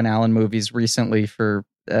the Irwin Allen movies recently for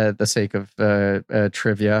the sake of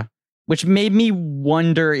trivia, which made me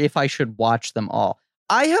wonder if I should watch them all.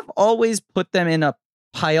 I have always put them in a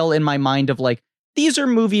pile in my mind of like, these are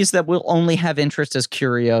movies that will only have interest as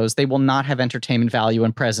curios. They will not have entertainment value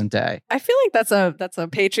in present day. I feel like that's a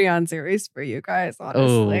Patreon series for you guys,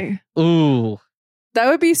 honestly. Ooh. That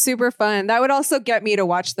would be super fun. That would also get me to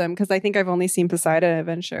watch them because I think I've only seen Poseidon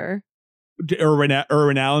Adventure. Irwin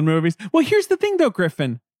Allen movies. Well, here's the thing though,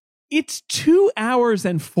 Griffin. It's 2 hours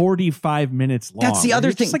and 45 minutes long. That's the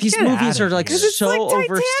other thing. Like, these movies are like so like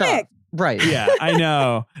overstuffed. Right. Yeah, I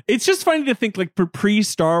know. It's just funny to think like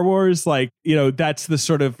pre-Star Wars, like, that's the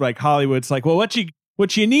sort of like Hollywood's like, well, what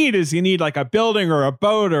you need is you need like a building or a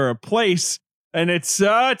boat or a place, and it's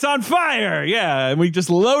on fire. Yeah, and we just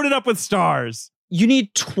load it up with stars. You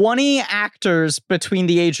need 20 actors between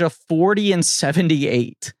the age of 40 and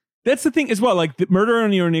 78. That's the thing as well. Like the Murder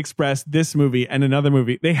on the Orient Express, this movie and another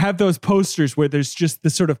movie, they have those posters where there's just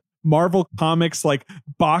this sort of Marvel Comics like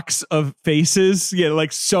box of faces. Yeah,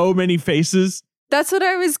 like so many faces. That's what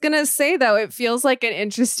I was gonna say though. It feels like an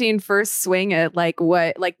interesting first swing at like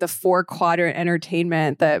the 4-quadrant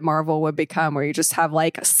entertainment that Marvel would become, where you just have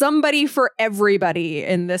like somebody for everybody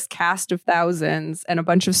in this cast of thousands and a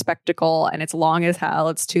bunch of spectacle, and it's long as hell.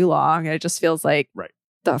 It's too long. And it just feels like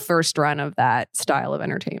the first run of that style of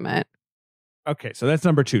entertainment. Okay, so that's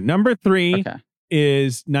number 2. Number 3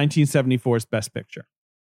 is 1974's Best Picture.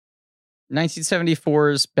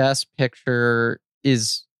 1974's Best Picture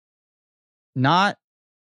is not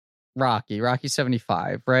Rocky. Rocky's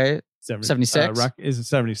 75, right? 76? Is it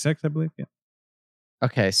 76, I believe? Yeah.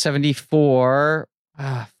 Okay, 74.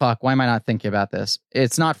 Fuck, why am I not thinking about this?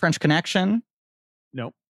 It's not French Connection?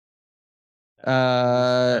 Nope.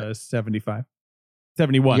 75.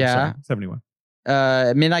 71. Yeah. Sorry, 71.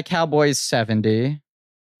 Midnight Cowboy's 70.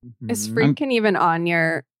 Is Friedkin even on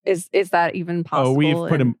your... Is that even possible? Oh, we've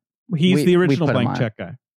put him... He's the original blank check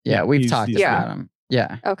guy. Yeah, we've talked about him.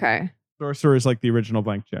 Yeah. Okay. Sorcerer is like the original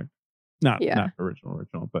blank check. Not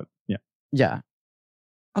original, but yeah. Yeah.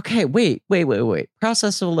 Okay, wait.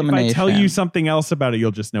 Process of elimination. If I tell you something else about it,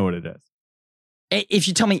 you'll just know what it is. If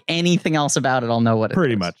you tell me anything else about it, I'll know what it is.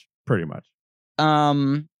 Pretty much.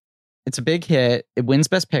 It's a big hit. It wins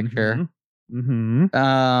Best Picture.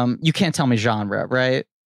 Mm-hmm. You can't tell me genre, right?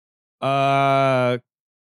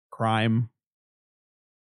 Crime.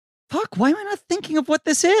 Fuck, why am I not thinking of what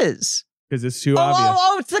this is? Because it's too obvious.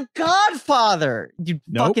 Oh, it's The Godfather. You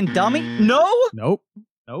fucking dummy. No? Nope.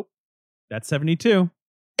 That's 72.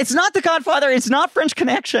 It's not The Godfather. It's not French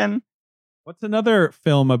Connection. What's another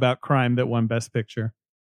film about crime that won Best Picture?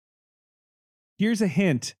 Here's a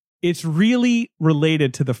hint. It's really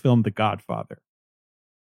related to the film The Godfather.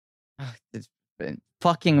 It's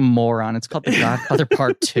fucking moron. It's called The Godfather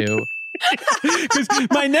Part 2. Because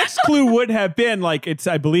my next clue would have been like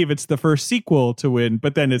I believe it's the first sequel to win,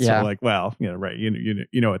 but then it's sort of like, well, right, you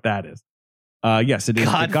know what that is. Yes, it is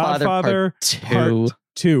The Godfather Part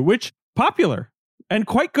 2, which popular and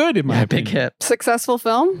quite good in my opinion. Big hit, successful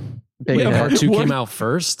film. Big hit. Part 2 came out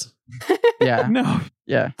first. Yeah, no,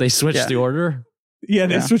 yeah, they switched the order. Yeah,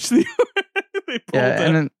 they switched the. They pulled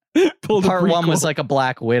and then Part 1 was like a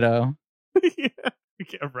Black Widow. Yeah,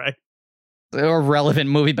 right. Or a relevant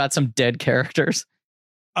movie about some dead characters.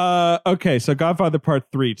 Okay, so Godfather Part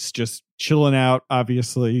 3, it's just chilling out.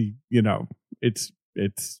 Obviously, it's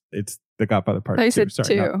it's The Godfather Part I 2. said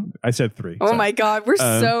Sorry, 2. I said 3. Oh Sorry. my God, we're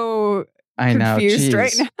so I know. confused Jeez.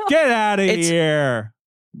 right now. Get out of It's- here.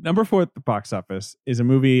 Number 4 at the box office is a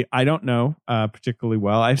movie I don't know particularly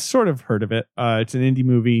well. I've sort of heard of it. It's an indie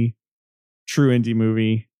movie, true indie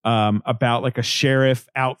movie, about like a sheriff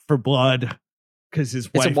out for blood because his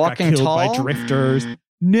Is wife it got Walking killed by Tall? drifters.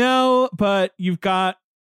 No, but you've got,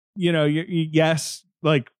 yes,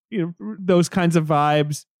 like those kinds of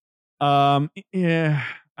vibes. Yeah,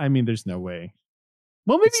 I mean, there's no way.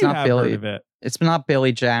 Well, maybe It's you not have Billy. heard of it. It's not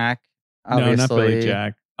Billy Jack, obviously. No, not Billy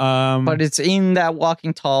Jack. But it's in that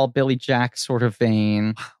Walking Tall, Billy Jack sort of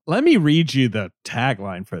vein. Let me read you the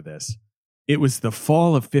tagline for this. It was the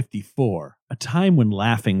fall of 54, a time when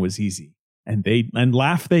laughing was easy, and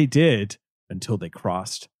laugh they did until they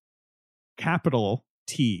crossed capital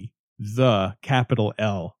T, the capital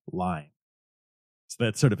L line. So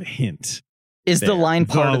that's sort of a hint. Is the There. line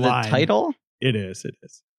part The of the line. title? It is.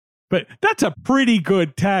 But that's a pretty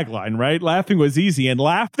good tagline, right? Laughing was easy, and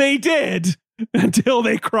laugh they did until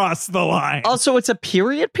they crossed the line. Also, it's a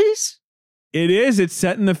period piece? It is. It's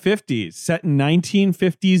set in the 50s, set in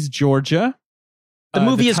 1950s Georgia. The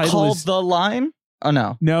movie is title called The Line? Oh,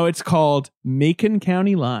 no. No, it's called Macon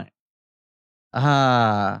County Line.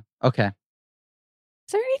 Ah, okay.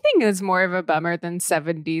 Is there anything that's more of a bummer than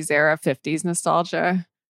 70s era 50s nostalgia?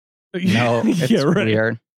 No, it's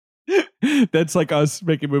weird. That's like us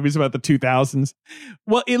making movies about the 2000s.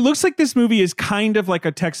 Well, it looks like this movie is kind of like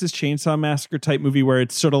a Texas Chainsaw Massacre type movie where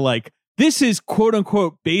it's sort of like, this is quote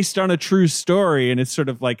unquote based on a true story. And it's sort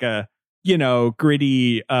of like a,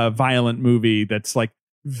 gritty, violent movie that's like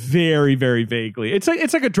very, very vaguely. It's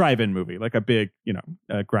like a drive-in movie, like a big,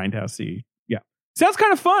 grindhousey. Yeah. Sounds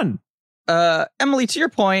kind of fun. Emily, to your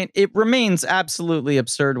point, it remains absolutely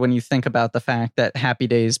absurd when you think about the fact that Happy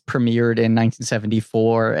Days premiered in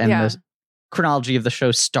 1974 and Yeah. the chronology of the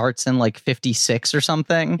show starts in like 56 or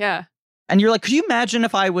something. Yeah. And you're like, could you imagine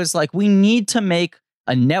if I was like, we need to make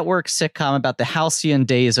a network sitcom about the halcyon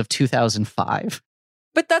days of 2005?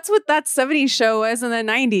 But that's what that 70s show was in the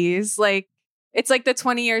 90s. Like, it's like the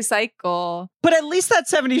 20-year cycle. But at least that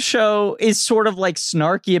 70s show is sort of like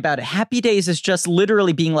snarky about it. Happy Days is just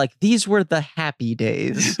literally being like, these were the happy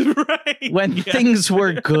days Right. when Yeah. things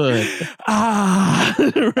were good.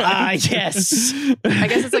 Right. Yes. I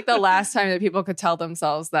guess it's like the last time that people could tell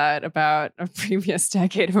themselves that about a previous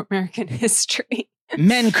decade of American history.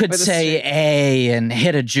 Men could With a say string. A and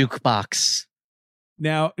hit a jukebox.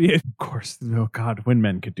 Now, yeah, of course, oh God, when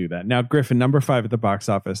men could do that. Now, Griffin, number 5 at the box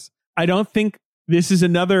office. I don't think this is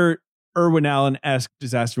another Irwin Allen-esque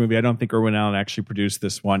disaster movie. I don't think Irwin Allen actually produced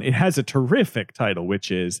this one. It has a terrific title, which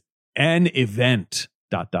is An Event, ...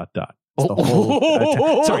 It's the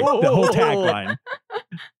whole, sorry, the whole tagline.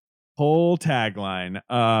 Whole tagline.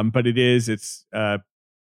 But it's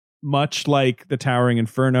much like The Towering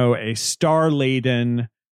Inferno, a star-laden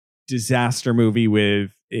disaster movie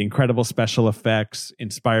with incredible special effects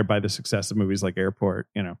inspired by the success of movies like Airport,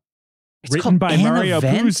 It's written called by An Mario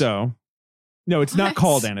Event? Puzo. No, it's not What?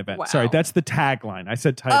 called An Event. Wow. Sorry, that's the tagline. I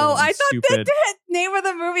said title. Oh, I'm I thought stupid. the name of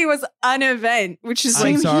the movie was An Event, which is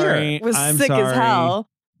I'm like sorry. was I'm sick sorry. as hell.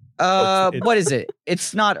 It's- What is it?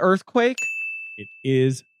 It's not Earthquake? It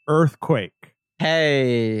is Earthquake,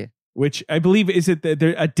 Hey. which I believe is it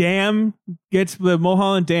a dam gets the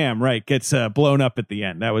Mulholland Dam, right? Gets blown up at the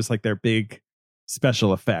end. That was like their big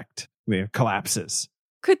special effect. It collapses.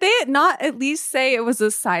 Could they not at least say it was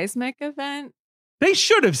a seismic event? They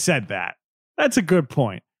should have said that. That's a good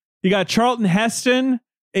point. You got Charlton Heston,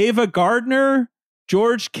 Ava Gardner,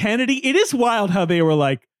 George Kennedy. It is wild how they were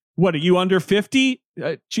like, what, are you under 50?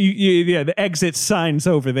 Yeah, the exit sign's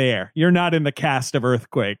over there. You're not in the cast of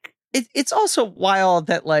Earthquake. It's also wild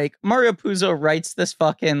that like Mario Puzo writes this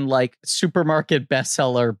fucking like supermarket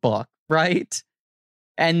bestseller book, right?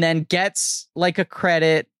 And then gets like a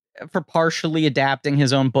credit for partially adapting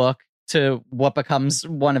his own book to what becomes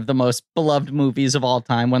one of the most beloved movies of all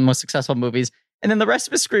time, one of the most successful movies. And then the rest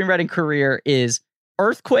of his screenwriting career is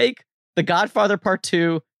Earthquake, The Godfather Part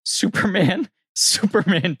 2, Superman,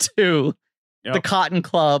 Superman 2, Yep. The Cotton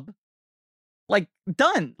Club. Like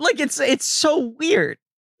done. Like it's so weird.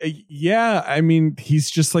 Yeah, I mean,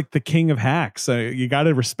 he's just like the king of hacks. You got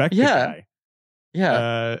to respect the guy.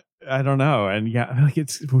 Yeah. I don't know. And yeah, like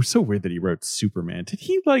it was so weird that he wrote Superman. Did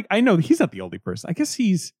he I know he's not the only person. I guess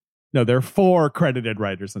there are 4 credited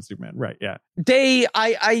writers on Superman. Right. Yeah.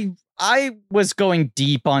 I was going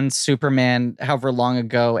deep on Superman however long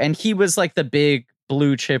ago, and he was like the big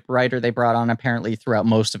blue chip writer they brought on apparently throughout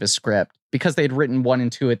most of his script because they'd written 1 and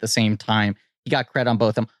 2 at the same time. He got credit on both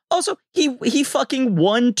of them. Also, he fucking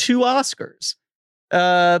won 2 Oscars.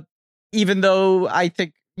 even though I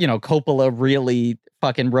think, Coppola really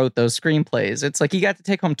fucking wrote those screenplays, it's like he got to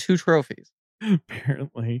take home 2 trophies.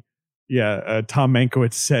 Apparently. Yeah, Tom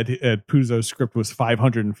Mankiewicz said Puzo's script was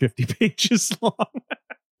 550 pages long.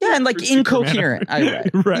 Yeah, and like incoherent, I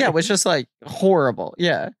read. Right. Yeah, it was just like horrible.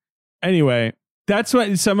 Yeah. Anyway, that's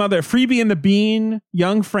what some other Freebie and the Bean,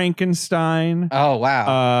 Young Frankenstein. Oh,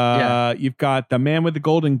 wow. You've got The Man with the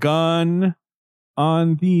Golden Gun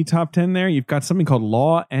on the top 10 there. You've got something called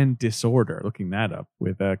Law and Disorder. Looking that up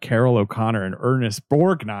with Carol O'Connor and Ernest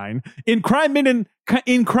Borgnine. In crime-ridden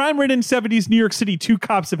 70s New York City, 2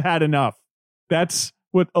 cops have had enough. That's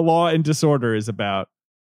what a Law and Disorder is about.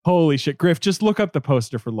 Holy shit, Griff, just look up the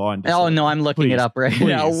poster for Law and Disorder. Oh, no, I'm looking it up right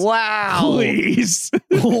now. Wow. Please.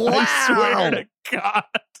 Wow. I swear to God.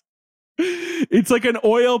 It's like an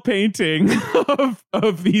oil painting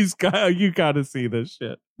of these guys. You got to see this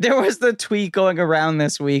shit. There was the tweet going around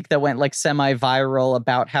this week that went like semi-viral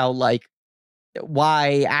about how like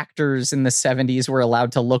why actors in the 70s were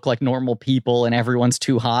allowed to look like normal people and everyone's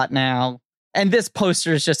too hot now. And this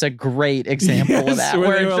poster is just a great example of that.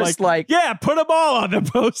 Where it's just like, yeah, put them all on the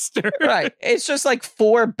poster. Right. It's just like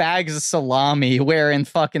 4 bags of salami wearing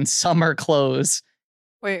fucking summer clothes.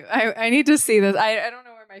 Wait, I need to see this. I don't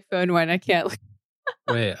know where my phone went. I can't look.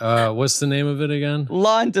 Wait, what's the name of it again?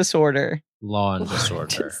 Law and Disorder. Law and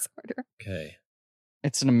Disorder. Okay.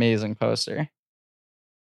 It's an amazing poster.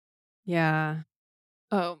 Yeah.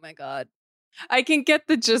 Oh my God. I can get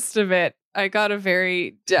the gist of it. I got a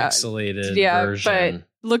very pixelated but version.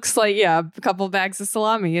 looks like a couple bags of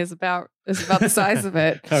salami is about the size of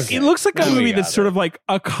it. Okay. It looks like a movie that's sort of like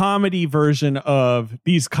a comedy version of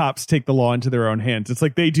these cops take the law into their own hands. It's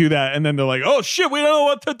like they do that and then they're like, oh shit, we don't know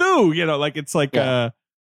what to do. Like it's like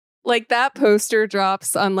like that poster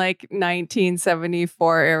drops on like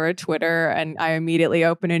 1974 era Twitter, and I immediately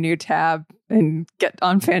open a new tab and get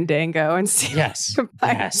on Fandango and see. Yes.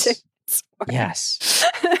 Yes.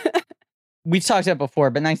 We've talked about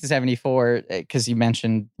before, but 1974, because you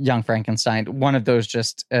mentioned Young Frankenstein, one of those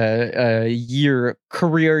just career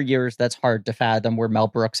years that's hard to fathom, where Mel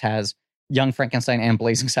Brooks has Young Frankenstein and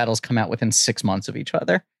Blazing Saddles come out within 6 months of each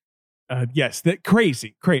other. Yes,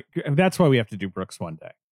 crazy. That's why we have to do Brooks one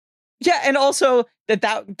day. Yeah, and also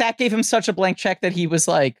that gave him such a blank check that he was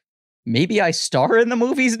like, maybe I star in the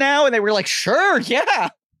movies now? And they were like, sure, yeah.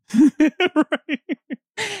 Right.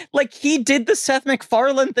 Like, he did the Seth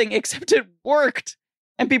MacFarlane thing, except it worked.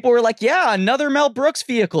 And people were like, yeah, another Mel Brooks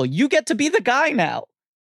vehicle. You get to be the guy now.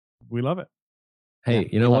 We love it. Hey,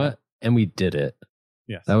 you know what? And we did it.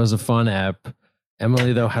 Yes. That was a fun ep.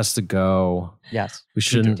 Emily, though, has to go. Yes. We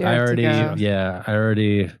shouldn't. I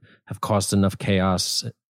already have caused enough chaos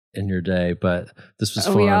in your day, but this was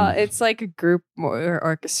fun. It's like a group more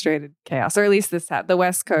orchestrated chaos, or at least the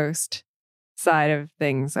West Coast side of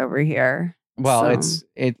things over here. Well,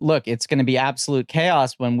 it's going to be absolute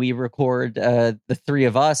chaos when we record the 3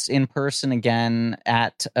 of us in person again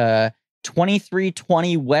at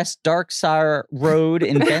 2320 West Darkstar Road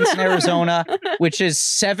in Benson, Arizona, which is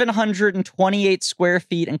 728 square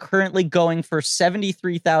feet and currently going for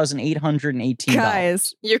 $73,818.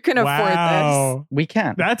 Guys, you can afford this. We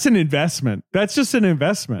can. That's an investment. That's just an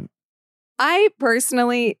investment. I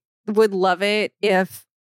personally would love it if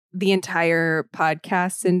the entire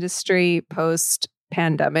podcast industry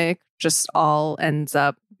post-pandemic just all ends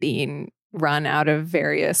up being run out of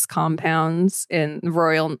various compounds in the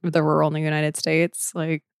rural United States.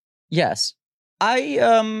 Like, yes,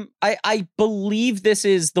 I believe this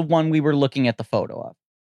is the one we were looking at the photo of.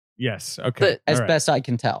 Yes. Okay. As best I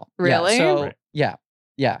can tell. Really? Yeah, so right.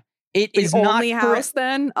 yeah. It the is only not house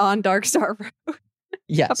then on Darkstar Road.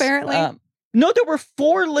 Yes. Apparently. No, there were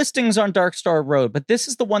 4 listings on Darkstar Road, but this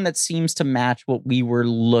is the one that seems to match what we were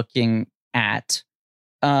looking at.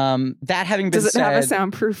 That having been said, does it have a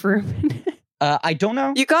soundproof room? I don't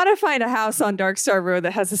know. You got to find a house on Darkstar Road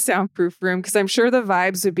that has a soundproof room, because I'm sure the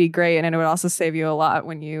vibes would be great, and it would also save you a lot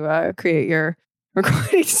when you create your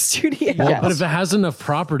recording studio. Well, but if it has enough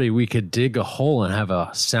property, we could dig a hole and have a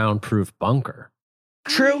soundproof bunker.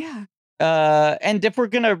 True. Yeah. And if we're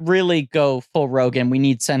gonna really go full Rogan, we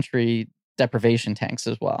need Sentry deprivation tanks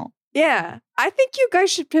as well. Yeah, I think you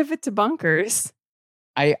guys should pivot to bunkers.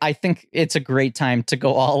 I think it's a great time to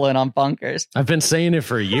go all in on bunkers. I've been saying it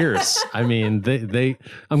for years. I mean,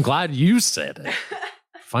 I'm glad you said it.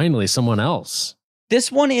 Finally, someone else.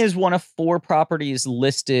 This one is one of 4 properties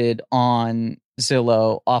listed on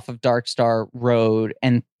Zillow off of Darkstar Road,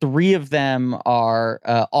 and 3 of them are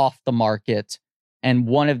off the market, and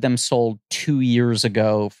one of them sold 2 years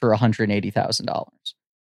ago for $180,000.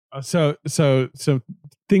 So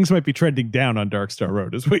things might be trending down on Darkstar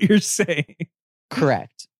Road, is what you're saying.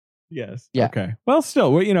 Correct. Yes. Yeah. Okay. Well,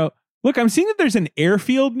 still, look, I'm seeing that there's an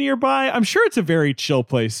airfield nearby. I'm sure it's a very chill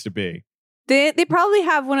place to be. They probably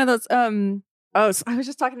have one of those. So I was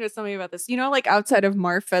just talking to somebody about this. Like outside of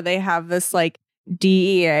Marfa, they have this like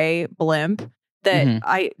DEA blimp that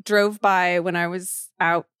I drove by when I was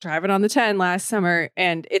out driving on the 10 last summer,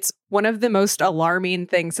 and it's one of the most alarming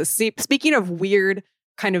things to see. Speaking of weird,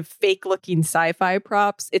 kind of fake looking sci-fi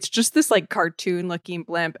props, it's just this like cartoon looking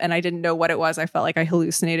blimp, and I didn't know what it was. I felt like I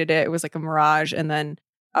hallucinated it. It was like a mirage, and then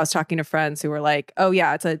I was talking to friends who were like, "Oh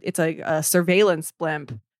yeah, it's a surveillance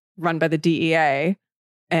blimp run by the DEA."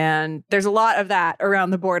 And there's a lot of that around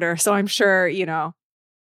the border. So I'm sure, you'd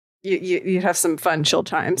have some fun chill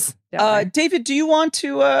times. David, do you want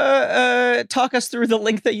to talk us through the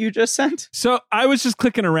link that you just sent? So I was just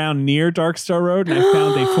clicking around near Dark Star Road, and I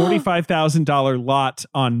found a $45,000 lot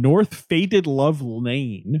on North Faded Love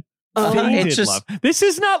Lane. Faded Love. This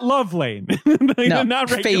is not Love Lane. No, not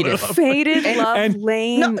regular Faded Love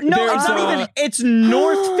Lane. No, it's not even. It's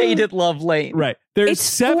North Faded Love Lane. Right. There's It's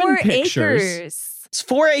 7 4 pictures. acres. It's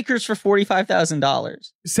 4 acres for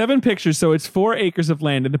 $45,000. 7 pictures, so it's 4 acres of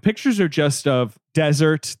land, and the pictures are just of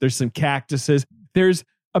desert. There's some cactuses. There's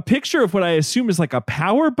a picture of what I assume is like a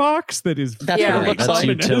power box that is That's what it looks That's like.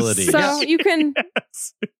 utility. So you can,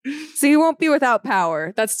 so you won't be without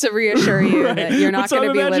power. That's to reassure you Right. that you're not So going to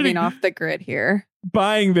I'm be living imagining- off the grid here.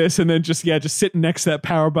 Buying this and then just sitting next to that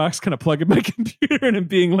power box, kind of plugging my computer in and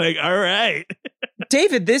being like, all right.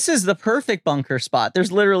 David, this is the perfect bunker spot.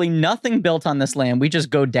 There's literally nothing built on this land. We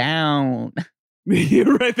just go down.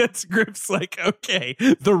 You're right. That's Griff's like, okay,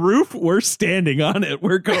 the roof, we're standing on it.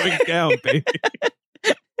 We're going down, baby.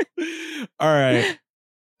 All right.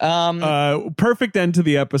 Perfect end to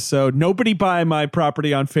the episode. Nobody buy my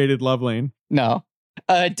property on Faded Love Lane. No.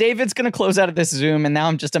 David's going to close out of this Zoom, and now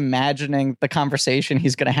I'm just imagining the conversation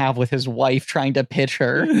he's going to have with his wife trying to pitch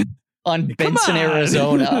her on Benson,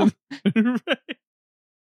 Arizona. Right.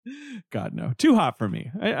 God, no. Too hot for me.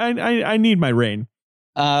 I need my rain.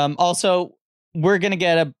 Also, we're going to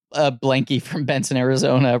get a blankie from Benson,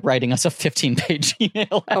 Arizona, writing us a 15-page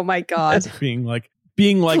email. Oh my God.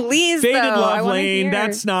 Being like Please, Faded though, I Love wanna Lane. hear.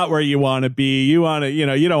 That's not where you want to be. You want to,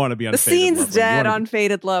 you don't want to be on The Faded scene's Love Lane. dead You on wanna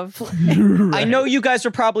Faded Love. be- Right. I know you guys are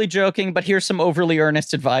probably joking, but here's some overly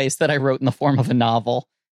earnest advice that I wrote in the form of a novel.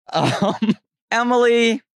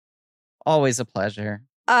 Emily, always a pleasure.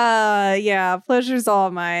 Yeah, pleasure's all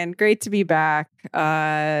mine. Great to be back.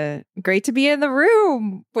 Great to be in the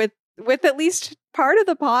room with at least part of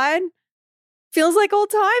the pod. Feels like old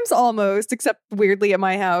times almost, except weirdly at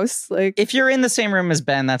my house. Like If you're in the same room as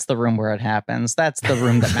Ben, that's the room where it happens. That's the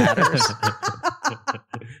room that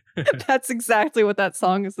matters. that's exactly what that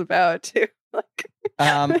song is about too. Like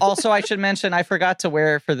Also, I should mention, I forgot to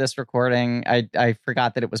wear it for this recording. I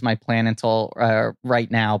forgot that it was my plan until right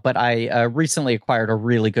now, but I recently acquired a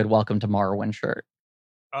really good Welcome to Morrowind shirt.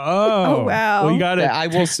 Oh, wow. Well, you got Yeah, I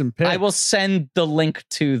will- some pics. I will send the link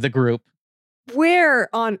to the group. where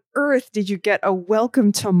on earth did you get a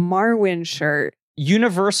Welcome to Morrowind shirt?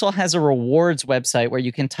 Universal has a rewards website where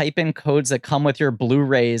you can type in codes that come with your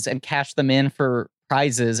Blu-rays and cash them in for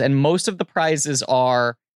prizes. And most of the prizes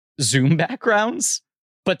are Zoom backgrounds,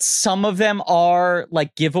 but some of them are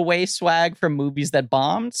like giveaway swag from movies that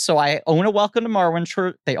bombed. So I own a Welcome to Morrowind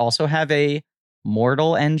shirt. They also have a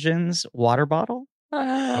Mortal Engines water bottle.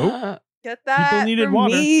 Get that People needed for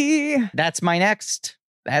water. me. That's my next.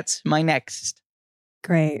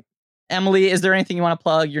 Great. Emily, is there anything you want to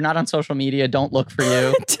plug? You're not on social media. Don't look for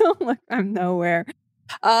you. Don't look. I'm nowhere.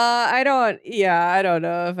 I don't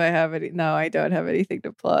know if I have any. No, I don't have anything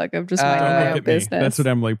to plug. I'm just minding Don't my look own at me. business. That's what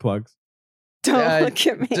Emily plugs. Don't look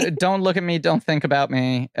at me. Don't look at me. Don't think about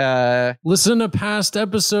me. Listen to past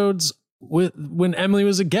episodes when Emily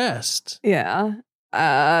was a guest. Yeah.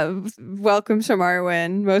 Welcome to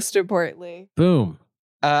Marwin, most importantly. Boom.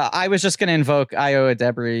 I was just going to invoke Iowa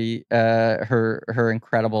Debris, her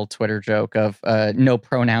incredible Twitter joke of no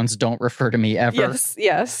pronouns, don't refer to me ever.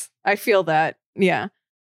 Yes. I feel that. Yeah.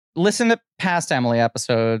 Listen to past Emily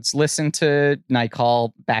episodes. Listen to Night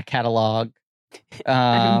Call back catalog.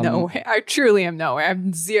 I'm nowhere. I truly am nowhere.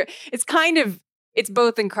 I'm zero. It's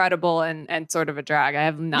both incredible and sort of a drag. I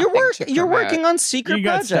have nothing. You're working on secret You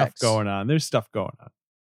got projects. stuff going on. There's stuff going on.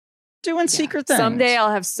 Doing secret things. Someday I'll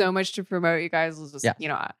have so much to promote. You guys will just,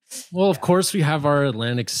 Well, of course, we have our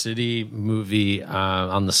Atlantic City movie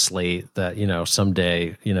on the slate that,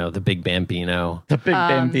 someday, the Big Bambino. The Big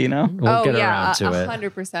Bambino. We'll get around to it.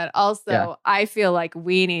 100%. Also, I feel like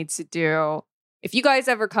we need to do, if you guys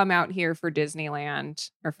ever come out here for Disneyland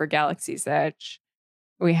or for Galaxy's Edge,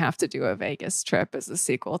 We have to do a Vegas trip as a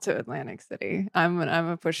sequel to Atlantic City. I'm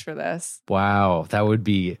a push for this. Wow, that would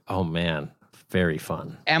be, oh man, very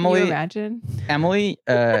fun. Can you imagine? Emily,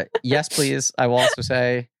 yes, please. I will also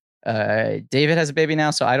say, David has a baby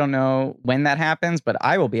now, so I don't know when that happens, but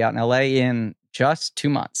I will be out in LA in just 2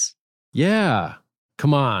 months. Yeah.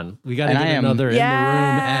 Come on. We got to get another in the room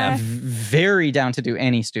F. Very down to do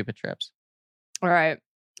any stupid trips. All right.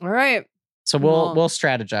 So we'll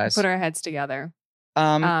strategize. Put our heads together.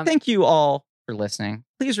 Thank you all for listening.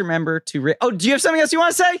 Please remember to do you have something else you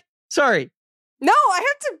want to say? Sorry. No, I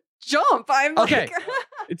have to jump. I'm okay.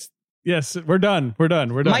 Yes, we're done.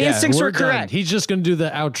 My instincts were correct. He's just going to do the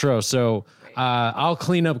outro. So I'll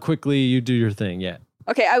clean up quickly. You do your thing. Yeah.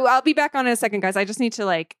 Okay. I'll be back on in a second, guys. I just need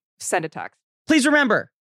to send a text. Please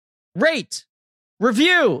remember, rate,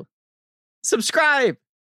 review, subscribe.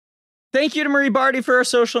 Thank you to Marie Barty for our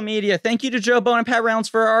social media. Thank you to Joe Bone and Pat Reynolds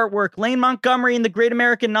for our artwork. Lane Montgomery and the Great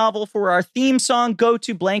American Novel for our theme song. Go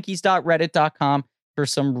to blankies.reddit.com for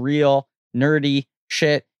some real nerdy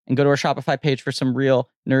shit. And go to our Shopify page for some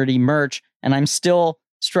real nerdy merch. And I'm still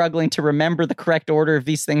struggling to remember the correct order of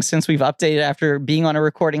these things since we've updated after being on a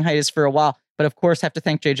recording hiatus for a while. But of course, have to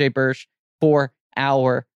thank JJ Birch for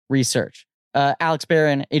our research. Alex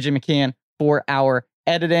Barron, AJ McKeon for our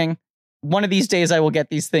editing. One of these days, I will get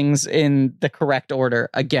these things in the correct order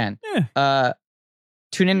again.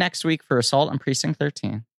 Tune in next week for Assault on Precinct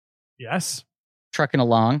 13. Yes. Trucking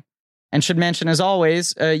along. And should mention, as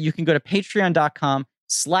always, you can go to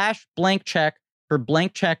patreon.com/blankcheck for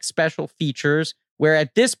Blank Check special features, where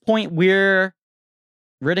at this point we're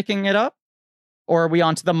Riddicking it up? Or are we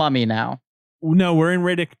on to the Mummy now? No, we're in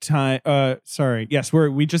Riddick time. Sorry. Yes,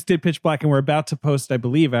 we just did Pitch Black, and we're about to post, I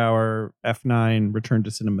believe, our F9 Return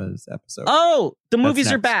to Cinemas episode. Oh, the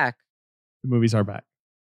movies are back. The movies are back.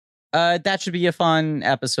 That should be a fun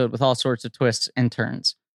episode with all sorts of twists and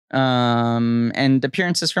turns. And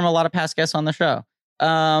appearances from a lot of past guests on the show.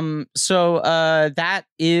 So that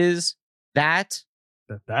is that.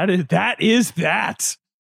 That is that.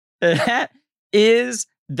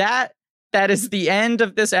 That is the end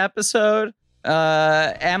of this episode.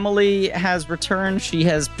 Emily has returned. She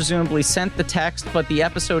has presumably sent the text, but the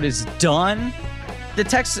episode is done. The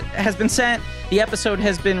text has been sent. The episode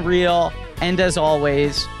has been real. And as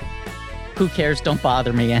always, who cares? Don't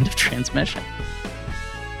bother me. End of transmission.